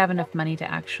know if we armor? have enough money to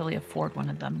actually afford one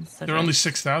of them. So They're only just-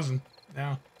 6,000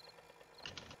 now.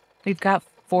 We've got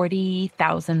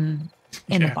 40,000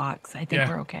 in Yeah. the box. I think Yeah.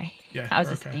 we're okay. Yeah, I was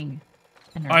we're just okay. being.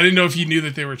 I didn't know if you knew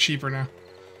that they were cheaper now.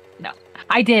 No,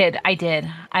 I did.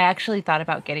 I actually thought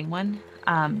about getting one,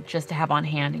 just to have on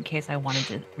hand in case I wanted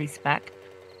to respec,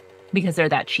 because they're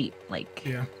that cheap. Like,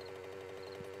 Yeah.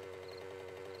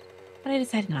 but I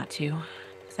decided not to,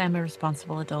 because I'm a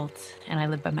responsible adult and I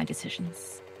live by my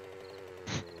decisions.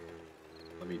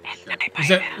 Let me And check. I buy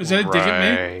Is them. that a dig at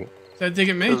me? Right. Is that a dig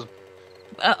at me?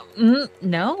 There's-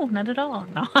 No, not at all.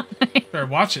 No. Better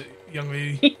watch it, young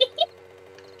lady.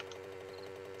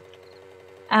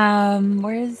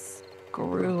 Where's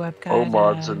Gru? I've got. Oh,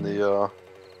 mods in the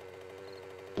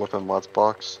weapon mods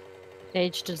box.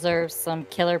 Paige deserves some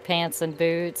killer pants and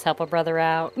boots. Help a brother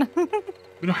out. We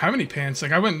don't have any pants.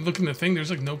 Like I went and looked in the thing. There's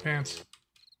like no pants.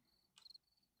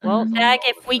 Well, Dag,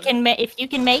 if you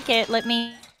can make it, let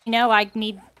me know. I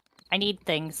need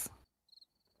things.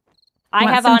 I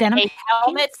Want have some on denim a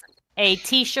helmet, a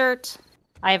t-shirt.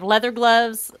 I have leather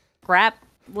gloves, grap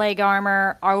leg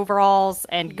armor, overalls,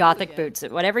 and You gothic again. boots.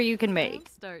 Whatever you can I'm make.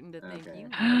 starting to think Okay. you know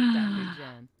Dr.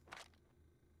 Jen.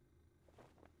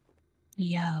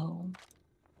 Yo.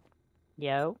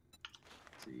 Yo.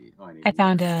 Let's see. Oh, I need I to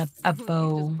found use- a You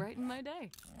bow. just brightened my day.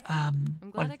 I'm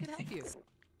glad I could help you.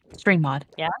 String mod.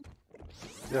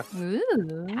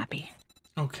 Ooh. Happy.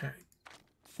 Okay.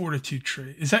 Fortitude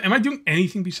trait. Is that? Am I doing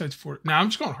anything besides fort? No, I'm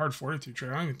just going hard fortitude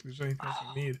trait. I don't even think there's anything else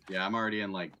I need. Yeah, I'm already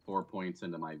in like 4 points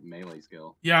into my melee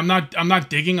skill. Yeah, I'm not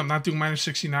digging. I'm not doing minus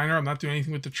 69er. I'm not doing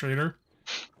anything with the trader.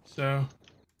 So,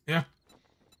 yeah.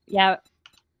 Yeah.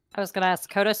 I was gonna ask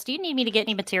Kodos, do you need me to get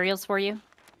any materials for you?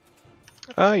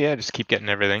 Oh yeah, just keep getting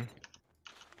everything.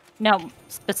 No,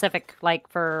 specific, like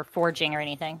for forging or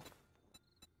anything.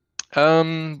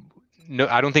 No,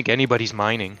 I don't think anybody's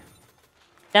mining.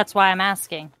 That's why I'm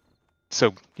asking.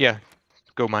 So yeah,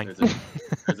 go mine.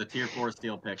 There's a tier 4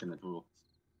 steel pick in the tool.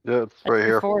 Yeah, it's right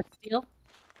here. For steel?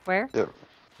 Where? Yeah,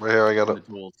 right here. I got In it.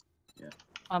 the tools.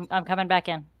 I'm coming back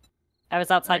in. I was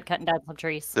outside cutting down some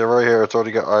trees. Yeah, right here. It's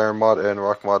already got iron mod and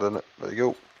rock mod in it. There you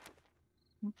go.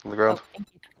 On the ground. Oh, thank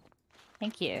you.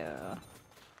 Thank you.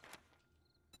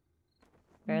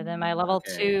 Better than my level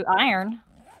Okay. 2 iron.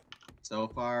 So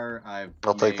far, I've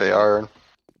I'll take made the iron.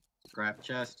 scrap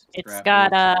chest. It's scrap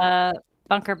got boots. a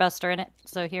bunker buster in it.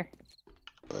 So here.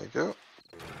 There you go.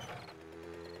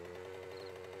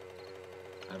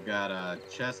 I've got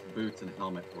chest, boots, and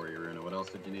helmet for you, Runa. What else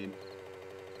did you need?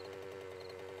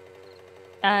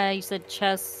 You said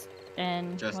chest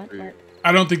and Chest, what? boot.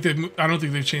 I don't think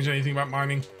they've changed anything about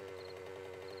mining.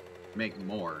 Make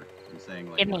more. I'm saying,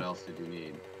 like, Give what me. else did you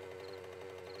need?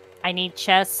 I need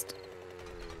chest.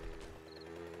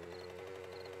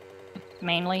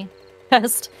 Mainly.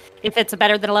 Chest. If it's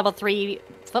better than a level 3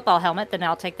 football helmet, then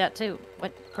I'll take that too.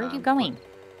 What? Where are you going?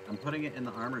 I'm putting it in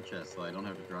the armor chest so I don't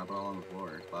have to drop it all on the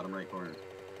floor. Bottom right corner.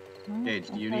 Oh, Gage,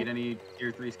 do you okay. need any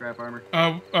tier 3 scrap armor?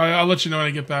 I'll let you know when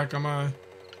I get back. I'm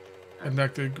heading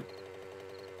back to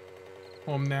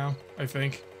home now. I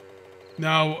think.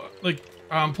 No, like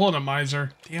I'm pulling a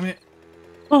miser. Damn it!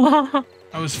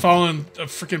 I was following a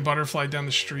freaking butterfly down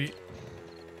the street.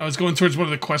 I was going towards one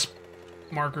of the quest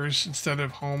markers instead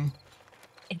of home.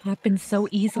 It happens so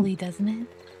easily, doesn't it?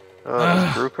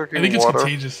 Is brew cooking I think it's water?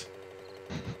 contagious.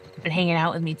 Been hanging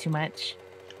out with me too much.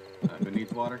 Who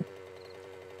needs water?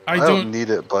 I don't don't. need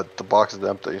it, but the box is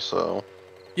empty, so.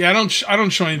 Yeah, I don't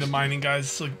show any of the mining, guys.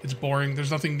 It's like it's boring.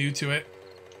 There's nothing new to it.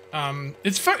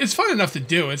 It's fun. It's fun enough to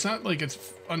do. It's not like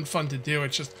it's unfun to do.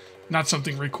 It's just not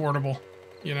something recordable,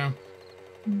 you know.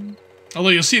 Mm. Although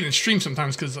you'll see it in stream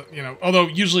sometimes, because you know. Although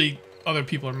usually other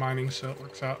people are mining, so it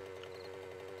works out.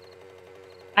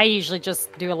 I usually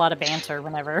just do a lot of banter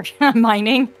whenever I'm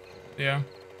mining. Yeah.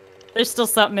 There's still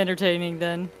something entertaining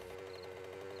then.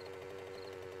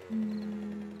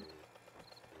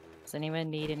 Does anyone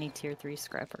need any tier 3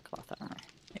 scrap or cloth armor?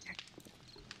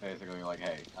 Basically, you're like,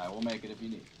 hey, I will make it if you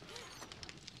need.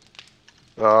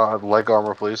 Leg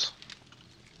armor, please.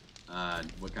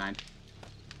 What kind?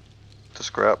 To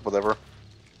scrap, whatever.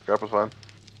 Scrap is fine.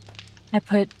 I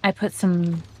put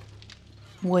some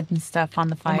wood and stuff on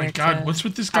the Oh fire. my god, to what's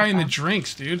with this guy help and the out.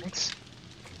 drinks, dude? Thanks.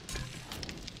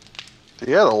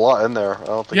 He had a lot in there. I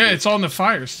don't think. Yeah, he- it's all in the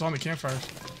fires. It's all in the campfires.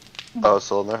 Oh, it's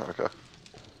still in there. Okay.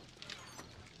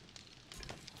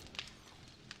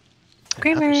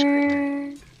 Another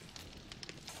Screamer.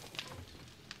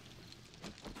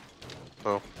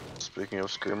 Oh, speaking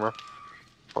of screamer,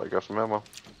 probably got some ammo.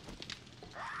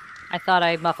 I thought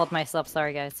I muffled myself.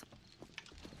 Sorry, guys.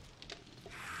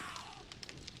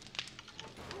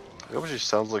 I hope she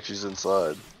sounds like she's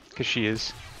inside. Because she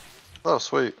is. Oh,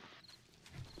 sweet.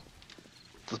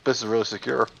 This base is really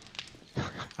secure.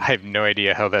 I have no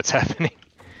idea how that's happening.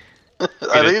 I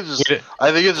think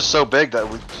it's just so big that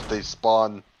they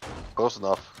spawn close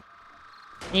enough.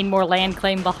 Need more land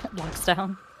claim blocks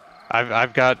down.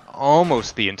 I've got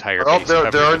almost the entire Oh, base they're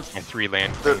covered in- with my 3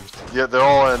 land They're- claims. Yeah, they're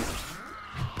all in.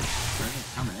 Where's it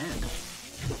coming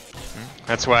in?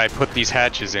 That's why I put these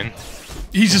hatches in.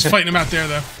 He's just fighting him out there,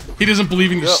 though. He doesn't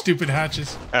believe in your Yep. stupid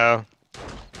hatches. Oh.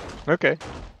 Okay.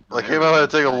 I came out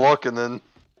to take a look and then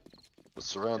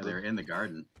was Yeah, surrounded. they're in the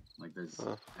garden. Like there's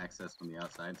Huh. access from the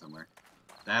outside somewhere.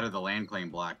 That or the land claim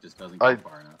block just doesn't go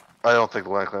far enough. I don't think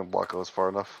the land claim block goes far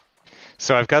enough.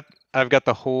 So I've got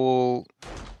the whole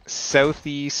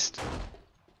southeast,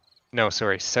 no,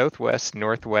 sorry, southwest,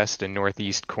 northwest, and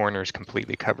northeast corners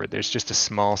completely covered. There's just a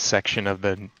small section of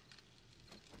the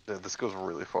Yeah, this goes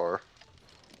really far.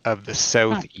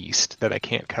 southeast that I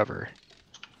can't cover.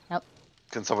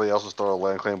 Can somebody else just throw a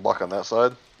land claim block on that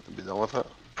side and be done with it?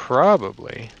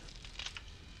 Probably.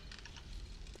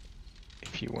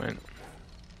 If you went.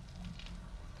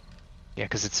 Yeah,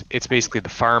 because it's basically the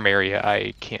farm area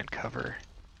I can't cover.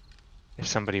 If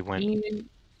somebody went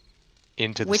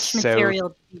into the Which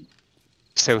material?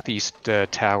 southeast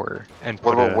tower and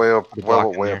What put about way up? put a What block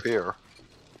about in way there. up here?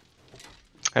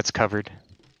 That's covered.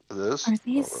 It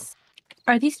is.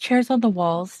 Are these chairs on the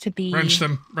walls to be? Wrench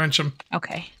them. Wrench them.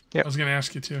 Okay. I was going to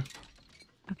ask you to.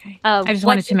 Okay. I I just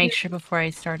wanted to make sure before I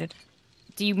started.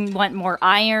 Do you want more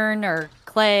iron or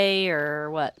clay or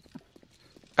what?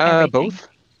 Everything. Both.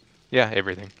 Yeah,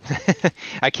 everything.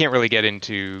 I can't really get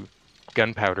into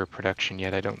gunpowder production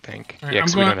yet. I don't think. All right, Yeah,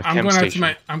 'cause we don't have chem out to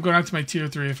station. I'm going out to my tier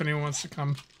 3 if anyone wants to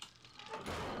come.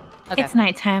 Okay. It's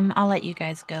nighttime. I'll let you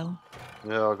guys go.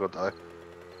 Yeah, I'll go die.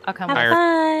 I'll come Have with.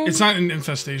 fun. It's not an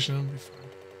infestation. It'll be fine.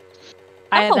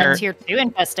 I have Oh. a tier 2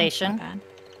 infestation. Not bad.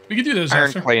 We could do those Iron,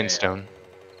 after. clay, and stone.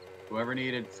 Whoever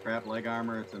needed scrap leg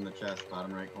armor, it's in the chest,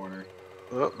 bottom right corner.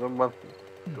 Oh, never mind.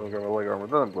 Go grab my leg armor,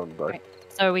 then I'm going to die. Right.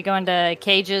 So are we going to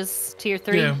cages tier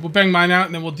 3? Yeah, we'll bang mine out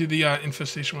and then we'll do the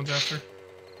infestation ones after.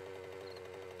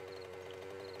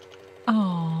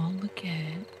 Oh, look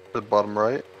at. The bottom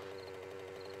right.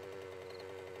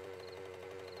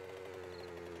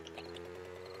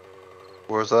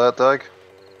 Where's that, Doug?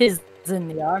 Is in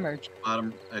the armor.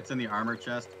 Bottom, it's in the armor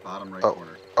chest, bottom right Oh.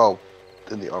 corner. Oh,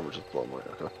 in the armor, just bottom right.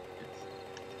 Okay. Yes.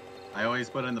 I always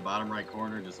put it in the bottom right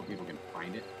corner just so people can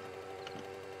find it.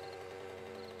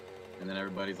 And then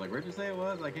everybody's like, "Where'd you say it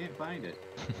was? I can't find it.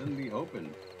 It shouldn't be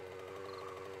open."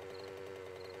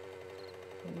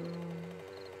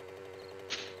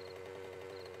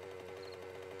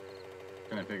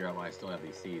 Trying to figure out why I still have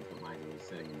these seeds, but mine are just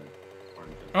sitting in the farm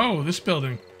chest. Oh, this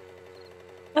building.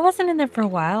 I wasn't in there for a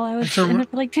while. I was turned- in there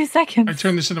for like 2 seconds. I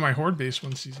turned this into my horde base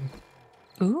one season.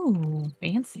 Ooh,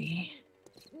 fancy.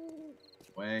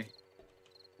 Way.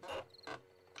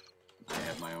 I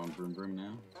have my own broom broom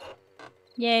now.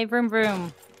 Yay, vroom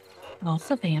vroom.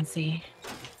 Also fancy.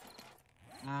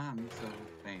 I'm so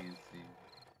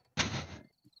fancy.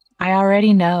 I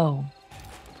already know.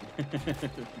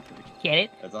 Get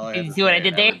it? That's all I Did have you to see what say, I did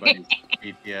and there? everybody's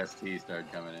PTSD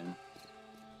started coming in.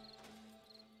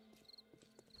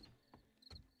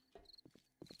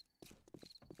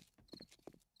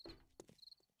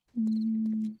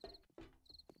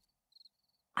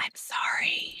 I'm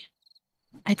sorry.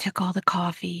 I took all the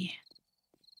coffee.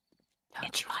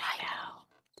 It's fine now.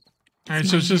 All right,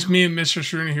 so it's just me and Mr.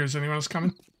 Sharuna here. Is anyone else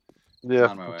coming? Yeah,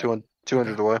 On my way.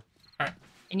 200 away.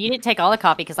 And you didn't take all the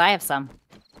coffee because I have some.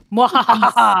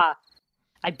 Mwahaha!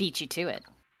 I beat you to it.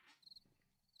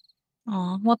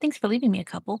 Aw, well, thanks for leaving me a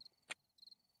couple.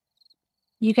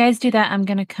 You guys do that. I'm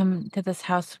gonna come to this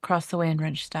house across the way and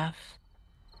wrench stuff.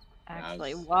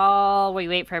 Actually, Yes. while we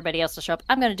wait for everybody else to show up,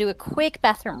 I'm going to do a quick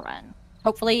bathroom run.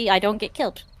 Hopefully, I don't get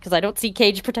killed because I don't see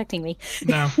Cage protecting me.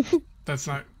 No, that's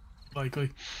not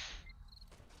likely.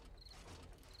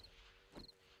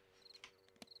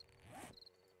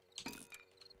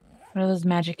 What are those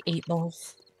magic 8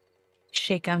 balls?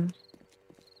 Shake them.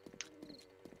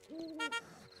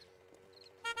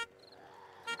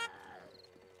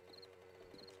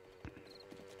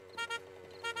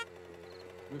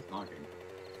 Who's honking?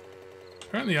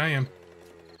 Apparently I am.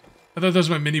 I thought that was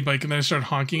my mini bike, and then I started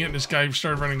honking it, and this guy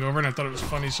started running over, and I thought it was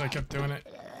funny, so I kept doing it.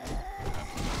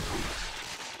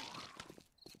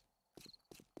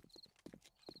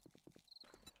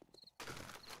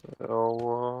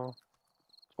 Oh,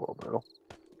 well, no.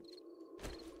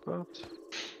 But,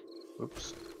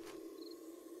 oops.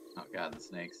 Oh god, the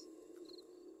snakes.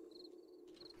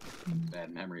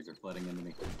 Bad memories are flooding into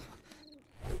me.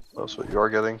 That's what you are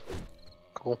getting.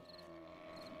 Cool.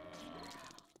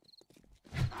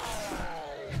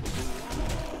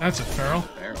 That's a feral.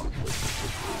 Barrel.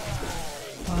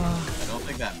 I don't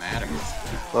think that matters.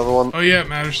 Another one. Oh yeah, it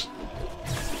matters.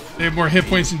 They have more hit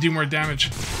points and do more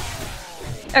damage.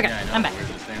 Okay, Yeah, I know, I'm back. we're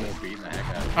just saying we're beating the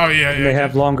heck out of Oh yeah, And yeah. they yeah.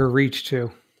 have longer reach too.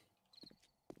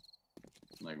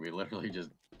 Like, we literally just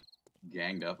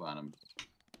ganged up on him.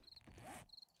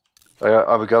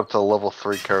 I've got up to level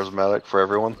 3 charismatic for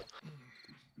everyone.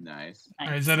 Nice. All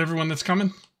right, is that everyone that's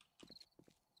coming?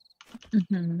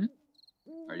 Mm-hmm.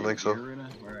 Are I you think so. here, Runa?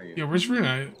 Where are you? Yeah, where's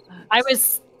Runa? I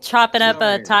was chopping up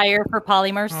a Sorry. tire for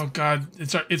polymers. Oh god,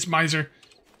 it's Miser.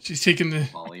 She's taking the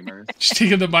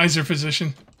Polymers. Miser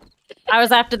position. I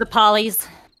was after the polys,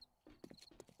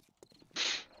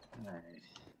 Alright.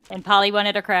 and Polly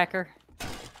wanted a cracker.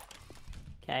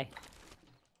 Okay.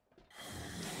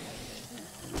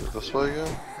 This way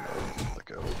again?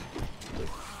 No, okay.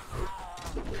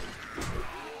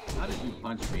 How did you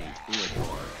punch me through a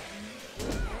door?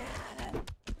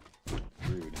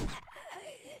 Rude.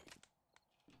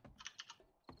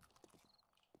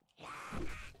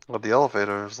 Well, the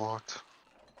elevator is locked.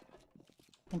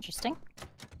 Interesting.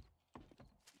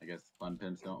 I guess fun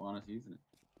pimps don't want us using it.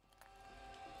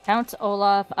 Count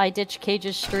Olaf, I ditch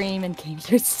Cage's stream and came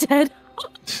to instead.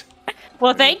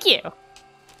 Well, thank you.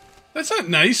 That's not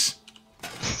nice.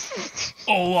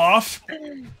 Olaf.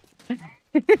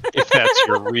 If that's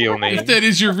your real name. If that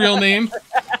is your real name.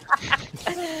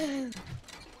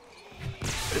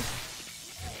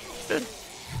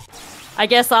 I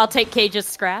guess I'll take Cage's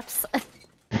scraps.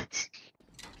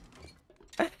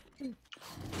 There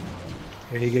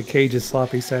you get Cage's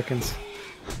sloppy seconds.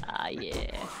 Ah, yeah.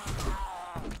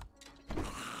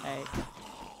 Alright.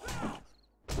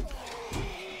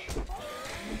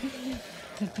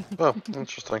 Oh,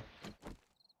 interesting.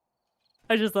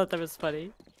 I just thought that was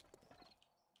funny.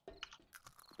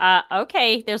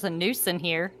 Okay, there's a noose in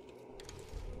here.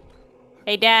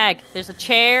 Hey, Dag, there's a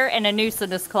chair and a noose in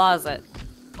this closet.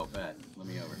 Oh, bet. Let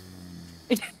me over.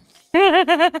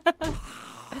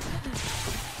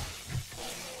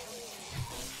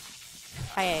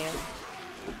 Hi, Ayo.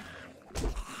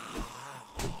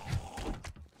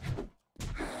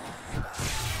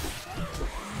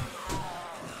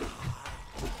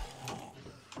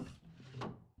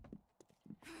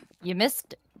 You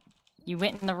missed. You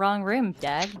went in the wrong room,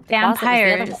 Dag. The closet was the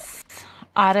other Vampires. one.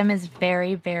 Autumn is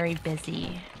very, very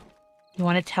busy. You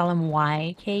want to tell him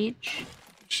why, Cage?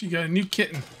 She got a new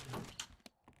kitten.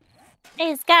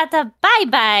 He's got a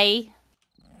bye-bye.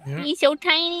 Yeah. He's so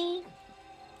tiny.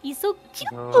 He's so cute.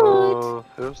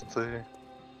 Here's the...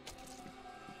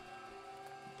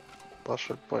 I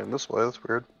should point this way, that's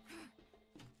weird.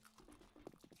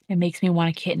 It makes me want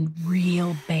a kitten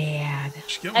real bad.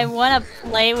 She get I one. want to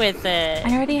play with it.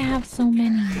 I already have so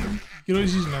many. You can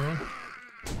always use another one.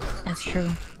 That's true.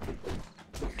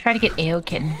 Try to get AO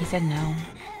kitten. He said no. What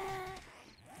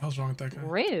the hell's wrong with that guy?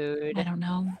 Rude. I don't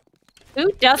know.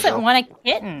 Who doesn't No. want a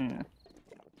kitten?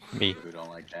 Me. Who don't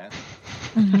like that?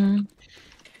 Hmm.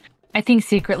 I think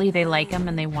secretly they like him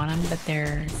and they want him, but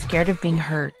they're scared of being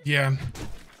hurt. Yeah.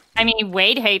 I mean,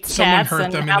 Wade hates Someone cats, hurt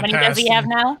and them in how the many does he past have and-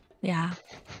 now? Yeah.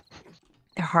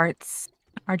 Their hearts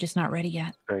are just not ready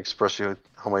yet. Can I express you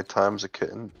how many times a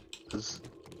kitten has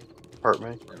hurt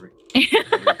me? Every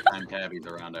time Tabby's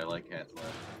around, I like cats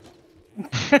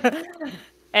less.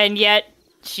 And yet,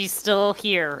 she's still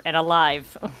here and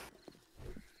alive.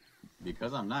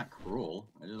 Because I'm not cruel.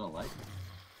 I just don't like it.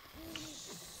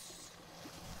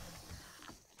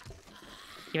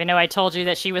 Even though I told you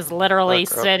that she was literally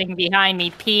Oh, crap. sitting behind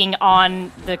me, peeing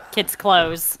on the kids'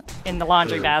 clothes in the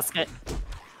laundry Ew. basket.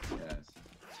 Yes.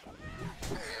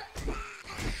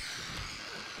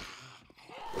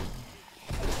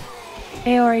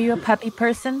 AO, are you a puppy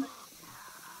person?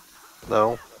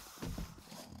 No.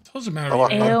 Doesn't matter. I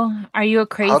what want- you are. AO, are you a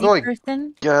crazy do I-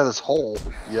 person? Yeah, this hole.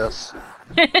 Yes.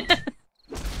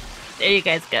 There you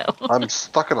guys go. I'm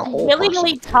stuck in a hole.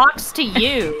 Willingly person. talks to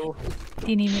you. Do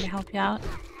you need me to help you out?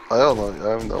 I don't know.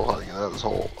 I don't know how to get out of this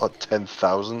hole.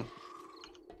 10,000.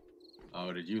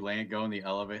 Oh, did you go in the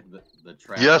elevator, the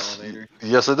trap Yes. elevator?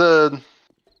 Yes, I did.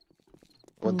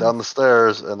 Went Ooh. down the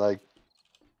stairs and I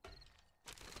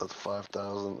That's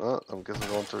 5,000. I'm guessing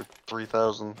going through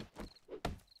 3,000.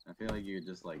 I feel like you could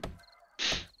just like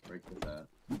break this out.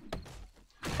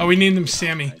 Oh, we named him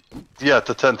Sammy. Yeah,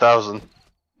 to 10,000.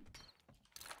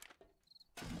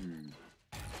 Hmm.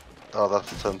 Oh,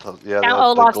 that's the 10,000. Yeah, Now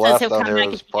the Olaf says glass he'll down come here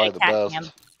back is if you probably get the a cat best.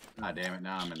 cam. Ah, damn it!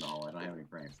 Now I'm in the hole. I don't have any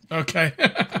frames. Okay.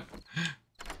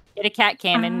 Get a cat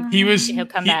cam and he'll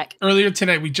come back. Earlier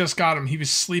today, we just got him. He was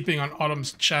sleeping on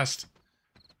Autumn's chest,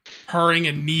 purring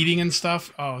and kneading and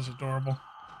stuff. Oh, it was adorable.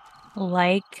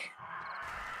 Like,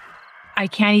 I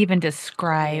can't even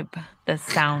describe the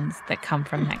sounds that come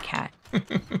from that cat.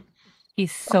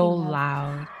 He's so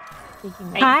loud.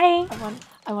 Hi.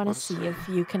 I want to see if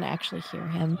you can actually hear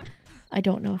him. I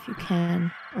don't know if you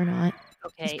can or not.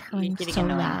 Okay, He's purring getting so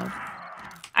annoying. loud.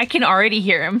 I can already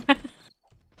hear him.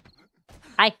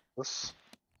 Hi. This-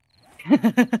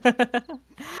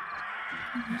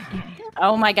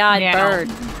 Oh my god, Yeah. bird.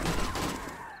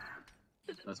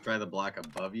 Let's try the block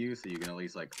above you, so you can at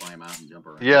least like climb out and jump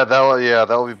around. Yeah,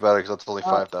 that'll be better because that's only Oh.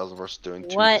 5,000 versus doing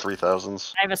two What?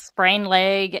 3,000s. I have a sprained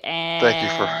leg and Thank you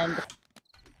for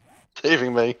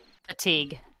saving me.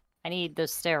 fatigue. I need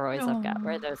those steroids I've got.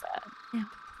 Where are those at? Yeah,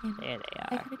 yeah. There they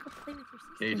I are. gotta go play with your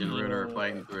sister. Cage and Runa are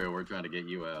fighting through. We're trying to get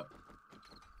you out.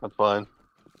 That's fine.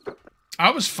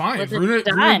 I was fine. Was it Runa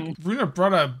done?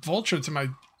 brought a vulture to my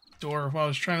door while I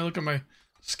was trying to look at my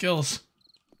skills.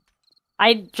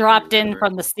 I dropped in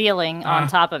from the ceiling on Ah.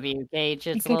 top of you, Gage.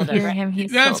 You It's a little can hear different. him.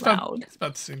 He's Yeah, so it's about, loud. it's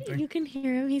about the same thing. You can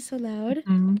hear him. He's so loud.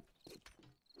 Mhm.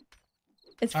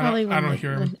 It's I probably don't when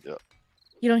hear him. Yeah.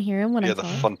 You don't hear him when Yeah, I the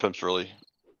talk. fun pimps really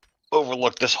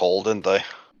overlooked this hole, didn't they?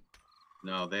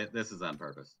 No, this is on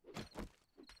purpose.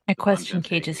 I question Content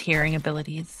Cage's hearing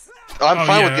abilities. I'm Oh,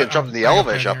 fine yeah, with getting trapped in the I got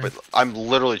elevator that shop, but I'm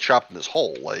literally trapped in this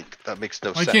hole. Like, that makes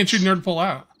no Why sense. can't you nerd pull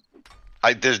out?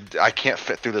 I can't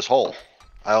fit through this hole.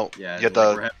 I don't. Yeah, You have like,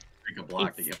 we're to. having to break a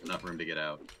block to get enough room to get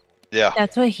out. Yeah,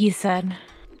 That's what he said.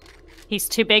 He's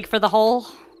too big for the hole.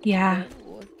 Yeah.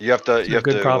 you have to. It's You a have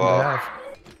good to. problem to have.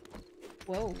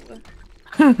 Whoa.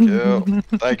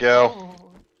 Thank you.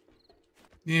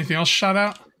 Need anything else shot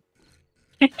out?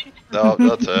 No,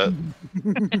 that's it.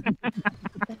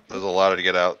 There's a ladder to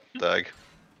get out, Dag.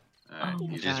 Alright, Oh,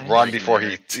 you Just God. run before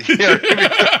he.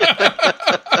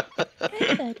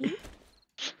 Hey, buddy.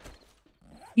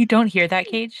 You don't hear that,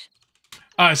 Cage?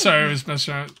 Sorry, I was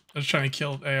messing around. I was trying to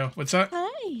kill AO. What's that?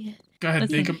 Hi. Go ahead,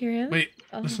 Listen, take You him. hear him? Wait,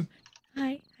 Oh. listen.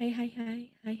 Hi. Hi. Hi. Hi.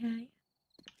 Hi. Hi.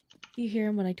 You hear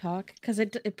him when I talk? Because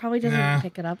it probably doesn't Nah.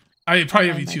 pick it up. I probably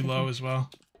my have you too microphone. low as well.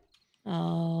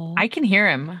 Oh. I can hear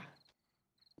him.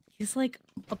 He's like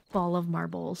a ball of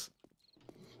marbles.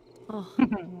 Oh.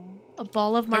 A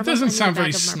ball of marbles. That doesn't I mean, a sound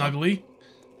very bag of marbles. snuggly.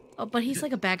 Oh, but he's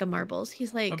like a bag of marbles.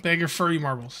 He's like A bag of furry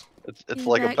marbles. It's He's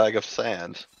like a back. bag of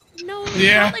sand. no.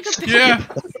 Yeah, Not like a bag. yeah.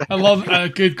 I love a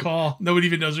good call. Nobody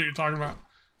even knows what you're talking about.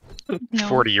 No.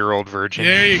 40-year-old virgin.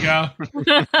 There you go.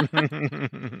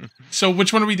 So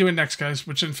which one are we doing next, guys?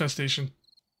 Which infestation?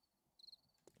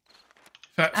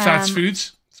 Fats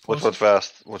Foods? It's Which closest. one's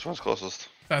fast? Which one's closest?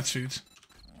 Fats Foods.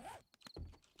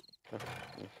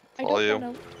 I All you.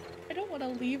 don't want to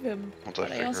leave him. Once I But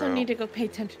I figure also out. need to go pay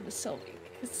attention to Sylvie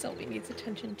because Sylvie needs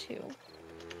attention too.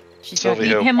 She's Sylvie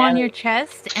Leave who? him on your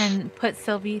chest and put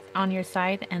Sylvie on your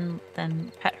side and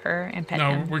then pet her and pet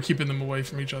No, him. we're keeping them away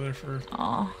from each other for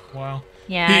Oh, a while.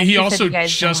 yeah. He she said also you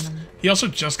guys don't just want him. he also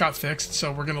just got fixed,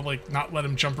 so we're gonna like not let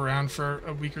him jump around for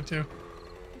a week or two.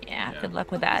 Yeah, Yeah. good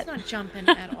luck with He's that. not jumping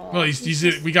at all. Well, he's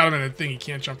just, we got him in a thing. He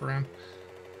can't jump around.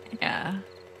 Yeah.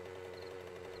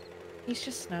 he's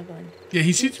just snuggling. Yeah,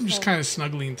 he seems He's just so- kind of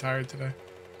snuggly and tired today.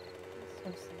 So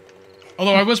sad.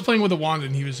 Although I was playing with a wand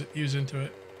and he was into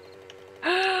it.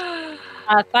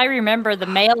 If I remember, the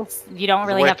males you don't There's a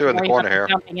really way have to through in the worry corner about here. the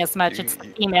jumping as much. You- It's the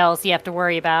you- females you have to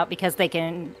worry about because they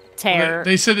can Well, tear.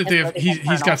 they said that and so they he's can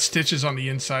turn got off. stitches on the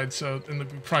inside, so and we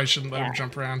probably shouldn't let him Yeah.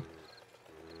 jump around.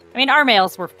 I mean, our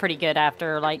males were pretty good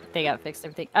after like they got fixed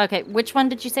everything. Okay, which one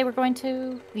did you say we're going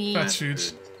to? The Fats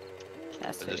Foods.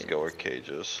 fast I just food. go where Cage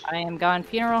is. I am gone.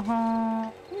 Funeral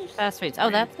home. Fast foods. Oh,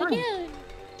 that's fun. Yeah.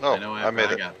 Oh, I know I after made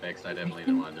I it. got fixed, I definitely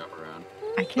didn't want to jump around.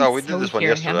 I can No, we did so this one hear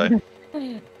yesterday. him.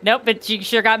 Nope, but you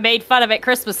sure got made fun of at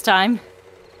Christmas time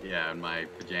Yeah, in my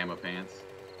pajama pants.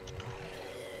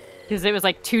 because it was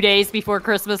like 2 days before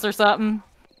Christmas or something.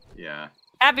 Yeah.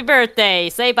 Happy birthday!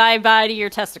 Say bye bye to your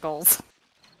testicles.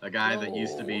 A guy that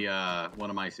used to be one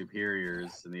of my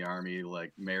superiors in the army,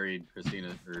 like married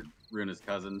Christina or Runa's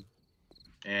cousin,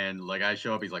 and like I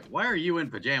show up, he's like, "Why are you in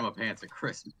pajama pants at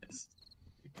Christmas?"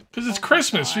 Because it's Oh my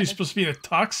Christmas. You're God. supposed to be in a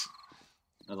tux.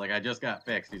 I was like, "I just got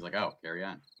fixed." He's like, "Oh, carry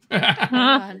on."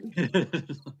 God. Didn't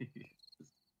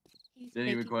He's even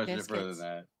making question it further biscuits. than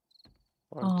that.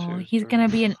 Oh, he's gonna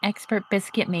be an expert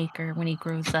biscuit maker when he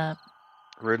grows up.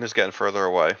 Runa's getting further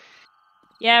away.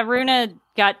 Yeah, Runa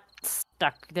got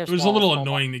stuck. There's It was a little walls all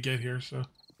annoying to get here, so.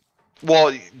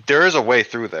 Well, there is a way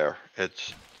through there.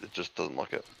 It just doesn't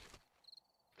look it.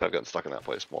 I've gotten stuck in that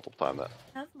place multiple times. That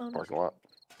Have mommy's parking lot.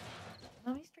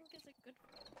 Mommy's drink isn't good.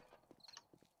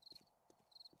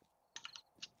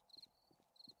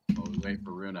 While we wait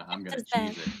for Runa, I'm gonna Does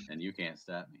that- cheese it, and you can't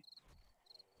stop me.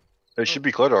 It should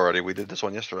be cleared already. We did this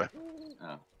one yesterday.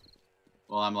 Oh.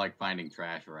 Well, I'm like finding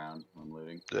trash around. I'm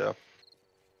looting. Yeah.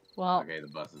 Well, Okay, the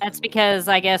bus is. that's because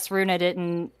I guess Runa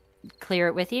didn't clear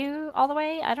it with you all the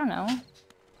way. I don't know.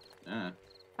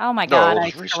 Oh my No, god, it'll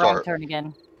I just took the wrong restart. turn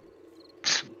again.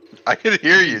 I can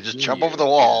hear you. Just jump over the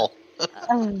wall.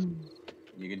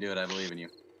 You can do it. I believe in you.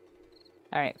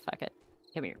 Alright, fuck it.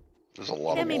 Come here. There's a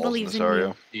lot Tammy of walls in believes this in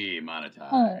area.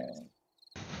 Demonetized.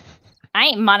 I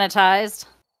ain't monetized.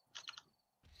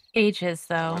 Ages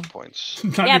though. Point points.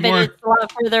 Not Yeah, anymore. but it's a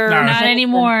lot further. No. Not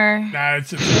anymore. Nah,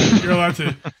 you're allowed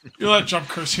to jump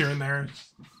curse here and there.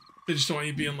 They just don't want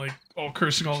you being like all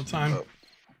cursing all the time.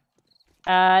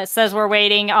 It says we're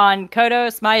waiting on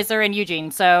Kodos, Miser, and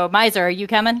Eugene. So, Miser, are you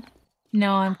coming?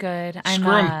 No, I'm good. I'm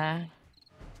Screw 'em.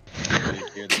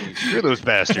 Screw those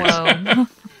bastards. Whoa.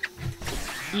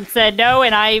 You said no,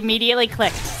 and I immediately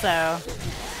clicked. So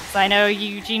I know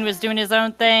Eugene was doing his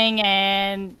own thing,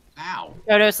 and Ow.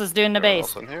 Kodos was doing the Anyone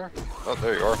base. else in here? Oh,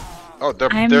 there you are. Oh,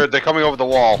 I'm- they're coming over the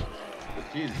wall.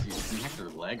 Jesus, you smacked her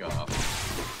leg off.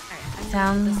 Alright, I'm gonna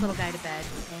Sounds- put this little guy to bed.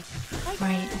 Okay.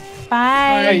 Right.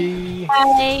 Bye.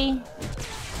 Bye.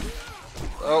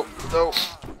 Oh no!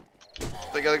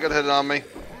 They got a good hit on me.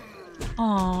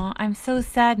 Aw, I'm so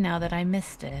sad now that I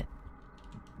missed it.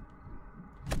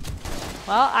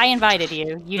 Well, I invited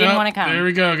you. You didn't Yep, want to come. There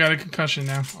we go. Got a concussion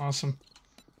now. Awesome.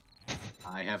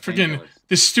 I have Freaking painkillers.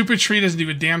 this stupid tree doesn't do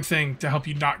a damn thing to help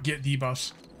you not get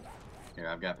debuffs. Here,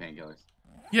 I've got painkillers.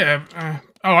 Yeah.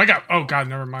 Oh god,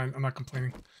 never mind. I'm not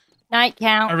complaining. Night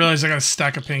count. I realized I got a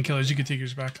stack of painkillers. You can take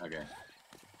yours back. Okay.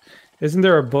 Isn't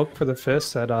there a book for the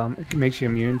fist that makes you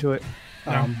immune to it?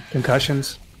 No.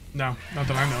 Concussions. No, not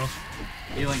that I know of.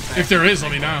 Healing If there is,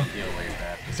 let me know. Heal way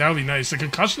fast. That would be nice. The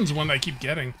concussion's one that I keep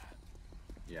getting.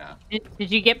 Yeah.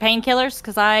 Did you get painkillers?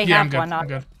 Because I Yeah, I'm have good. one. I'm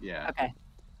good. Yeah. Okay.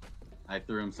 I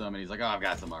threw him some, and he's like, "Oh, I've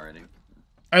got some already."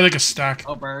 I like a stack.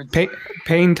 Oh, birds.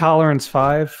 Pain tolerance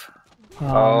 5.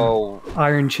 Oh,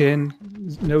 Iron chin.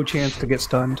 No chance to get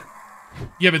stunned.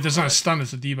 Yeah, but there's not a stun.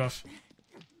 It's a debuff.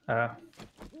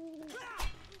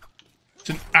 It's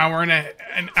an hour and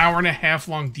a half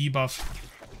long debuff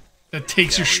that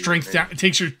takes your strength down. It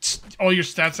takes all your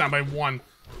stats down by 1.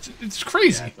 It's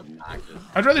crazy. Yeah, it's obnoxious.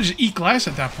 I'd rather just eat glass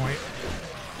at that point.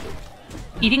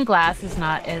 Eating glass is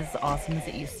not as awesome as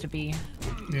it used to be.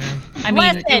 Yeah. I mean,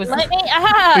 Listen, it was. let me.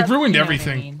 They ruined you know what I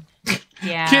everything. mean.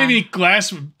 Yeah. Can't even eat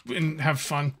glass and have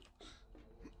fun.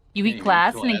 You Can't eat even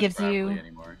glass kill and it us gives properly you.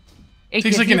 anymore. It It takes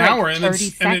gives like you an hour, and 30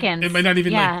 seconds. it might not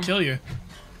even yeah. like kill you.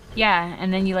 Yeah,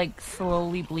 and then you like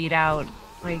slowly bleed out.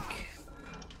 Like,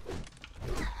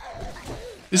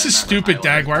 This is Never stupid,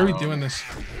 Dag. Why are we highlighted, doing this?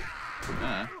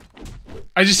 Uh,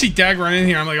 I just see Dag run in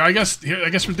here. I'm like, I guess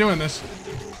we're doing this.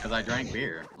 Because I drank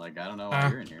beer. Like, I don't know why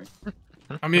you're in here.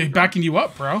 I mean, backing you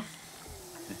up, bro.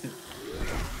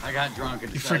 I got drunk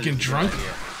and You decided freaking it's a good drunk?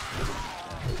 idea.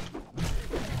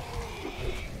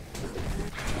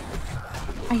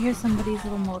 I hear somebody's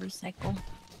little motorcycle.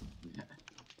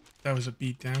 That was a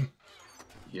beatdown.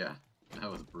 Yeah, that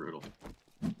was brutal.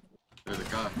 There's a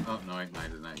coffee. Oh, no, mine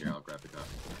is not here. I'll grab the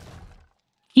coffee.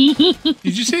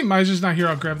 Did you say Miser's not here?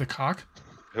 I'll grab the cock.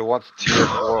 who wants tier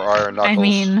 4 iron knuckles? I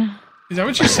mean, Is that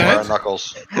what you Iron said?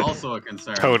 knuckles. Also a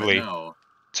concern. but Totally. No,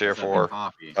 Tier except 4 for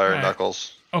coffee. iron Alright.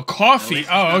 knuckles. Oh, At coffee. least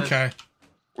it's Oh, not as- okay.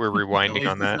 We're At rewinding least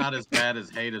on that. It's not as bad as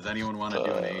hate as anyone want to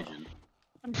do an Asian.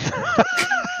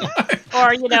 Or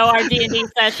our D&D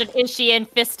session. Is she in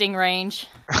fisting range?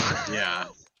 Yeah.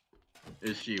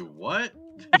 Is she what?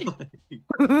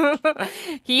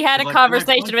 He had He's a like,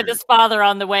 conversation "Can I with punch his father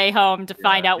on the way home to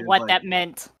find Yeah, out he's what like- that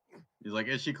meant. He's like,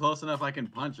 is she close enough I can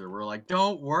punch her? We're like,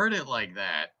 don't word it like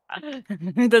that.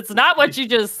 That's not what you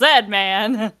just said,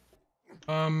 man. Which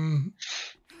one are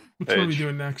we Page.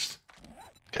 doing next?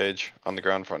 Cage on the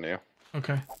ground in front of you.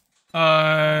 Okay.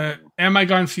 Am I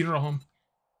gone funeral home?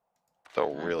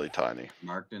 Though really tiny.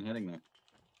 Marked and hitting there.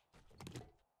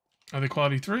 Are they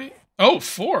quality 3? Oh,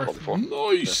 4. Quality 4.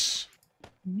 Nice.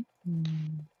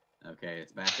 Okay,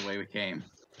 it's back the way we came.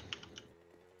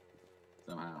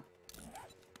 Somehow.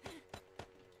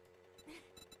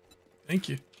 Thank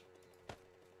you.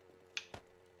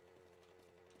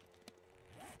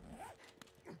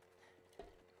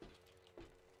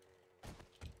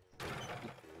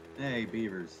 Hey,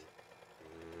 beavers.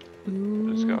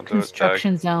 Ooh, Just going to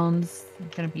construction zones.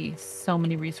 There's gonna be so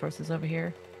many resources over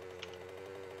here.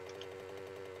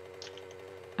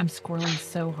 I'm squirreling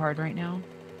so hard right now.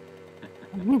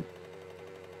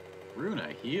 Runa,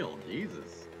 heal,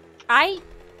 Jesus. I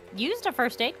used a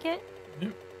first aid kit.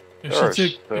 If There are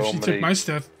she so took many- my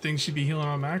stuff, things she'd be healing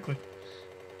automatically.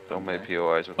 So many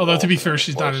POIs with Although to be walls fair, and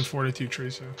she's not in close. Fortitude Tree,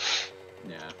 so.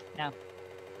 Yeah.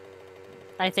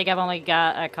 I think I've only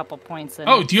got a couple points in.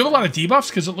 Oh, it, do you have a so- lot of debuffs?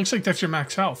 Because it looks like that's your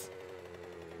max health.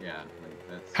 Yeah, like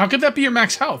that's. How could that be your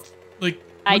max health? Like,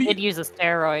 I what do did you- use a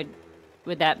steroid.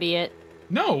 Would that be it?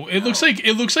 No, it looks like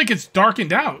it's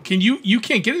darkened out. Can you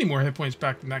can't get any more hit points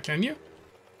back than that, can you?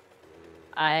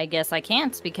 I guess I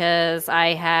can't because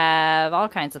I have all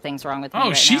kinds of things wrong with me Oh,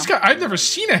 right she's now. got. I've never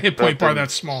seen a hit point bar that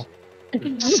small.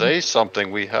 Say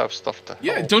something. We have stuff to help.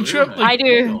 Yeah, don't you have Runa, like I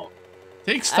do.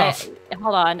 take stuff?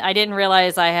 Hold on. I didn't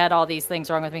realize I had all these things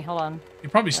wrong with me. Hold on. You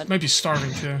probably might be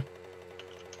starving too.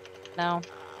 No.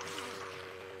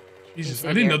 Jesus, See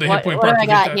I didn't know here. the What hit point do bar I could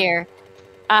get got that. here?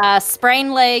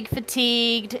 Sprained leg,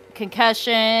 fatigued,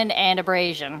 concussion, and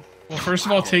abrasion. Well, first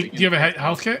of all, do you have a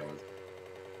health kit?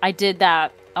 I did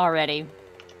that already.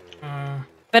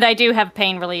 But I do have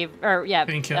pain relief, or yeah,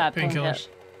 painkillers.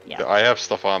 Yeah. I have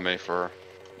stuff on me for.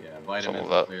 Yeah, Some vitamins of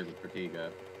will that. clear the fatigue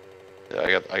up.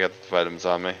 Yeah, I got vitamins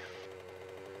on me.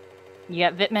 You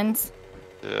got vitamins?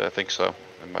 Yeah, I think so.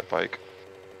 And my bike.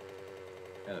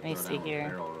 Gotta Let me throw see down a here.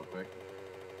 barrel real quick.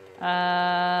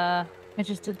 I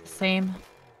just did the same.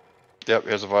 Yep,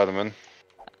 here's a vitamin.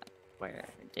 Where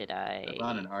did I? I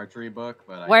found an archery book,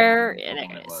 but Where- I don't know there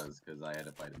what it it is. was because I had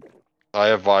to fight him. I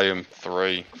have volume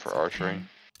 3 for archery.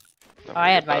 Then Oh, we I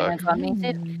had get back. vitamins on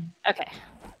me too. Okay.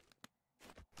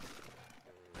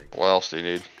 What else do you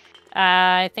need?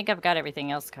 I think I've got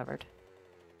everything else covered.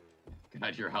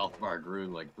 God, your health bar grew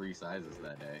like 3 sizes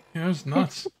that day. Yeah, it was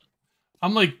nuts.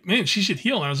 I'm like, man, she should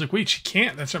heal. And I was like, wait, she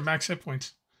can't. That's her max hit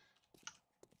points.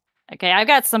 Okay, I've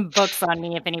got some books on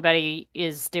me if anybody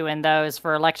is doing those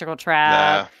for electrical Nah,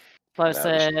 trap, just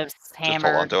explosives, hold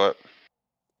hammer. on to it.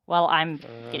 Well, I'm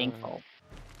getting full.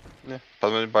 Yeah, put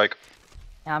them in your bike.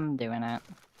 I'm doing it.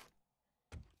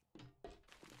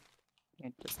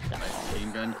 You're just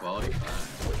Machine gun quality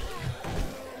 5.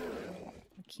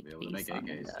 keep Be able to these make on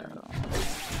AKs the- soon.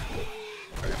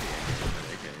 Crappy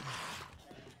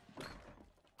AKs.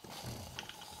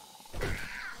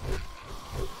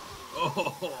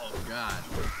 Oh God!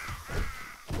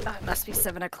 Oh, it must be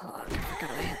 7 o'clock. I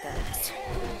forgot I had that.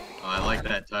 Oh, I like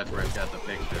that touch where it's got the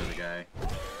picture of the guy.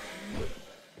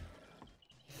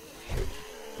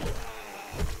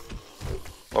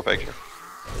 What picture?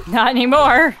 Not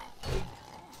anymore.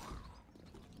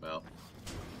 Well,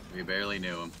 we barely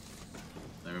knew him.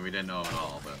 I mean, we didn't know him at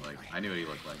all, but like, I knew what he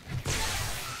looked like.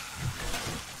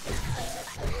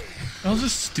 That was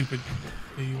just stupid.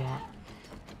 That you want?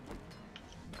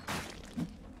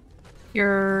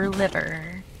 Your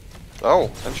liver. Oh,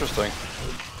 interesting.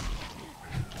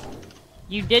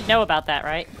 You did know about that,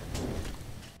 right?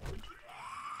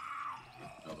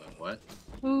 Oh, the what?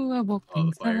 Ooh, I woke Oh, the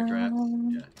things fire traps. up.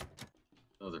 Yeah,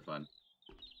 those are fun.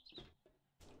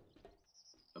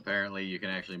 Apparently, you can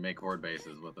actually make horde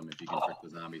bases with them if you can trick the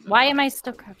zombies. Why am I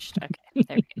still crouched? Okay,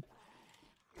 there we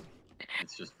go.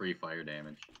 It's just free fire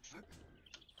damage.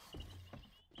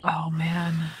 Oh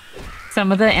man.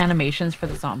 Some of the animations for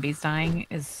the zombies dying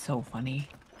is so funny.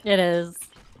 It is.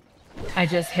 I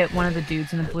just hit one of the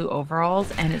dudes in the blue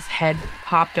overalls and his head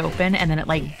popped open and then it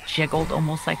like jiggled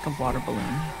almost like a water balloon.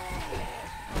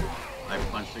 I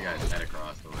punched the guy's head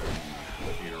across the room in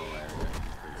the funeral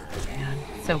area. Man,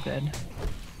 so good.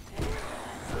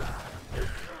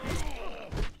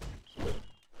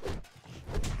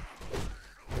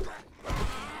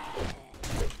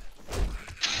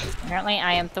 Apparently,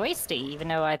 I am thirsty, even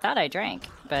though I thought I drank.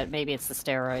 But maybe it's the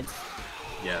steroids.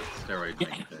 Yeah, steroids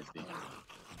make you thirsty.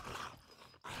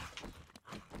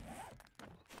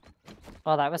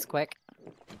 Well, that was quick.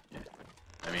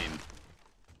 I mean,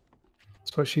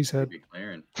 That's what she said. be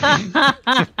clearing. You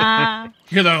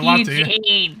hear that a lot, do you?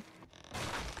 Eugene.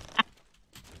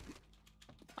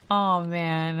 Oh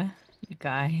man, you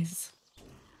guys.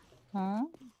 Huh?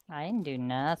 I didn't do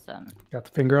nothing. Got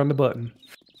the finger on the button.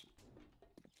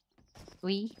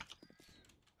 We.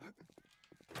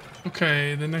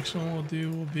 Okay, the next one we'll do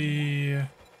will be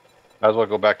Might as well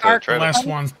go back to the Arc the trailer. last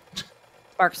one.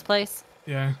 Sparks Place.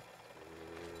 Yeah.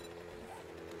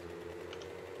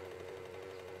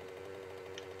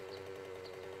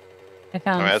 I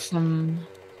found that's- some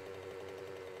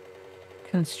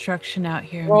construction out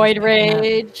here. I'm Roid just picking up-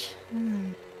 Rage.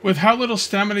 With how little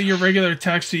stamina your regular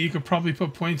attacks do, you could probably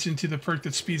put points into the perk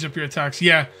that speeds up your attacks.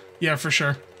 Yeah, for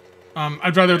sure.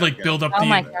 I'd rather like build up Oh the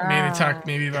my main attack God.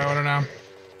 maybe, but I don't know.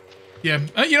 Yeah,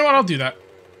 you know what? I'll do that.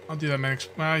 I'll do that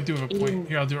next. Well, I do have a point.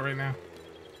 Here, I'll do it right now.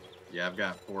 Yeah, I've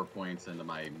got 4 points into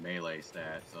my melee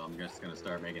stat, so I'm just gonna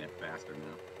start making it faster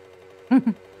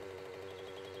now.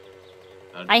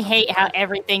 I hate how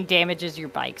everything damages your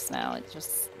bikes now. It's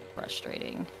just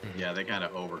frustrating. Yeah, they kind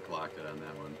of overclocked it on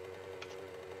that one.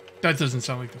 That doesn't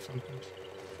sound like the fun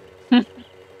part.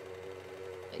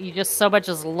 You just so much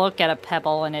as look at a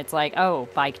pebble and it's like, oh,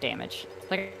 bike damage.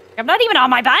 It's like, I'm not even on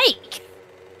my bike.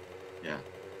 Yeah.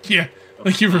 Yeah,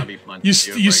 like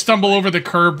you stumble over the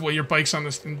curb while your bike's on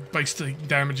this, and bike's taking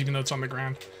damage even though it's on the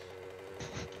ground.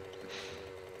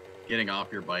 Getting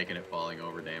off your bike and it falling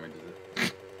over damages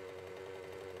it.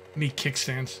 Need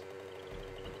kickstands.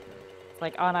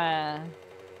 Like on a,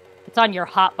 it's on your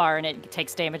hotbar and it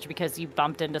takes damage because you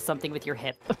bumped into something with your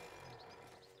hip.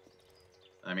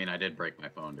 I mean, I did break my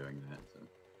phone doing that.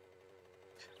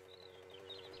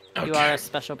 So. You are a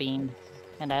special being,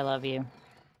 and I love you.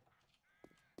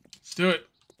 Let's do it.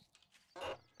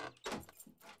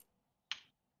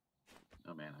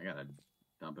 Oh man, I gotta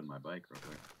dump in my bike real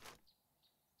quick.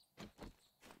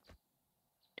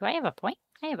 Do I have a point?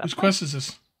 I have a Whose point. quest is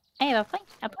this? I have a point.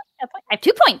 A point. A point. I have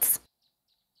 2 points.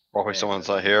 Probably someone's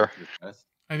not here.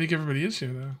 I think everybody is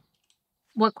here though.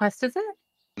 What quest is it?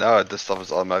 No, this stuff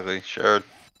is automatically shared.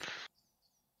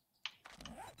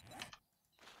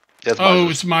 Yeah,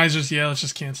 It's Miser's. Yeah, let's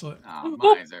just cancel it. Oh,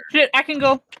 Oh, miser. shit, I can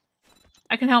go.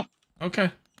 I can help.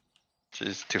 Okay.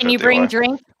 She's Can you bring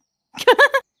drink?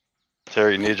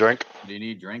 Terry, you need a drink? Do you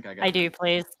need drink? I got. I do,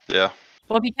 please. Yeah.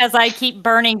 Well, because I keep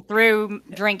burning through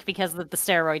drink because of the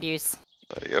steroid use.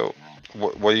 There you go.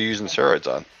 What are you using steroids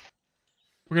on?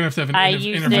 We're gonna have to have I an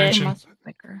used intervention.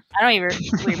 I don't even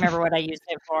remember what I used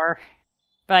it for.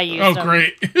 But I used Oh, them.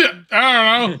 great.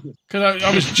 I don't know. Because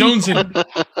I was jonesing.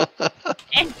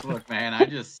 Look, man, I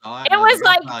just saw it. It was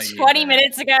like 20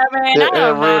 minutes ago, man. I don't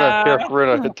know.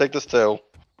 Runa, take this too.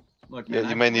 Look, Yeah, man,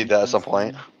 you may need that at some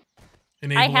point.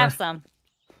 I have some.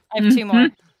 I have 2 more.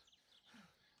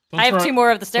 I have 2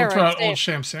 more of the Don't throw steroids. out old too.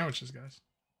 sham sandwiches, guys.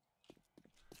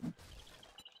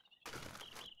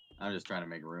 I'm just trying to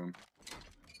make room.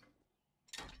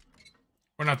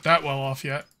 We're not that well off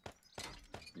yet.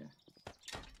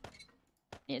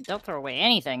 Yeah, don't throw away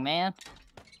anything, man.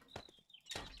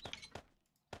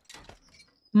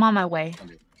 I'm on my way.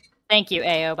 Thank you,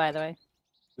 AO, by the way.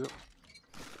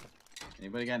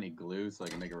 Anybody got any glue so I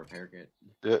can make a repair kit?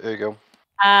 Yeah, there you go.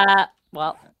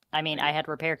 Well, I mean, I had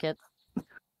repair kits.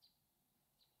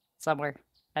 Somewhere.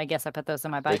 I guess I put those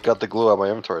in my I bike. got the glue out of my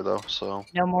inventory though, so.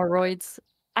 No more roids.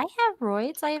 I have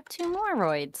roids. I have 2 more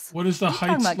roids. What is the What are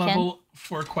you talking heights about, level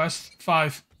for quest?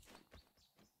 5.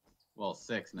 Well,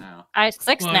 6 now. I have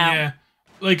 6 Well, now. yeah.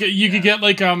 Like you could get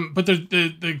like but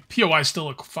the POI still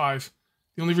a 5.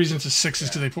 The only reason it's a 6 is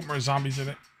because they put more zombies in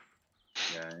it.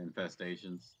 Yeah,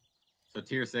 infestations. So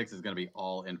tier 6 is gonna be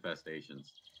all infestations.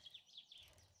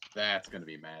 That's gonna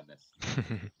be madness.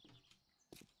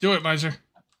 Do it, Miser.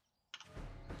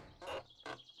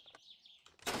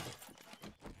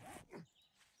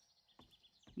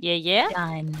 Yeah, yeah.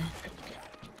 Done.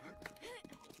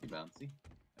 Bouncy.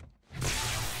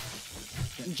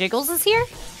 Jiggles is here?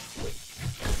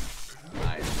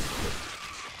 Nice.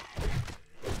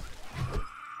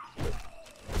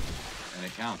 And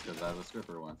it counts because I was a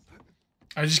stripper once.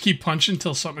 I just keep punching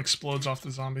until something explodes off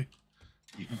the zombie.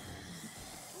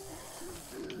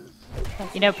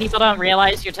 You know, people don't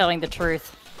realize you're telling the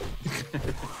truth.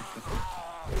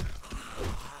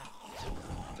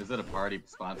 Is it a party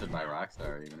sponsored by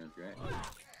Rockstar? Even it's great.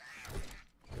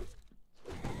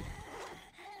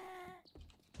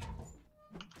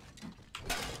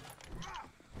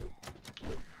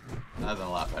 I was in a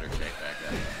lot better shape back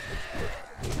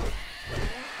then.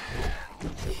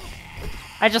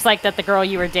 I just like that the girl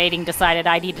you were dating decided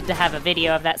I needed to have a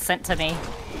video of that sent to me.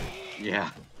 Yeah.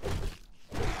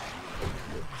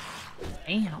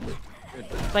 Damn.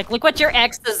 Like, look what your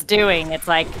ex is doing. It's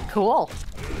like, cool.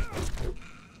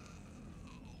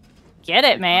 Get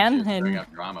it, man. Bring And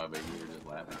up drama, but you were just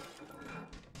laughing.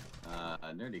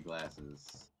 Nerdy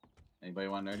glasses. Anybody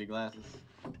want nerdy glasses?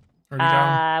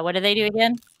 what do they do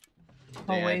again?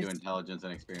 They add Always. to intelligence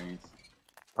and experience.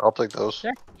 I'll take those.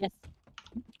 Sure. Yes.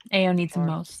 AO needs the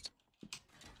most.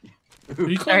 Are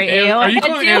you calling Sorry, AO, AO, are you I had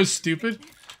calling to. AO stupid?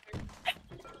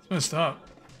 It's messed up.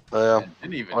 I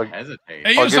didn't even I'll- hesitate.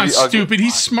 AO's not stupid,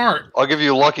 he's smart. I'll give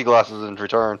you lucky glasses in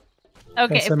return.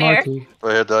 Okay, fair. SMRT.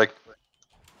 Right here, Doug.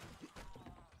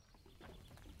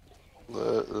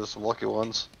 There's some lucky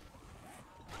ones.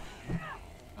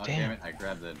 Oh, Damn. damn it, I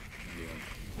grabbed the...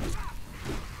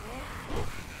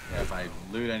 Yeah, if I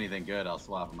loot anything good, I'll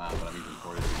swap them out, but I'm using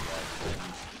 40 of these guys.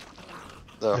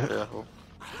 Oh, yeah. Well,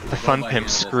 The fun pimp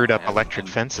screwed up electric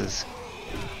fences.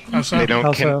 How so? They don't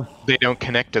How so? they don't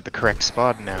connect at the correct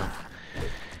spot now.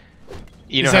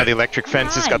 You Is know how that- the electric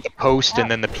fence has got the post and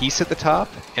then the piece at the top,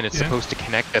 and it's Yeah. supposed to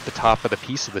connect at the top of the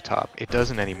piece at the top. It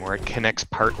doesn't anymore. It connects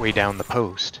partway down the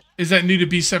post. Is that new to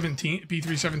B17,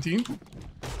 B317?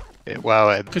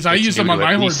 Well, Because I it's used them new on to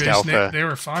my at horde least base, and alpha. they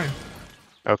were fine.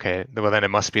 Okay, well then it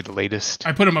must be the latest.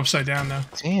 I put them upside down though.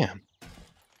 Damn.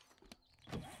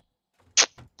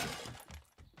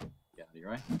 Yeah,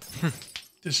 you're right.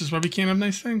 This is why we can't have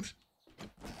nice things.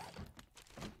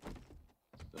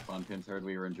 The fun pimps heard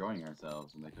we were enjoying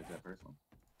ourselves, and they took that personal.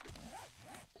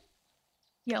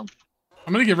 Yo.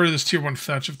 I'm gonna get rid of this tier 1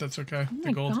 fetch if that's okay. Oh The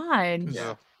my gold. god.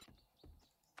 Yeah.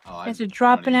 Oh, Guys I are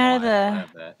dropping don't even out of know why I the-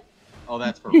 have that. Oh,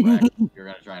 that's for Rex. You're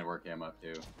gonna try and work him up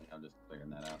too. I'm just figuring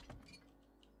that out.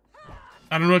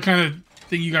 I don't know what kind of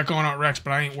thing you got going on, Rex,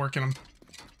 but I ain't working them.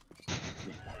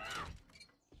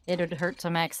 It would hurt to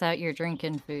max out your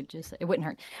drinking food. Just it wouldn't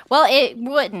hurt. Well, it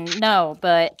wouldn't. No,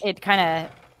 but it kind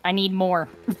of. I need more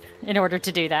in order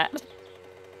to do that.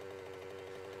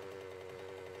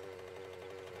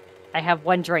 I have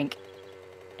one drink,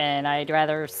 and I'd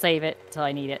rather save it till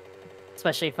I need it,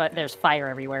 especially if there's fire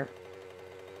everywhere.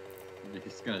 You're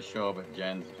just gonna show up at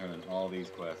Jen's and turn in all these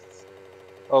quests.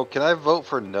 Oh, can I vote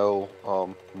for no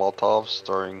Molotovs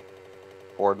during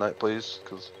Fortnite, please?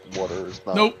 Because water is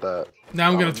not Nope. that. Now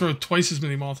I'm gonna Um, throw twice as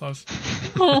many Molotovs.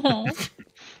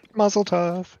 Muzzle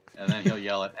tough. And then he'll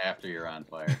yell it after you're on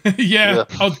fire. Yeah, Yeah.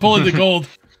 I'll pull in the gold.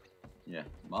 Yeah,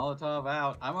 Molotov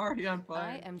out. I'm already on I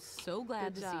fire. am so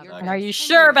glad to see your And are you friends.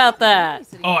 sure about that?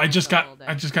 Oh, I just got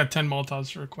 10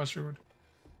 Molotovs for a quest reward.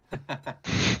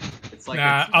 It's like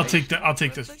Nah, it's I'll like- take the But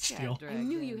the steal. cat I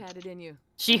knew you had it in you.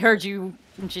 She heard you,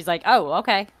 and she's like, "Oh,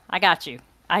 okay, I got you.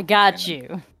 I got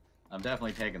you." I'm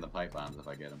definitely taking the pipe bombs if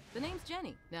I get them. The name's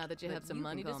Jenny. Now that you have some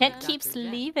money to Cat spend, keeps Dr.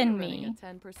 Jen, leaving you're running me. a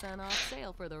 10% off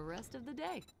sale for the rest of the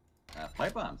day.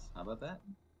 Pipe bombs. How about that?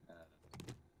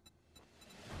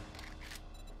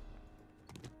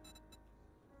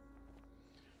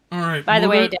 All right. By the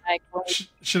way, motor- Dag,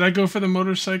 should I go for the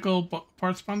motorcycle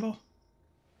parts bundle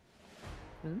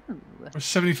ooh. or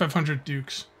 7,500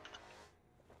 Dukes?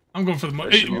 I'm going for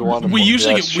the should you want a we mo-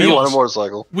 usually yeah, get should you want a wheels.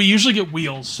 motorcycle. We usually get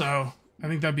wheels, so I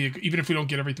think that'd be even if we don't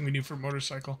get everything we need for a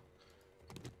motorcycle.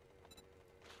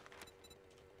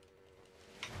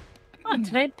 Oh,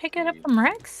 did I pick it up from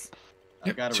Rex? I've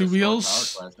Yep, got a 2 restore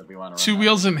wheels, power quest if we want to 2 run that.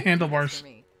 wheels and handlebars, For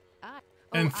me.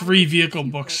 and I 3 did vehicle too,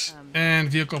 but, books and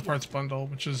vehicle parts bundle,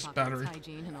 which is apocalypse battery.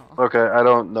 hygiene and all. Okay, I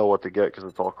don't know what to get because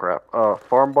it's all crap.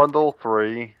 Farm bundle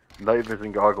 3, night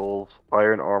vision goggles,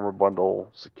 iron armor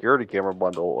bundle, security camera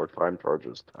bundle, or time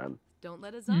charges 10. Don't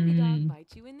let a zombie dog Mm. bite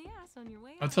you in the ass on your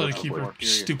way I'll out. tell you to Oh, keep boy. her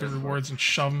Furious stupid Fist rewards and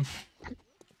shove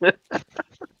them.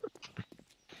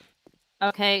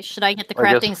 Okay, should I get the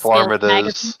I guess crafting farm skills it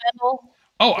magazine is. bundle,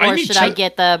 Oh, I or need should I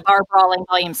get the Bar Brawling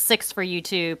Volume 6 for you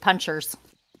two punchers?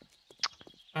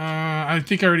 I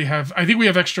think I already have. I think we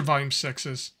have extra volume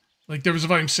 6s. Like there was a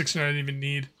volume 6 that I didn't even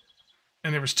need,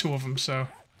 and there was 2 of them. So,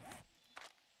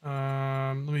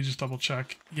 let me just double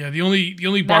check. Yeah, the only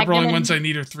bar Magnum brawling and- ones I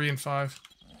need are 3 and 5.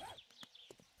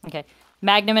 Okay,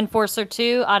 Magnum Enforcer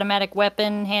 2, Automatic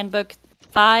Weapon Handbook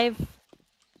 5.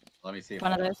 Let me see if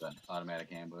One I of have those. the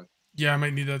automatic handbook. Yeah, I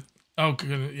might need that. Oh,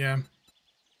 good. Yeah,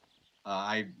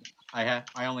 I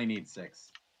only need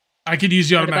 6. I could use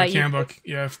the What about automatic you? handbook.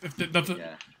 Yeah, if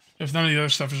Yeah. if none of the other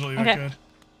stuff is really Okay.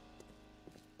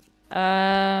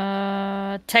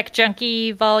 that good. Tech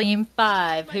Junkie Volume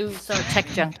 5. Who's our Tech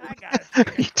Junkie? How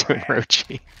are you doing,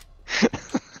 Rochi?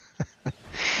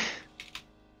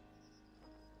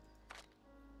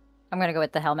 I'm gonna go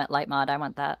with the helmet light mod. I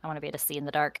want that. I want to be able to see in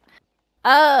the dark.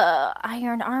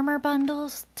 Iron armor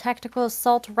bundles, tactical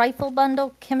assault rifle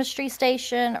bundle, chemistry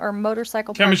station, or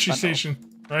motorcycle parts Chemistry bundle? station,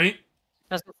 right?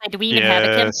 I was gonna say, do we even have a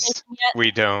chem Yes, station yet?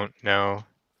 we don't. No,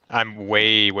 I'm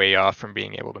way off from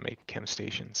being able to make a chem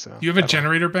station. So Do you have a that'll-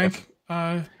 generator bank?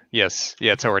 Yes,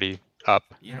 yeah, it's already up.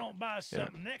 You don't buy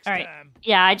something next All right. time.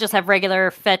 Yeah, I just have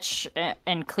regular fetch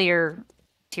and clear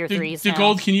tier The 3s now.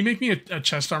 gold. Can you make me a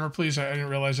chest armor, please? I didn't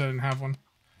realize I didn't have one.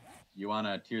 You want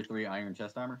a tier 3 iron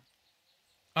chest armor?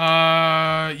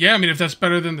 Yeah. I mean, if that's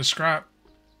better than the scrap.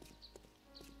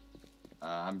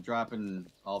 I'm dropping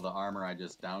all the armor I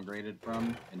just downgraded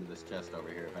from into this chest over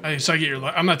here. If Hey, anybody- so I get your.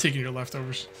 I'm not taking your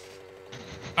leftovers.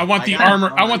 I want I the got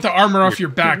armor. I want the armor off your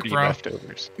back, Pretty bro.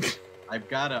 Leftovers. I've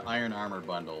got an iron armor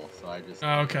bundle, so I just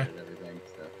Oh, okay. upgraded everything.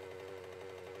 So.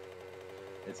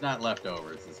 It's not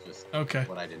leftovers. It's just Okay.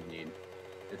 what I didn't need.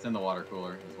 It's in the water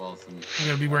cooler as well as some. I'm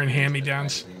gonna be wearing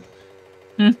hand-me-downs.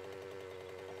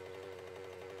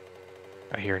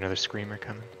 I hear another screamer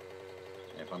coming.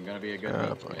 If I'm gonna be a good Oh,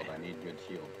 meat boy. shield, I need good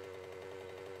shield.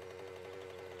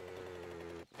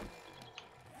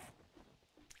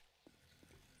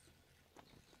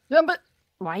 Jump it!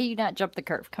 Why you not jump the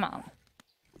curve? Come on.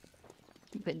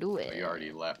 You could do But you it.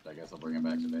 already left. I guess I'll bring him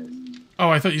back to base. Oh,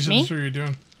 I thought you said Me? that's what you were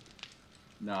doing.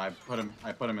 No, I put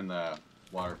him in the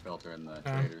water filter in the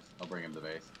traders. I'll bring him to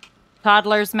base.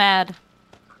 Toddler's mad.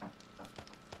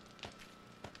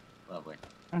 Lovely.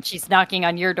 And she's knocking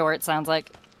on your door, it sounds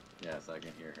like. Yes, I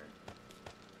can hear her.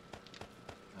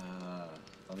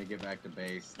 Let me get back to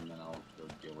base and then I'll go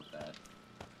deal with that.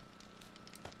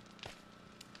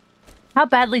 How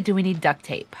badly do we need duct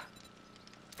tape?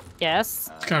 Yes.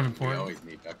 It's kind of We important. always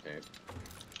need duct tape.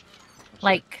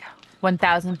 Like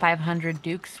 1,500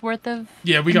 dukes worth of?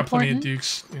 Yeah, we got plenty of important?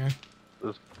 dukes. Yeah.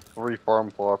 There's 3 farm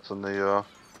plots in the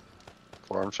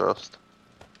farm chest.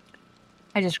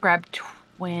 I just grabbed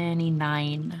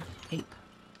 29 tape.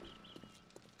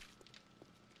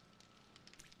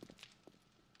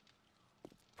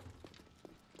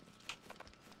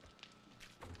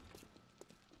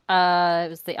 It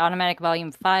was the automatic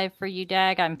volume 5 for you,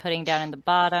 Dag. I'm putting down in the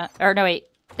bottom. Or no, wait.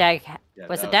 Dag. Yeah,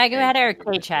 Was that it Dag who had it or Cage.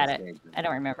 Cage had That it? was Cage. I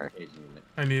don't remember. Cage needed it.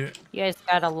 I need it. You guys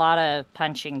got a lot of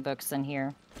punching books in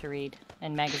here to read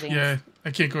and magazines. Yeah,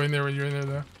 I can't go in there when you're in there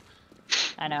though.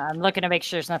 I know. I'm looking to make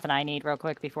sure there's nothing I need real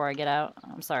quick before I get out.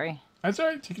 I'm sorry. That's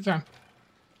alright. Take your time.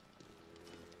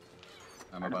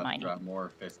 I'm I don't about to mind drop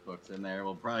more fist books in there.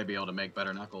 We'll probably be able to make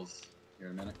better knuckles here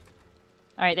in a minute.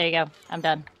 All right, there you go. I'm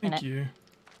done. In Thank it. you.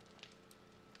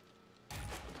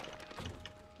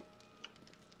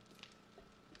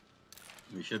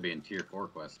 We should be in tier 4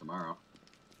 quest tomorrow.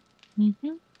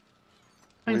 Mm-hmm.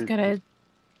 I just We- gotta.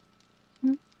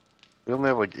 We only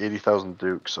have like 80,000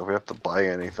 dukes, so if we have to buy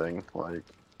anything, like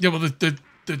Yeah, well, the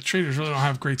traders really don't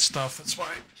have great stuff. That's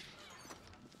why.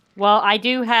 Well, I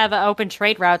do have open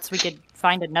trade routes. We could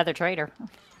find another trader.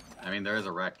 I mean, there is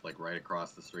a wreck like right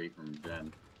across the street from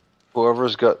Jen.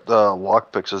 whoever's got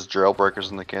lockpicks as jailbreakers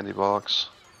in the candy box.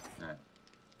 Alright.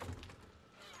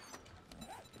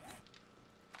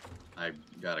 I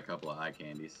got a couple of eye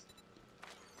candies.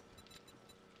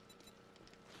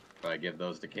 But I give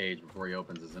those to Cage before he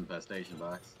opens his infestation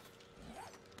box.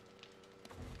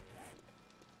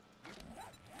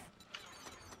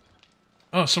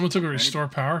 Oh, someone took a restore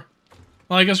power.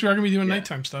 Well, I guess we are gonna be doing Yeah.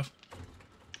 nighttime stuff.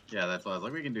 Yeah, that's why I was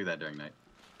like, we can do that during night.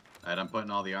 Alright, I'm putting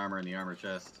all the armor in the armor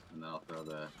chest, and then I'll throw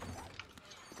the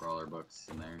brawler books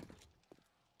in there.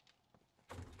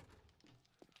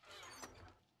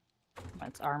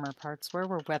 That's armor parts. Where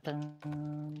were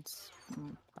weapons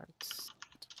parts?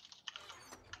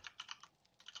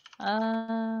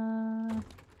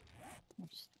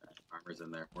 Armor's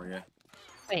in there for you.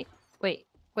 Wait.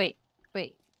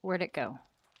 Where'd it go?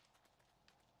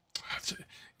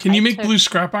 Can you I make took- blue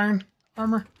scrap iron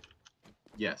armor?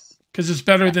 Yes. Because it's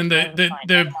better than Fine,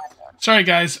 the. Sorry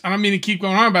guys, I don't mean to keep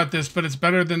going on about this, but it's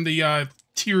better than the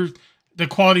the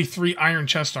quality 3 iron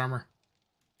chest armor.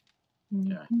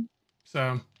 Yeah.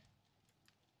 So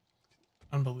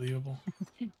unbelievable.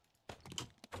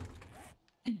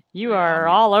 You are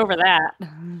all over that.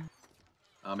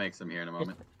 I'll make some here in a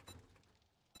moment.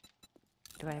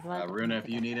 Do I have like Runa, if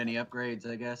you need any upgrades,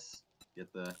 I guess,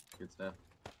 get the good stuff.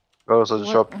 Oh, so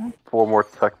just What- drop 4 more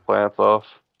tech plants off.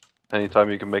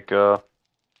 Anytime you can make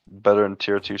better in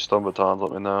tier 2 stun batons,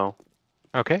 let me know.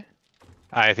 Okay.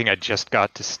 I think I just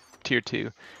got to tier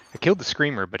 2. I killed the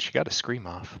screamer, but she got a scream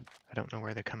off. I don't know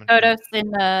where they're coming Photos in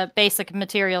the basic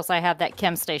materials. I have that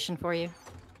chem station for you.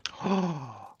 from.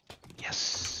 Oh,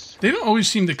 yes. They don't always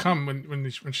seem to come when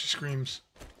she screams.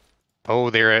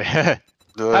 Oh, they're.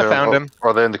 Do I found him.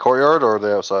 Are they in the courtyard or are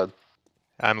they outside?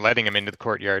 I'm letting him into the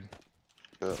courtyard.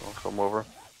 Good, I'll come over.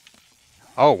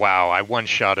 Oh wow, I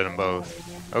one-shotted them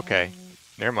both. Okay,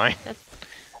 never mind.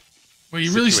 Well,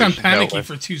 you really sound Situation dealt panicky with.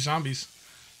 for 2 zombies.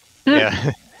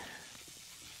 Yeah.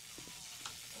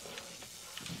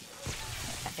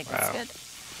 I think that's Wow. good.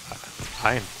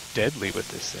 I am deadly with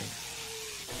this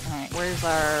thing. All right, where's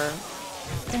our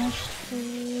finished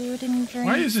food and drinks?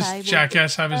 Why does I this will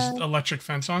jackass get have his that. electric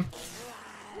fence on?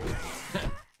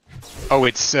 Oh,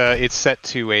 it's set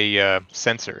to a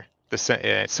sensor.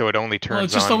 So it only turns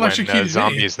it's just on when electrocuted me.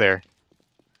 zombie is there.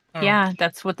 Oh. Yeah,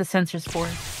 that's what the sensor's for.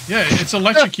 Yeah, it's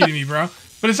electrocuting me, bro.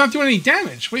 But it's not doing any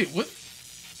damage. Wait, what?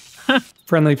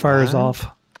 Friendly fire is off.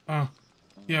 Oh.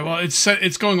 Yeah, well,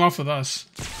 it's going off with us.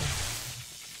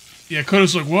 Yeah,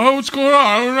 Koda's like, whoa, what's going on?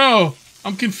 I don't know.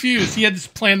 I'm confused. He had this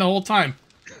plan the whole time.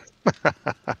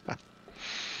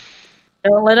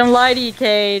 Don't let him lie to you,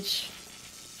 Cage.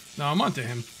 No, I'm onto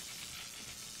him.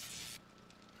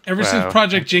 Ever Wow. since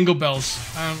Project Jingle Bells,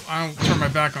 I don't turn my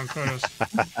back on Kodos.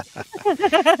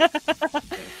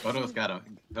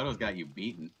 Kodos got you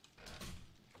beaten.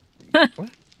 What?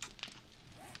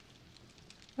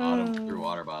 Autumn threw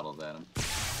water bottles at him.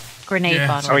 Grenade Yeah,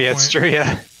 bottle. Oh yeah, it's true.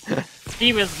 Yeah.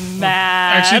 He was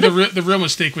mad. Actually, the real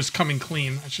mistake was coming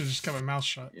clean. I should have just kept my mouth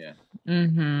shut. Yeah.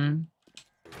 Mm-hmm.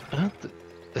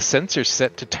 The sensor's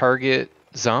set to target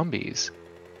zombies.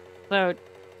 So,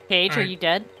 Cage, are Alright. you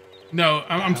dead? No,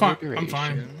 I'm fine. I'm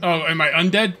fine. Calibration. Oh, am I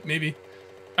undead? Maybe.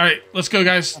 All right, let's go,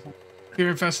 guys. Clear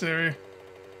infested area.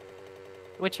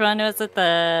 Which one was it?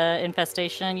 The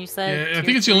infestation you said? Yeah, I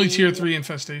think it's the only tier 3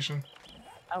 infestation.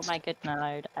 Oh my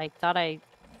goodness! I thought I.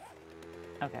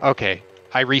 Okay. Okay,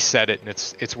 I reset it and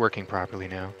it's working properly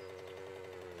now.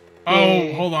 Oh,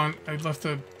 Yay. hold on. I left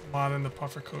the mod in the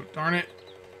puffer coat. Darn it.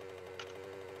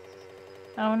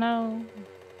 Oh no.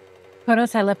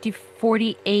 Kodos, I left you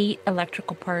 48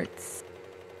 electrical parts.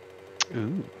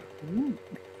 Ooh.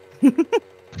 I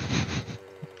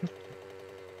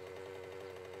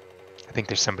think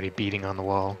there's somebody beating on the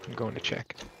wall. I'm going to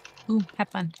check. Ooh, have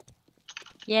fun.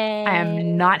 Yay. I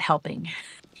am not helping.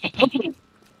 I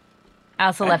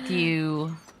also left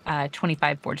you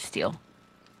 25 forged steel.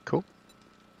 Cool.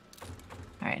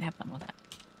 All right, have fun with that.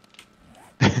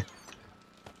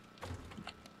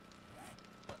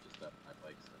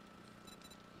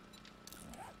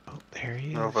 Oh, there he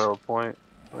is. No valid point.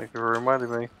 Thank you for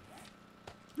reminding me.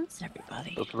 That's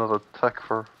everybody. That's another tech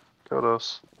for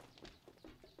Kodos.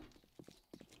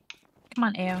 Come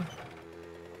on, Ao.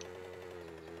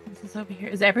 This is over here.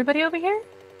 Is everybody over here?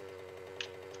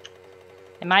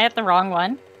 Am I at the wrong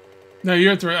one? No,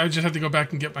 you're at the right. I just have to go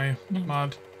back and get my No.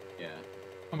 mod. Yeah.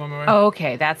 I'm on my way. Oh,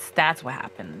 okay. That's what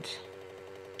happened.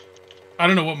 I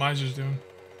don't know what Miser's doing.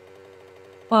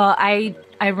 Well, I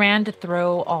ran to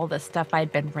throw all the stuff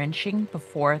I'd been wrenching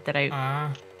before that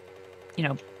I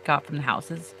got from the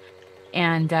houses,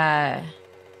 and I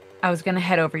was gonna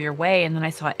head over your way, and then I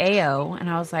saw Ao, and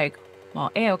I was like,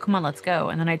 "Well, Ao, come on, let's go."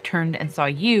 And then I turned and saw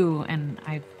you, and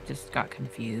I just got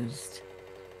confused.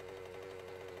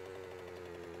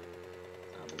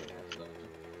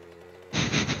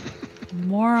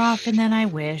 More often than I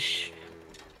wish.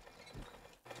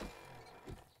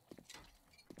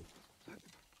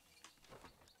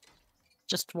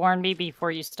 Just warn me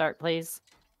before you start, please.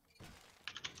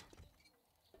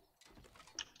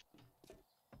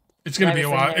 It's gonna be a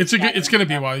while. Everything is It's gonna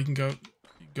be a while. You can go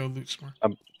loot some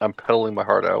more. I'm pedaling my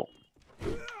heart out.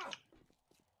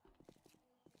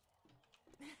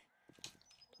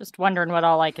 Just wondering what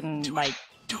all I can like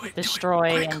Do it.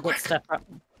 destroy Quick, and quick. get stuff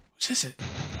from. Who's it?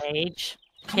 Cage.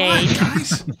 Come on,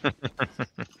 guys.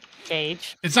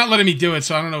 Cage. It's not letting me do it,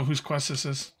 so I don't know whose quest this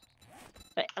is.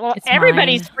 Well, It's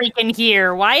everybody's freaking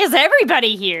here. Why is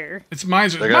everybody here? It's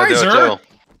Miser. They're gonna do it Miser! too.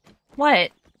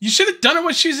 What? You should have done it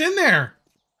when she's in there.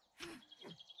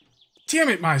 Damn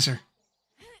it, Miser.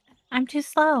 I'm too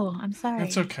slow. I'm sorry.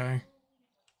 That's okay.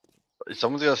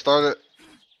 Someone's gonna start it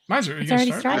Miser, are you It's gonna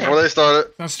already start? started. before they start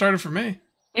it. That started for me.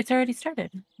 It's already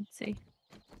started. Let's see.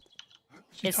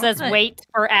 It says about? wait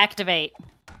for activate.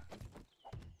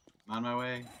 I'm on my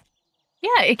way.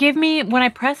 Yeah, it gave me when I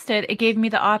pressed it. It gave me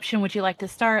the option. Would you like to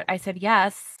start? I said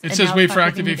yes. It and says now wait it's for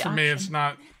not giving activate the for me. It's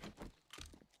option.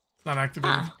 not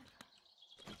activated. Ah.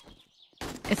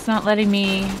 It's not letting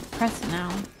me press it now.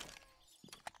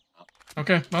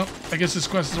 Okay, well, I guess this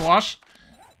quest is a wash.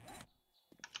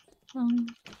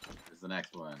 Here's the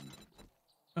next one.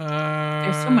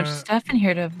 There's so much stuff in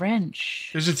here to wrench.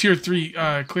 There's a tier 3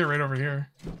 clear right over here.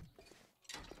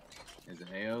 Is it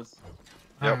Aos?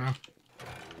 I don't know.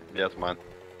 Yeah, it's mine.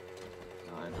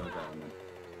 No, I don't that one.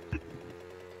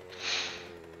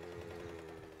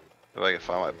 If I can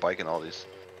find my bike and all these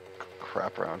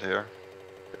crap around here.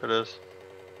 Here it is.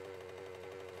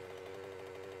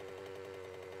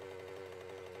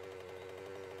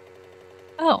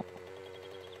 Oh.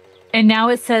 And now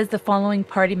it says the following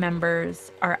party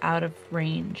members are out of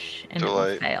range and Too it will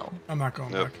late. fail. I'm not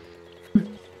going Yep. back.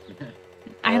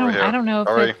 I Over don't here. know if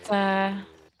Sorry. it's It's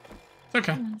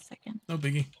okay. hold on a second. No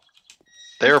biggie.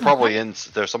 They were That's not probably in.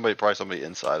 There's probably somebody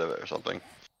inside of it or something.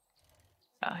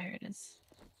 Oh, here it is.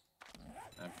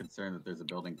 I'm concerned that the's a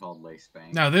building called Lace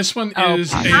Bank. Now this one Oh,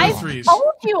 is I AO3s. told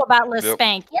you about Les Yep.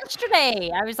 Spank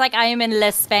yesterday. I was like, I am in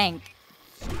Les Spank.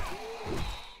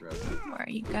 Where are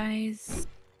you guys?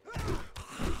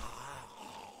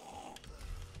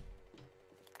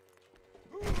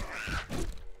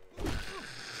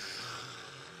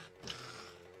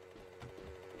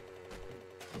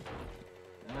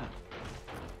 Ah.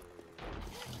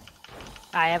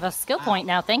 I have a skill point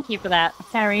now. Thank you for that.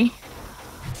 Sorry.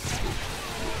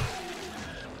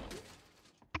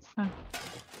 Huh.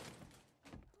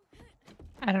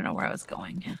 I don't know where I was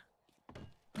going.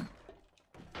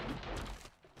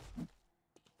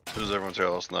 Who's everyone's here?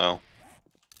 Let us know.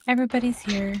 Everybody's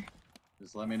here.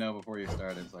 Just let me know before you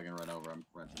started so I can run over. I'm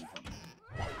renting something.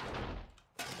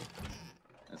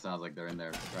 It sounds like they're in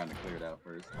there trying to clear it out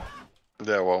first.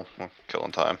 Yeah, well, we're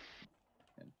killing time.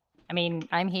 I mean,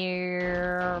 I'm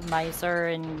here. Miser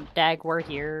and Dag were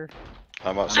here.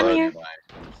 I'm outside. I'm here.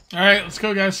 All right, let's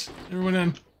go, guys. Everyone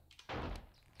in.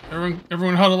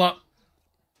 Everyone huddle up.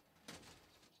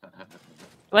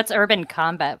 What's urban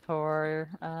combat for?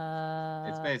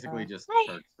 It's basically just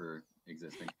perks for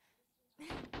existing.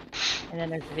 And then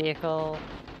there's the vehicle.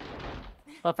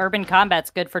 Well, if urban combat's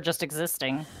good for just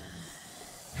existing.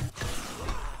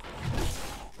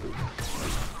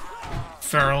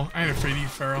 Feral. I ain't afraid of you,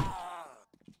 Feral.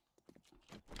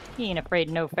 He ain't afraid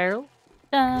of no feral.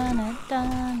 Dun,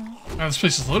 dun. Oh, this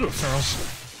place is loaded with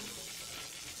ferals.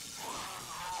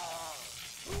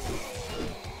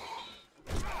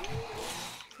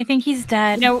 I think he's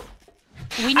dead. No,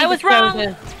 we need I was to throw wrong.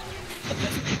 the-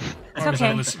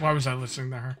 Why was I listening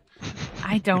to her?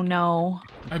 I don't know.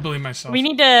 I believe myself. We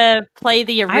need to play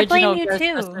the I blame original you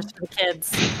too. Ghostbusters for the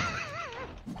kids.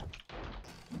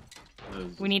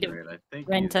 We need to I think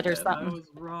rent you it or said something. I was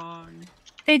wrong.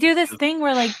 They do this thing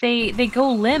where like they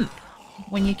go limp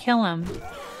when you kill him.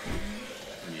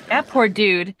 That poor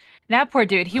dude.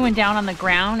 He went down on the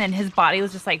ground and his body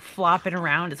was just like flopping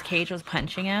around. His cage was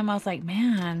punching him. I was like,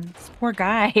 man, this poor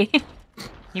guy.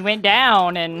 He went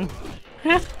down and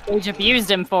Cage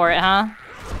abused him for it, huh?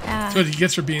 That's what he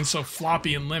gets for being so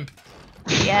floppy and limp.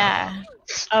 Yeah.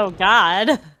 Oh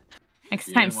God. Next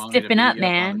You time, didn't want me to stiffen beat up, you on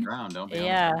the man. ground, don't be on the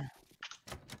Yeah. ground.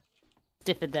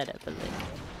 Stiffen that up a bit.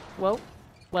 Whoa.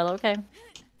 Well, okay.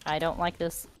 I don't like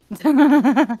this.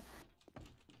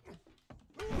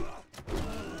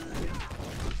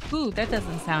 Ooh, that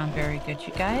doesn't sound very good,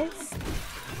 you guys.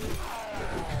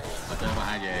 Watch out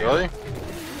behind you. Really?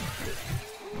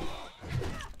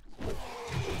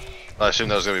 I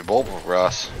assumed that was gonna be bulletproof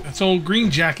grass. That's old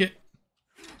Green Jacket.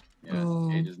 Yeah,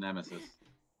 Cage's nemesis.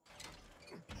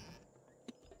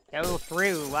 Go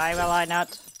through. Why will I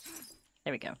not?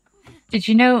 There we go. Did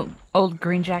you know old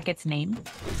Green Jacket's name?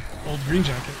 Old Green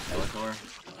Jacket. Skeletor.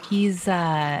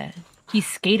 He's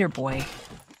Skater Boy.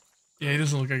 Yeah, he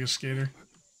doesn't look like a skater.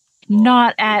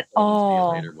 Not at See you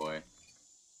all. later, boy.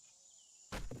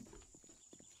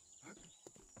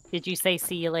 Did you say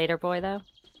see you later, boy, though?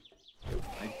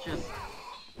 I just...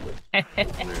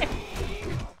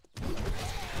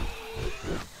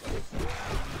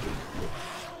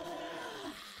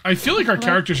 I feel like our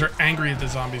characters are angry at the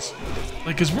zombies.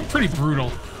 Like, because we're pretty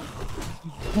brutal.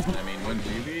 I mean, wouldn't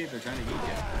you be? They're trying to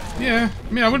eat you. Yeah,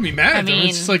 I mean, I wouldn't be mad at them. mean-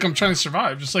 It's just like I'm trying to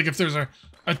survive. Just like if there's a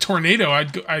tornado,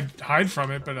 I'd hide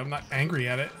from it, but I'm not angry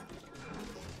at it.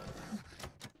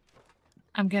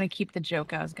 I'm gonna keep the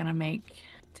joke I was gonna make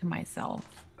to myself.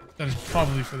 That is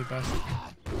probably for the best.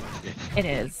 It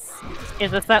is.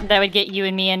 Is this something that would get you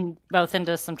and me in both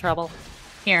into some trouble?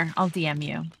 Here, I'll DM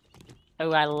you.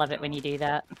 Oh, I love it when you do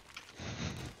that.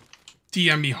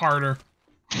 DM me harder.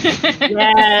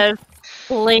 Yes,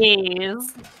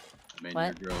 please. I mean,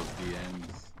 What? your girl's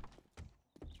DMs.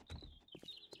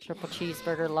 Triple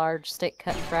cheeseburger, large stick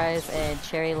cut fries, and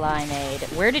cherry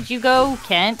limeade. Where did you go,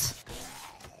 Kent?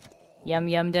 Yum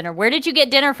yum dinner. Where did you get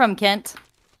dinner from, Kent?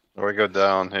 Or we go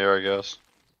down here, I guess.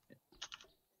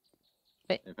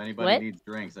 If anybody What? needs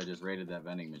drinks, I just raided that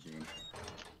vending machine.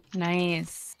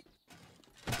 Nice.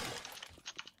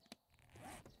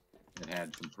 It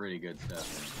had some pretty good stuff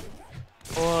in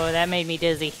it. Oh, that made me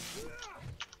dizzy.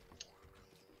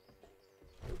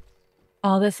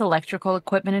 All this electrical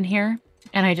equipment in here,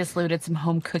 and I just looted some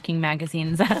home cooking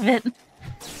magazines out of it. Nice.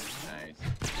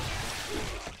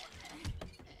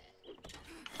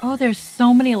 Oh, there's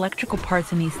so many electrical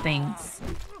parts in these things.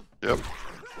 Yep.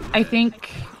 I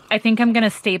think I'm gonna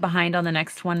stay behind on the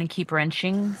next one and keep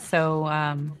wrenching. So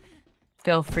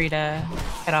feel free to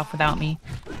head off without me.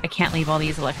 I can't leave all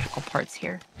these electrical parts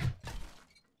here.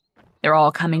 They're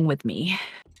all coming with me.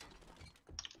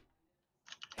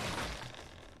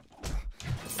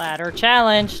 Ladder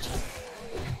challenged.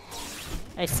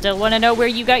 I still want to know where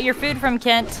you got your food from,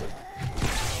 Kent.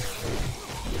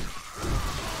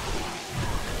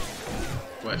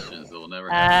 Questions that will never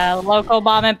happen. Local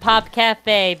mom and pop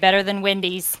cafe, better than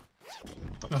Wendy's.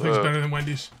 Nothing's better than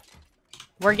Wendy's.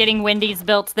 We're getting Wendy's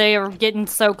built. They are getting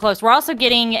so close. We're also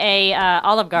getting a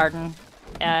Olive Garden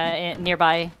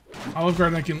nearby. Olive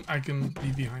Garden, I can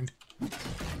be behind.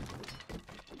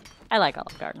 I like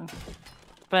Olive Garden.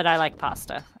 but I like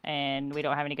pasta, and we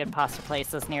don't have any good pasta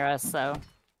places near us, so.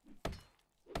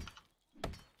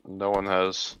 No one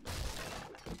has.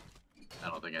 I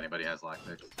don't think anybody has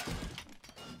lockpicks.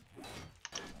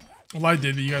 Well, I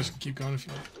did, but you guys can keep going if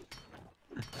you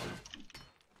want.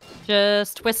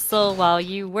 Just whistle while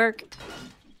you work.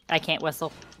 I can't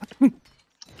whistle.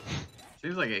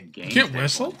 Seems like a game. You can't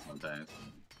whistle? Sometimes.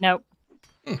 Nope.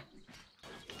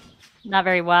 Not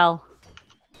very well.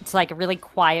 It's like a really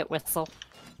quiet whistle.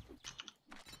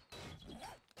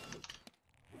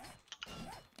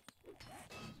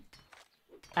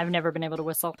 I've never been able to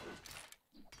whistle.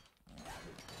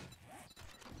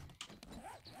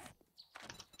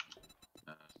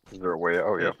 Is there a way?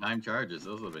 Oh yeah. Time charges.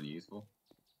 Those would have been useful.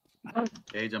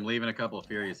 Gage, I'm leaving a couple of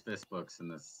Furious Fist books in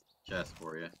this chest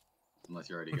for you. Unless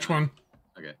you're already Which gone. one?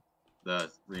 Okay.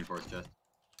 The reinforced chest.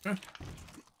 Okay.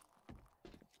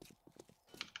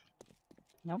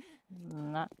 Nope.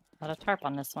 Not a tarp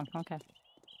on this one. Okay.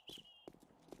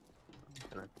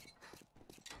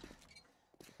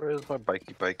 Where's my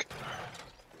bikey bike?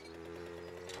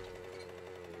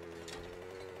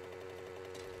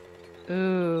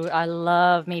 Ooh, I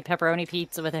love me pepperoni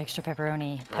pizza with extra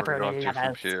pepperoni. Where are we going Pepperoni to from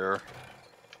lovers. here?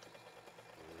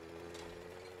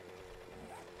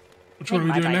 Which one are we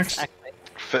My doing bike's next? actually-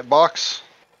 Fitbox?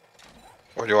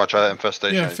 Or do you want to try that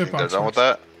infestation? Yeah, You think they're Fitbox done with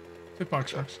works. that?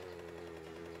 Fitbox works.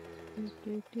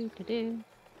 Do.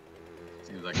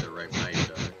 Seems like they're right behind each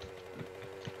other.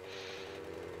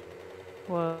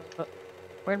 Whoa.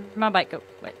 Where'd my bike go?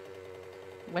 Wait.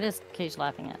 What is Cage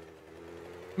laughing at?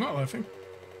 I'm not laughing.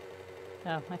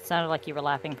 Oh, it sounded like you were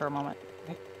laughing for a moment.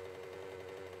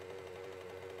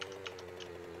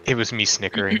 It was me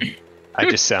snickering. I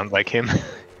just sound like him.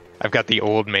 I've got the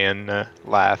old man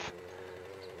laugh.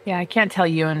 Yeah, I can't tell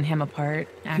you and him apart,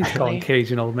 He's calling actually.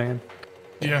 Cage an old man.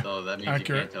 Yeah. So that means Accurate.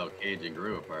 you can't tell Cage and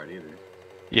Gru apart either.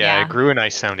 Yeah, Yeah. Gru and I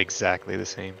sound exactly the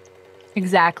same.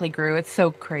 Exactly, Gru. It's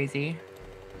so crazy.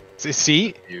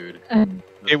 See? Dude.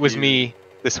 It was me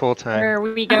this whole time. Where are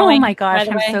we going? Oh my gosh, by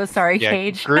the I'm way? so sorry, Yeah,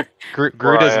 Cage. Gru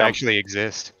Where I doesn't am. actually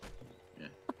exist.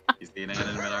 He's the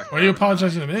inanimate arc. Why are you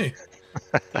apologizing to me?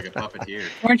 Like a puppeteer.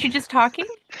 Weren't you just talking?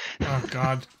 Oh,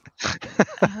 God.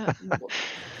 Uh,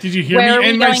 Did you hear Where are me we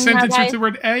end my going, sentence Rabbi? with the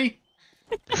word A?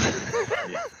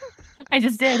 I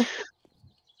just did.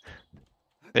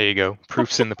 There you go.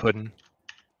 Proof's in the pudding.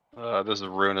 This is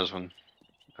Runa's when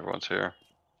everyone's here.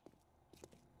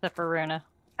 Except for Runa.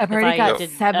 I've 'Cause already I got did,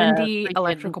 70 freaking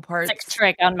electrical parts. Six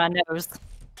trick on my nose.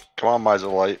 Come on, Miser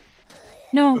Light.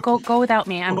 No, go without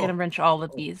me. I'm gonna wrench all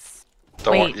of these.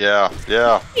 Don't Wait. yeah.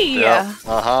 Yeah.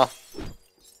 Uh-huh.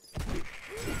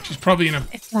 She's probably in a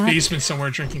It's not. basement somewhere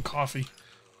drinking coffee.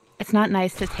 It's not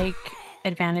nice to take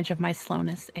advantage of my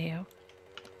slowness, Ao.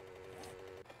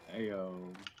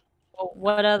 Heyo. Well,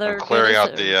 what other? I'm clearing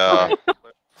out the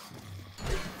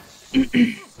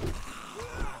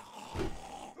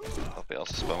nothing else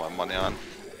to spend my money on.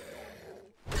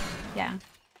 Yeah.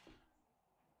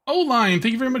 Oh, Lion,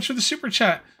 thank you very much for the super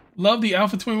chat. Love the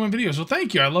Alpha 21 videos. Well,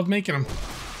 thank you. I love making them.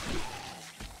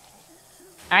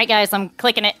 All right, guys, I'm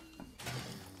clicking it.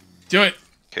 Do it.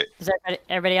 Is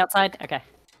everybody outside? Okay.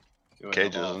 Doing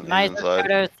Cage the wall. isn't Miser, inside.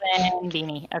 Photos, and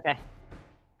Beanie. Okay.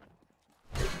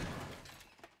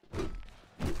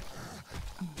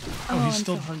 Oh, he's I'm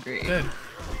still so hungry. dead.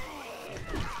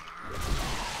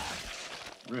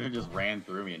 Runa just ran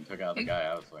through me and took out the guy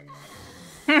I was swinging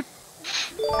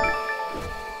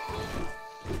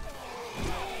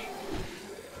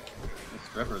This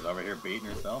stripper's over here beating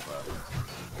herself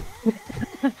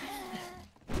up.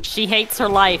 She hates her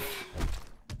life.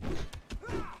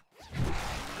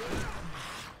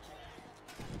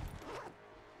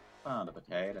 Found a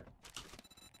potato.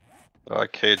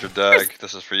 Cage or Dag,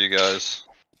 this is for you guys.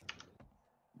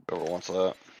 Whoever wants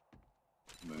that.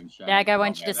 Moonshine. Dag, I Oh,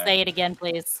 want you to man, say it again,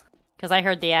 please. Because I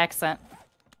heard the accent.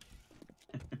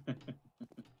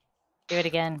 Do it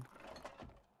again.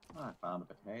 Oh, I found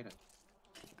a potato.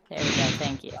 There we go,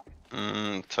 thank you.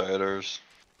 Taters.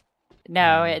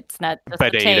 No, it's not just the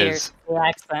Potatoes. taters, the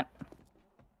accent.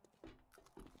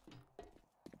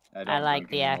 I, I like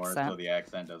drink the anymore, accent. So the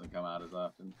accent doesn't come out as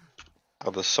often.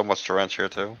 Oh, there's so much to wrench here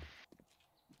too.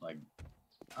 Like,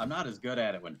 I'm not as good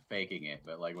at it when faking it,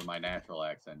 but like when my natural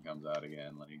accent comes out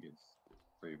again, like it's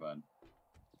pretty fun.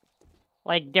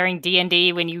 Like during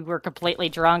D&D when you were completely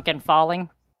drunk and falling.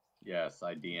 Yes,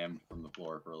 I DM'd from the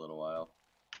floor for a little while.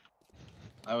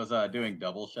 I was doing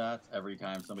double shots every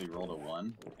time somebody rolled a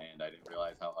 1, and I didn't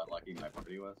realize how unlucky my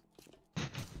party was.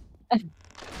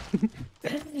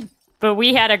 But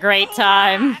we had a great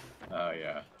time. Oh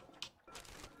yeah.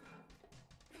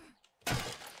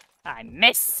 I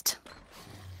missed.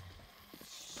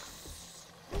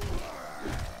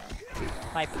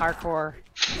 My parkour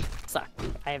sucked.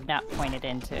 I have not pointed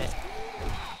into it.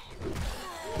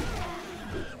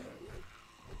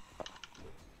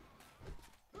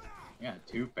 Yeah,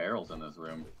 2 barrels in this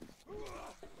room.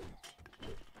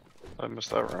 I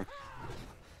missed that room.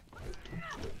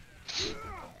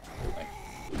 Like,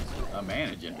 I'm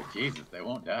managing, but Jesus, they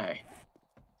won't die.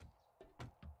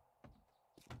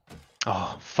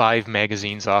 Oh, 5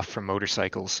 magazines off from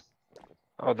motorcycles.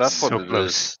 Oh, that's So what it close.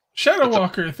 is. Shadow It's a-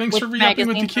 Walker, thanks Which for re-upping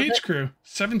with the magazine was Cage it? Crew.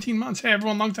 17 months. Hey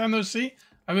everyone, long time no see.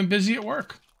 I've been busy at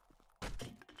work.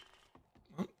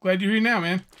 Well, glad you're here now,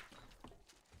 man.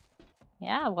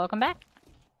 Yeah, welcome back.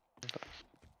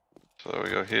 So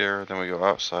we go here, then we go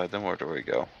outside, then where do we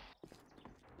go?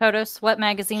 Todos, what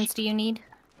magazines do you need?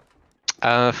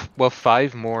 Well,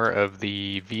 5 more of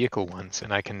the vehicle ones,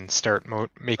 and I can start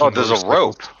making. Oh, there's a motorcycles.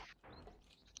 rope.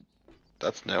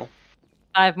 That's new.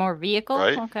 5 more vehicle?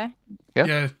 Right. Okay.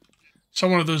 Yeah. So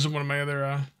one of those is one of my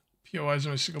other POIs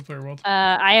in my single player world.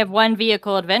 I have 1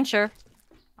 vehicle adventure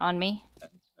on me.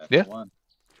 That's Yeah. the one.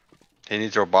 He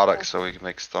needs robotics so he can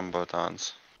make stun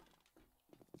batons.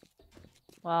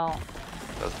 Well,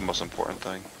 That's the most important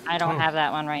thing. I don't Oh. have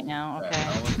that one right now. What the Okay.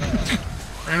 hell was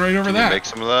that? Ran right over Can you that. make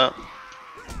some of that?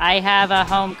 I have a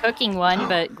home cooking one,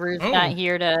 but Gru's Oh. not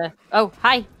here to. Oh,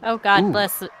 hi. Oh, God Ooh.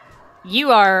 bless.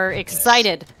 You are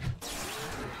excited.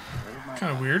 Where's my-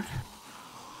 Kind of weird.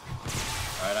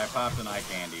 Alright, I popped an eye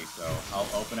candy, so I'll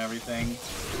open everything,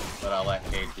 but I'll let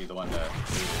Cage be the one to do it.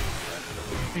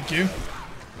 Thank you.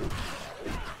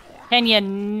 Can you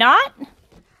not?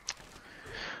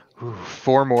 Ooh,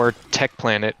 4 more Tech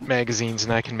Planet magazines,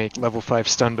 and I can make level 5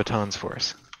 stun batons for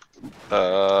us.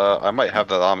 I might have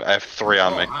that on me. I have 3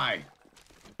 on Oh, me. hi!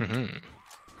 Mm-hmm.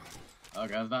 Oh,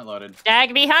 gun's not loaded.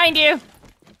 Dag behind you.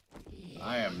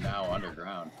 I am now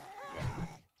underground.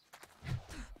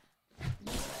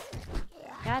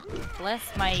 God bless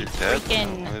my She's dead?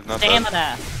 freaking Not dead.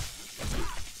 stamina.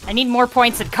 I need more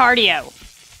points at cardio.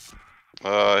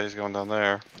 He's going down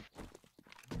there.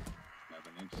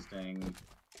 Nothing interesting.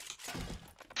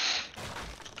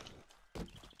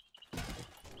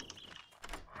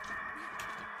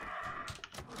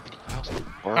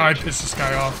 Oh, I pissed this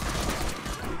guy off.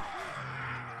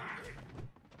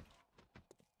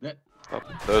 Yeah. Oh,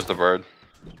 there's the bird.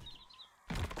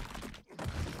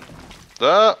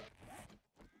 Ah!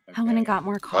 I went and got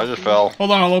more coffee. I just fell.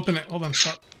 Hold on, I'll open it. Hold on,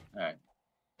 stop. Alright.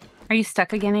 Are you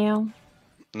stuck again, AO?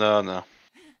 No.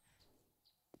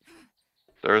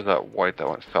 There's that white that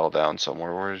went fell down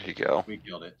somewhere. Where did he go? We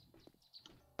killed it.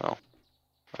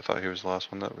 I thought he was the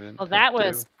last one that we didn't. Well, have that to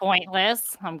was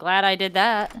pointless. I'm glad I did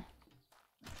that.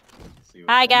 Let's see what's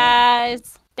Hi, in there.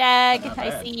 guys. Dag, Not I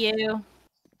bad. see you.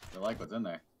 I like what's in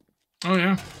there. Oh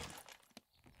yeah.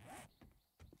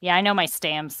 Yeah, I know my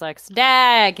stam sucks.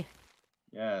 Dag,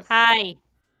 Yes. hi.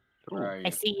 Where are you? I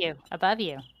see you. Above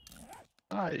you.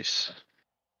 do. Nice.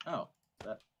 Oh,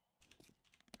 that.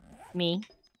 Me.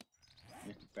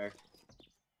 Yeah, fair.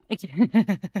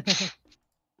 Yeah,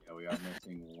 we are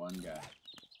missing one guy.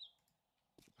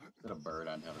 Is that a bird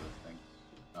on top of this thing?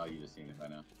 Oh, you just seen it by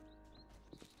now.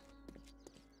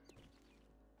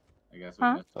 I guess we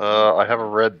Huh? missed. I have a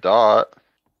red dot.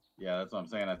 Yeah, that's what I'm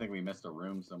saying. I think we missed a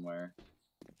room somewhere.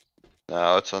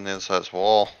 No, it's on the other side of this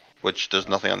wall. Which there's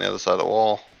nothing on the other side of the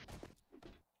wall.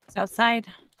 It's outside.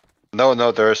 No,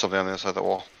 there is something on the other side of the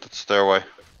wall. That's the stairway.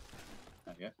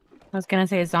 Not yet. I was gonna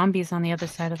say zombies on the other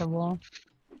side of the wall.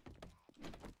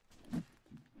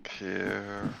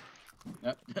 Here.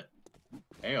 Yep.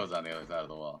 Ao's on the other side of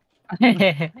the wall.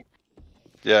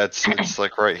 Yeah, it's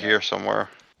like right here somewhere.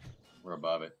 We're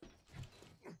above it.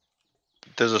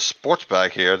 There's a sports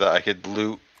bag here that I could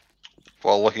loot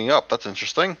while looking up. That's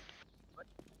interesting.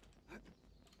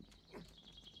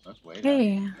 That's way down.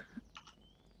 Hey,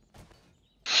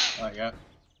 Oh, yeah.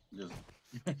 Just.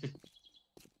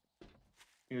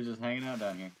 He was just hanging out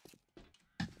down here.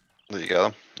 There you got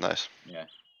him. Nice. Yeah.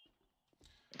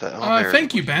 The elevator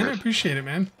Thank you, was Ben. I weird. appreciate it,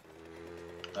 man.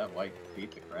 That white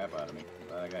beat the crap out of me. I'm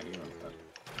glad I got healing stuff.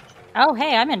 Oh,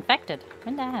 hey, I'm infected.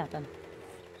 When did that happen?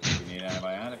 You need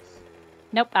antibiotics?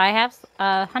 Nope, I have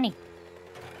honey.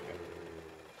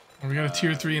 We got a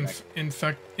tier 3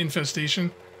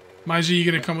 infestation. Maisie, you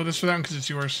gonna come with us for that one? Because it's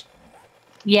yours.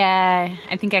 yeah,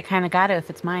 I think I kind of got it if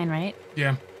it's mine, right?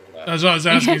 Yeah. That's what I was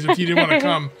asking, is if you didn't want to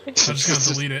come, I was just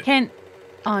gonna delete it. Can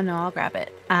Oh no, I'll grab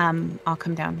it. I'll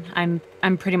come down.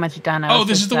 I'm pretty much done. Oh,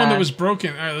 this is the one that was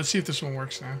broken. Alright, let's see if this one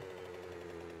works now.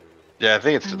 Yeah, I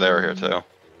think it's there here too.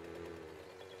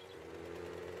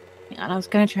 I was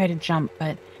gonna try to jump,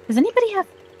 but does anybody have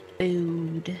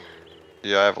food?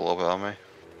 Yeah, I have a little bit on me.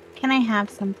 Can I have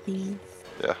some, please?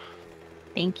 Yeah.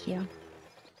 Thank you.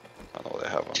 I don't know what I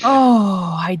have them.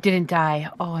 Oh, I didn't die.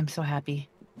 Oh, I'm so happy.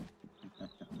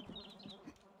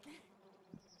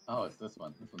 Oh, it's this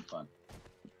one. This one's fun.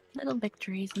 Little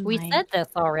victories in We life. said this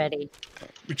already.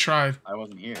 We tried. I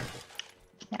wasn't here.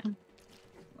 Yeah.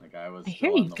 Like I was. I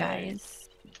hear still on you the way. guys.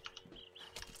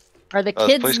 Are the This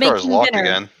kids police car is making locked dinner?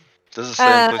 again. This is the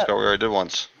same police car we already did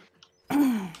once.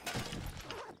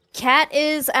 Kat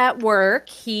is at work.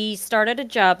 He started a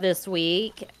job this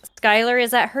week. Skylar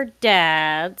is at her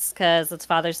dad's because it's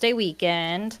Father's Day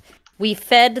weekend. We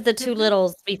fed the two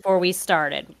littles before we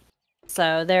started.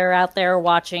 So they're out there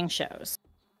watching shows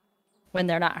when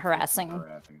they're not harassing.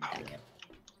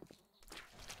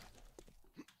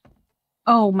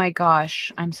 Oh my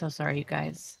gosh. I'm so sorry, you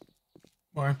guys.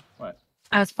 Why? What?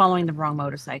 I was following the wrong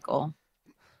motorcycle.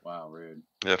 Wow, rude.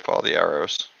 Yeah, follow the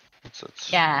arrows. It's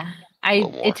Yeah.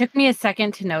 little more. It took me a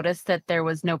second to notice that there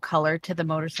was no color to the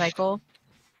motorcycle.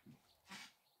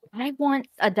 I want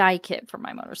a dye kit for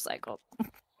my motorcycle. Is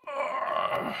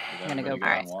gonna go everybody good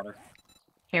buy on it. water?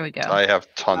 Here we go. I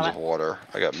have tons Well, of water.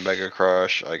 I got Mega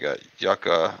Crush. I got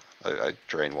Yucca. I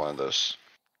drained one of those.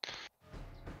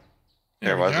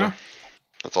 There Here, we go. Miser.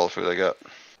 That's all the food I got.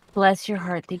 Bless your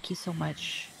heart. Thank you so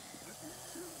much.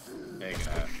 Take it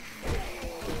out.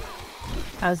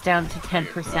 I was down to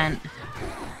 10%.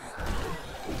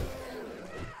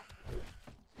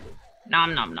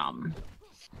 Nom nom nom.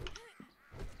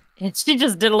 And she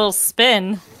just did a little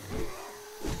spin.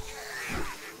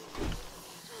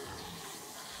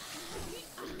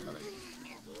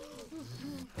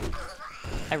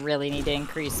 I really need to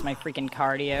increase my freaking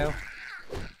cardio.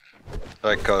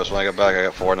 Alright, Coast, when I get back, I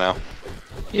got 4 now.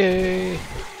 Yay!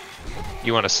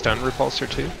 You want a stun repulsor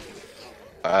too?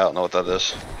 I don't know what that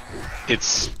is.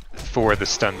 It's for the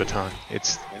stun baton.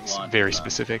 It's very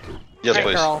specific. Yes, Right,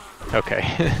 please. girl. Okay.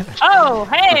 Oh,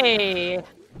 hey!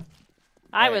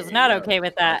 I was Hey, not yo, okay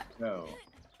with that. No.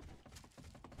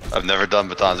 I've never done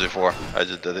batons before. I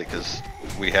just did it because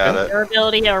we had it.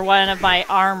 Durability or one of my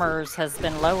armors has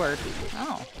been lowered.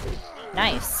 Oh,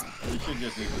 nice. You should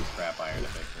just use the scrap iron to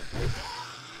fix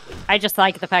it. I just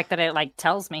like the fact that it like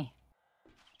tells me.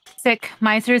 Sick.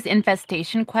 Miser's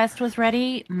infestation quest was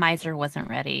ready. Miser wasn't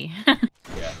ready.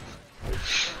 Yeah.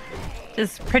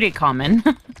 Just pretty common.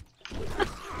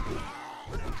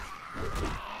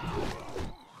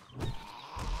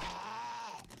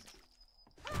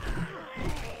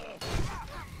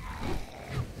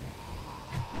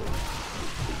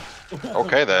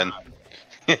 Okay then.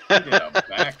 You did a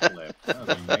backflip. That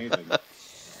was amazing.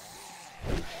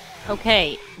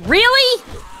 Okay, really?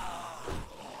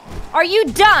 Are you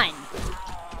done?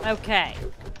 Okay.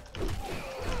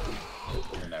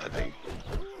 You're never done.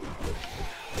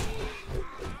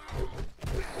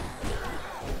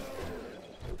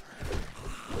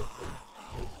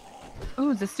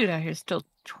 Ooh, this dude out here is still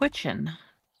twitching.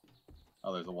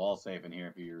 Oh, there's a wall safe in here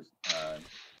if your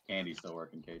candy's still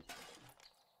working, Cage.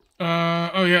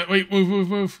 Oh yeah, wait,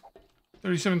 move.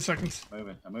 37 seconds.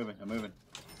 I'm moving.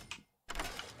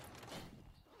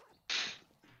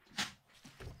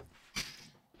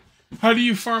 How do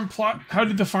you farm plot? How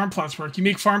did the farm plots work? You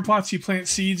make farm plots, you plant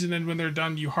seeds, and then when they're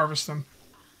done, you harvest them.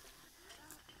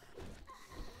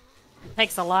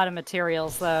 Takes a lot of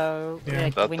materials though. Yeah.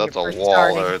 like, when That's you're a first wall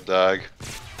starting. there, Doug.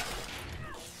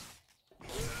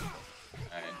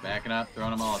 Alright, backing up,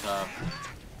 throwing a Molotov.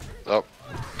 Oh,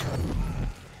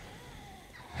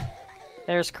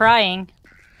 There's crying.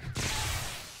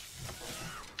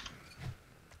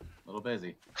 A little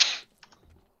busy.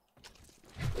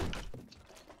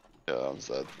 yeah, I'm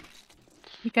sad.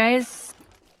 You guys.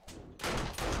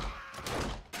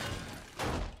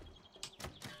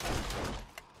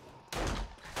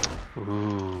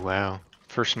 Ooh, wow.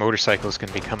 First motorcycle's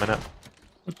gonna be coming up.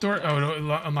 What door? Oh, no, it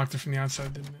unlocked it from the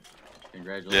outside, didn't it?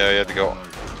 Congratulations. Yeah, you had to go on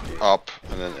the- up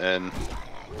and then in.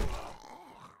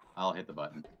 I'll hit the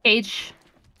button. Cage.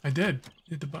 I did.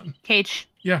 Hit the button. Cage.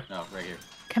 Yeah, No, right here.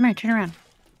 Come here, turn around.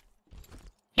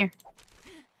 Here.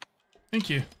 thank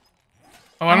you.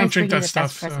 Oh, I don't Guys, drink bring that you the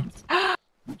best stuff. So. presents.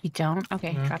 You don't?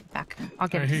 Okay, No. drop it back. I'll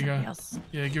give Alright, it to here you somebody go. else.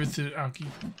 Yeah, give it to Alki.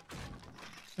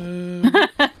 There you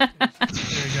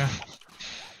go.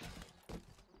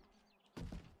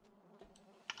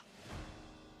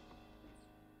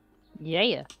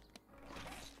 Yeah.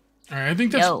 All right, I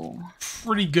think that's Yo.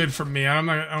 pretty good for me. I don't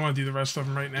want to do the rest of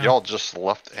them right now. Y'all just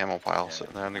left ammo pile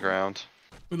sitting there on the ground.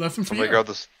 We left them for Somebody you. grab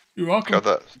this. You're welcome. Grab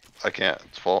that. I can't.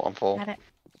 It's full. I'm full. Got it.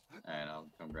 Alright, I'll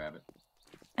come grab it.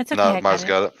 It's okay. No, I Miles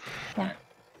got it. Yeah.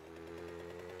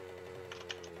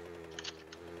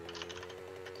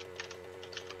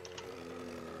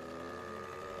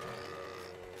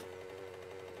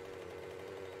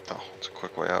 Oh, it's a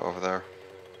quick way out over there.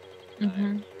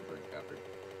 Mhm. Super covered.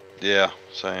 Yeah,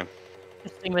 same.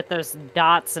 This thing with those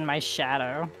dots in my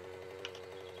shadow.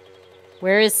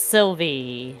 Where is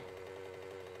Sylvie?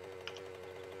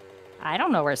 I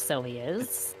don't know where Sylvie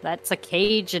is. That's a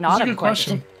Cage and That's a Autumn good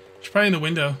question. She's probably in the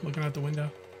window, looking out the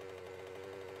window.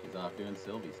 He's off doing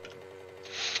Sylvie stuff.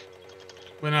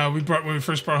 When we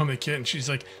first brought home the kitten, she's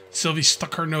like, Sylvie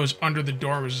stuck her nose under the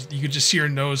door. You could just see her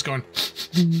nose going.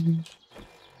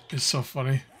 It's so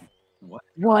funny.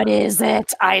 What is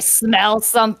it? I smell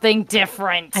something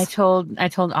different. I told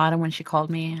Autumn when she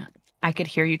called me, I could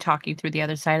hear you talking through the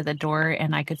other side of the door,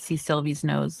 and I could see Sylvie's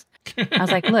nose. I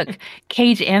was like, "Look,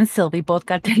 Cage and Sylvie both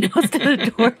got their nose to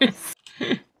the doors."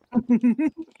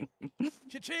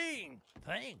 Cha-ching!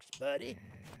 Thanks, buddy.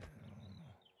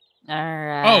 All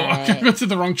right. Oh, I went to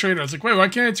the wrong trader. I was like, wait, why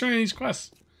can't I turn any of these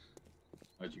quests?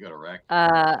 Why'd you go to wreck?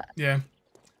 Yeah.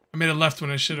 I made a left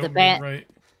when I should have made right.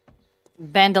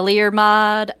 Bandolier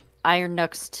mod, Iron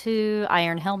Knucks 2,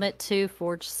 Iron Helmet 2,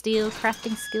 Forged Steel,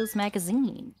 Crafting Skills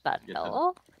Magazine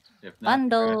bundle. If not,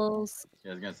 Bundles.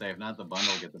 Yeah, I was gonna say if not the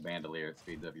bundle, get the bandolier. It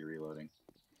speeds up your reloading.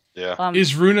 Yeah.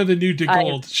 Is Runa the new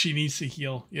DeGold? She needs to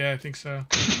heal. Yeah, I think so.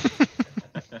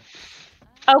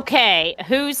 Okay,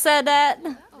 who said that?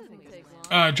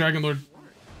 Dragon Lord.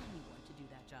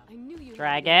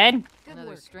 Dragon.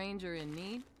 Another stranger in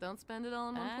need. Don't spend it all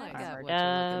in one place. Armored What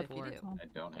up. you're looking for. I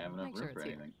don't have enough Make sure room for it's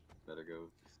here. anything. Better go.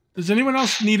 Does anyone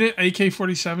else need it?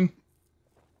 AK-47?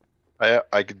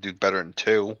 I could do better than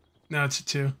 2. No, it's a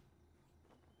 2.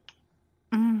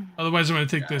 Otherwise, I'm going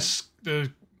to take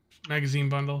the magazine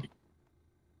bundle.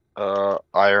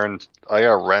 Iron. I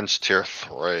got wrench tier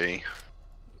 3.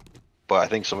 But I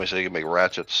think somebody said you can make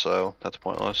ratchets, so that's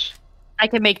pointless. I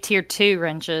can make tier 2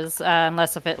 wrenches,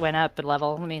 unless if it went up a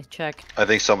level. Let me check. I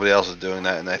think somebody else is doing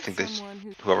that, and I think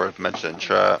whoever mentioned it in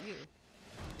chat.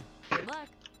 Good luck.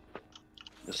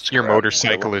 Your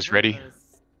motorcycle is ready.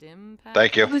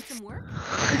 Thank you. Nice.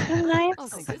 Oh,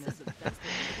 thank goodness.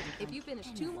 If you finish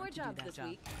 2 more jobs this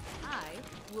week, I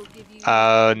will give you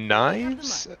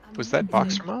Knives? Was that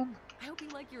Boxer Mom? I hope you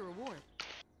like your reward.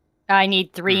 I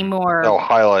need 3 more Oh,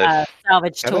 High Life.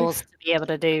 salvage Really? tools to be able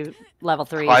to do level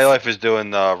 3. High Life is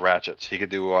doing ratchets. He could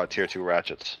do tier 2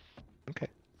 ratchets. Okay.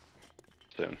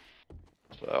 Soon.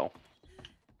 So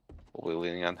we'll be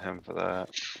leaning on him for that.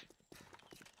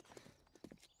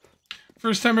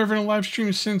 First time ever in a live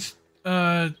stream since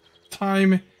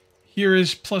time here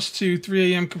is +2,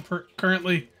 3 a.m.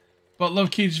 currently. But love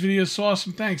Cage's videos, so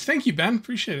awesome. Thanks. Thank you, Ben.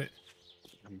 Appreciate it.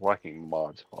 I'm liking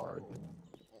mods hard.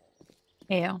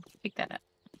 Yeah, pick that up.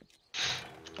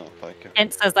 Oh, thank you.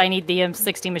 Kent says I need the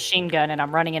M60 machine gun, and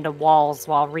I'm running into walls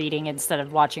while reading instead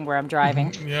of watching where I'm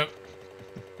driving. Yep.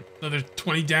 Another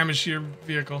 20 damage to your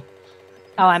vehicle.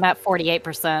 Oh, I'm at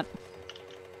 48%.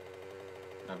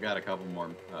 I've got a couple more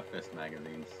fist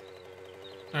magazines.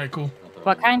 All right, cool.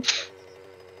 What kind?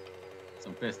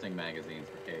 Some fisting magazines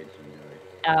for Cage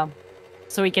to enjoy. Oh,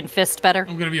 so we can fist better.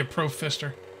 I'm gonna be a pro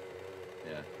fister.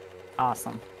 Yeah.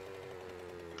 Awesome.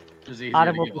 It's easier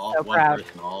Autumn to will give be all, so one proud.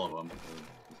 person all of them.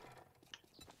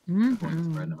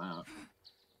 Spread them out.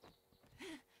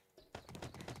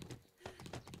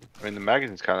 I mean, the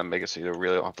magazines kind of make it so you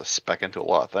really don't have to spec into a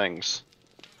lot of things.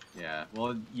 Yeah.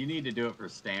 Well, you need to do it for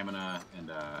stamina and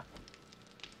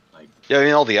like. Yeah, I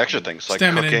mean all the extra things like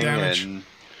Stamina and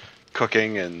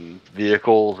cooking and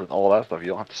vehicles and all that stuff. You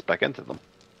don't have to spec into them.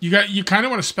 You kind of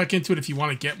want to spec into it if you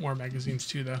want to get more magazines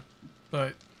too, though.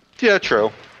 But Yeah,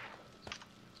 true.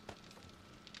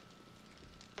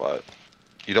 But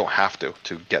you don't have to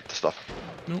get the stuff.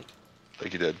 Nope.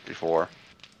 Like you did before.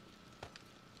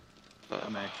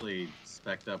 I'm actually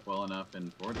spec'd up well enough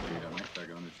in Fortitude. I might start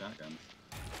going to shotguns.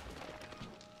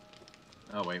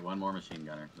 Oh wait, one more machine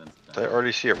gunner. Did I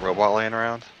already see a robot laying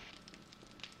around?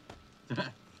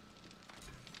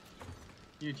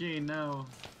 Eugene, no.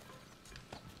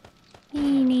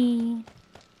 Teeny.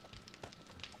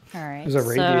 All right. There's a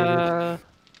radiator. So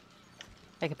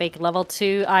I can make level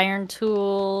 2 iron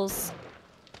tools.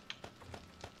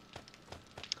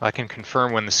 I can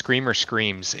confirm when the Screamer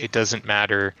screams, it doesn't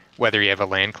matter whether you have a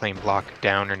land claim block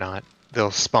down or not. They'll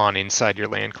spawn inside your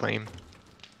land claim.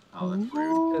 Oh, that's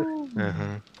rude.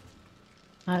 Uh-huh.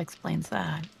 That explains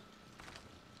that.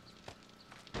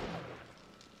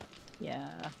 Yeah.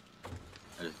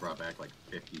 I just brought back like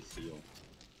 50 seal.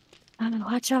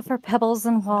 Watch out for pebbles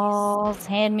and walls.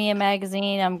 Hand me a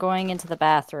magazine. I'm going into the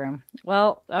bathroom.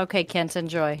 Well, okay, Kent,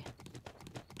 enjoy.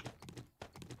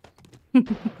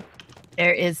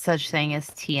 There is such thing as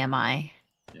TMI.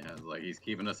 Yeah, it's like he's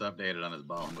keeping us updated on his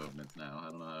ball movements now. I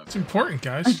don't know how. it's important,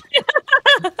 guys.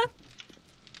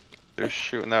 They're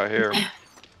shooting out here.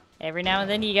 Every now and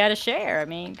then you gotta share. I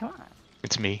mean, come on.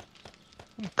 It's me.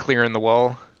 Clearing the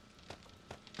wall.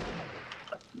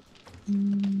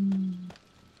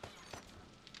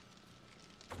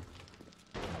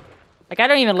 Like, I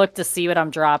don't even look to see what I'm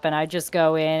dropping. I just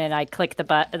go in and I click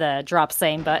the drop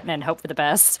same button and hope for the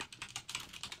best.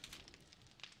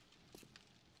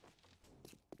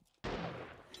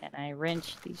 Can I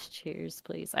wrench these chairs,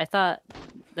 please? I thought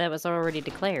that was already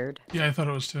declared. Yeah, I thought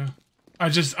it was too.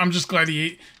 I'm just glad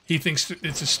he thinks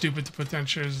it's as stupid to put down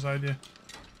chairs as I do.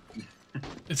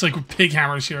 It's like pig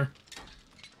hammers here.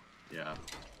 Yeah.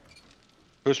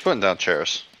 Who's putting down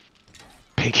chairs?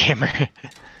 Big hammer.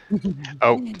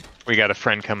 Oh, we got a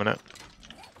friend coming up.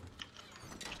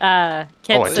 Kid I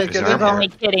says think he's his arm only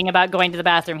kidding about going to the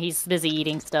bathroom. He's busy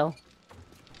eating still.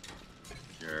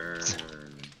 Sure.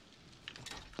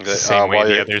 Okay, Same way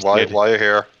the others did. while you're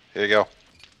here you go.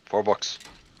 4 books.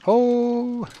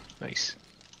 Oh, nice.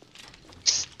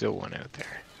 Still one out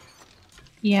there.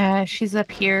 Yeah, she's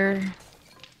up here.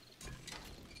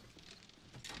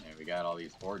 Yeah, we got all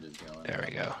these forges going. There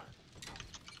we go.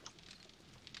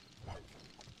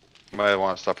 Might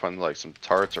want to start putting like some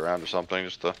tarts around or something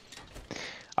just to.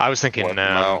 I was thinking, Wipe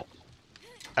them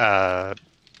out.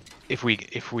 if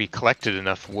we collected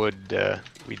enough wood,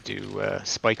 we'd do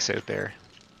spikes out there.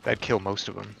 That'd kill most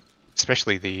of them,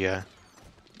 especially the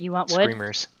You want wood?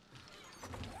 screamers.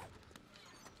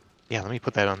 Yeah, let me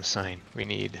put that on the sign. We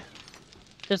need.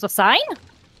 There's a sign?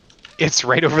 It's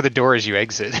right over the door as you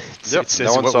exit. Yep, It says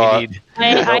no one what saw we it. need.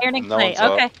 Iron and no clay. one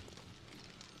saw it. Okay.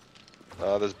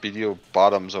 There's BDO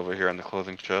bottoms over here in the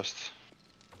clothing chest.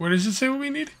 Where does it say what we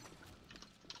need?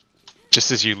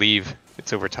 Just as you leave,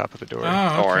 it's over top of the door.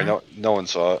 Oh, Don't worry, okay. no one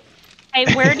saw it.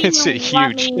 Hey, where do It's you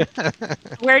want huge. me?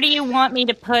 Where do you want me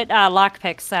to put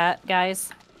lockpicks at, guys?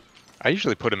 I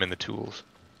usually put them in the tools.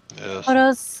 Yes.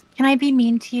 Photos, can I be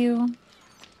mean to you?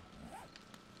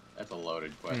 That's a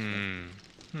loaded question.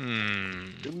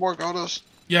 Two more goddess.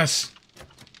 Yes.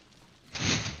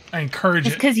 I encourage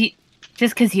Just it.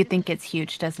 because you think it's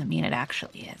huge doesn't mean it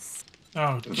actually is.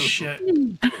 Oh shit.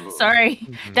 Sorry.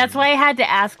 That's why I had to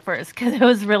ask first, because it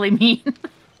was really mean.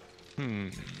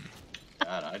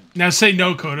 God, Now say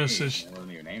no, Kodo. I Says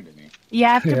wasn't even aimed at me. You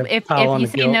have to, Yeah, if pile on you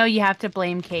the say guilt. no, you have to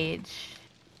blame Cage,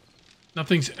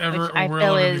 nothing's ever which or I will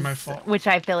feel ever be is my fault. which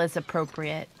I feel is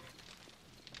appropriate.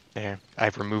 There,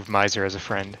 I've removed Miser as a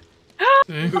friend.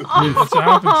 See? That's what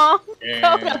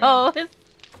happens. Oh,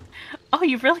 oh,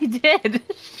 you really did.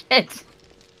 Shit.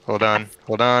 Hold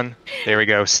on. There we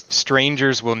go.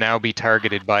 Strangers will now be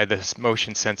targeted by this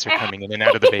motion sensor coming in and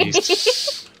out of the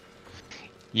base.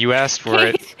 You asked for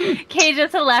it. Cage,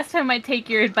 that's the last time I take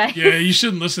your advice. Yeah, you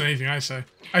shouldn't listen to anything I say.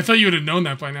 I thought you would have known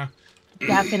that by now.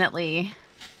 Definitely.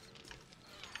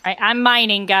 All right, I'm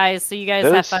mining, guys, so you guys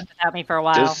have fun without me for a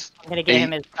while. There's I'm gonna get him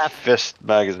his stuff. Fist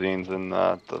magazines in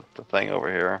the thing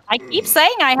over here. I keep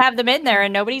saying I have them in there,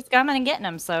 and nobody's coming and getting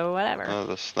them, so whatever.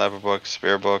 The sniper books,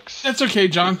 spear books. That's okay,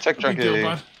 John. Tech No big deal, junkie.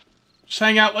 bud. Just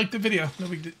hang out like the video. No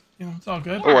big deal. You know, it's all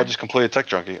good. Oh, I just completed tech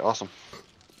junkie. Awesome.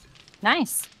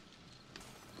 Nice.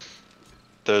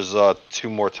 There's 2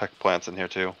 more tech plants in here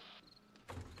too.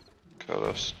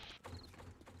 Kodos.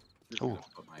 Just Ooh, gonna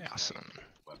put my awesome.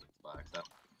 weapons box. I don't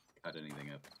cut anything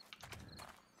up.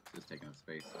 Just taking up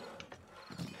space.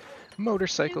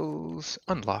 Motorcycles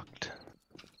unlocked.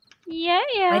 Yeah.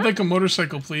 I'd like a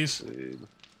motorcycle, please.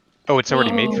 Oh, it's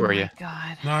already made for Oh you. my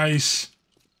God. Nice.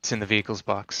 It's in the vehicles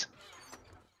box.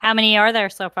 How many are there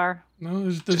so far? No,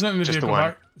 there's nothing in the just the vehicle. one.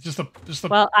 Bar. Just the.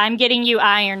 Well, I'm getting you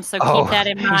iron, so Oh, keep that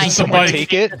in there's mind. just a when I bike.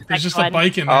 Take it? There's just a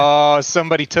bike in there. Oh,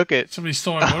 somebody took it. Somebody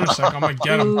stole my motorcycle. I'm gonna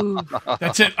get them. Ooh,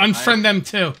 That's it. Unfriend them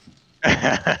too.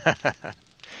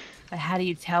 but how do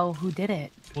you tell who did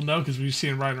it? Well, no, because we've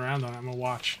seen him riding around on it. I'm gonna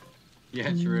watch.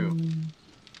 Yeah, true.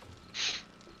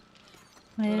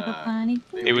 Little uh, funny.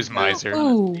 It was Miser.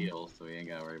 Ooh. Deal, so we ain't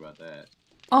gotta worry about that.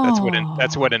 Oh.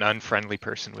 That's what an unfriendly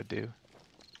person would do.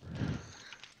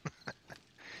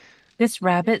 This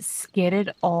rabbit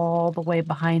skidded all the way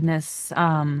behind this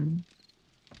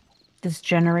this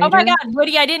generator. Oh my God,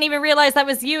 Woody! I didn't even realize that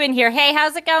was you in here. Hey,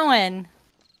 how's it going?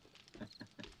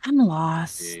 I'm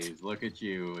lost. Jeez, look at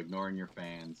you, ignoring your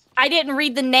fans. I didn't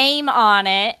read the name on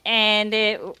it, and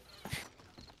it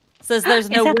says there's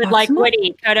Is no that wood like Proxima?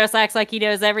 Woody. Kodos acts like he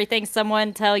knows everything.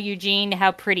 Someone tell Eugene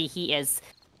how pretty he is.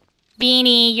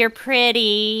 Beanie, you're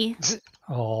pretty.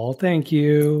 Oh, thank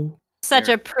you. Such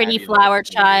You're a pretty fabulous, flower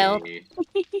child. lady.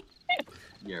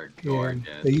 You're Yeah,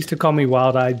 gorgeous. they used to call me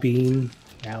Wild Eyed Bean.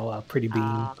 Now, Pretty Bean.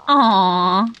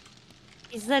 Aw.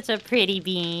 He's such a pretty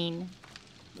bean.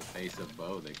 The face of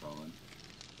Bo, they call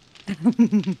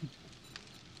him.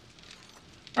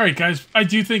 All right, guys. I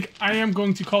do think I am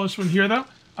going to call this one here, though.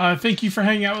 Thank you for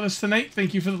hanging out with us tonight.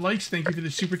 Thank you for the likes. Thank you for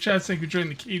the super chats. Thank you for joining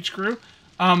the Cage crew.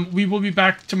 We will be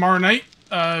back tomorrow night.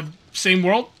 Same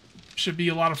world. Should be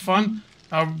a lot of fun.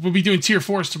 We'll be doing tier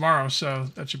 4s tomorrow, so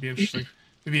that should be interesting.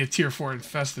 Maybe a tier 4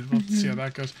 infested. We'll have to see how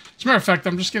that goes. As a matter of fact,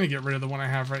 I'm just gonna get rid of the one I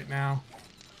have right now.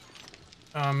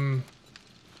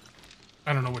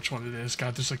 I don't know which one it is.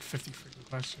 God, there's like 50 freaking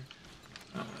questions.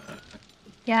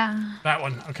 Yeah. That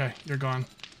one. Okay, you're gone.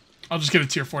 I'll just get a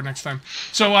tier 4 next time.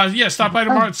 So, yeah, stop by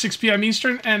tomorrow at 6 p.m.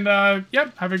 Eastern, and,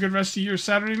 yep, have a good rest of your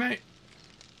Saturday night.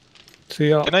 See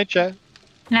y'all. Good night, chat.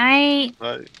 Night.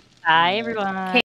 Bye. Bye, everyone.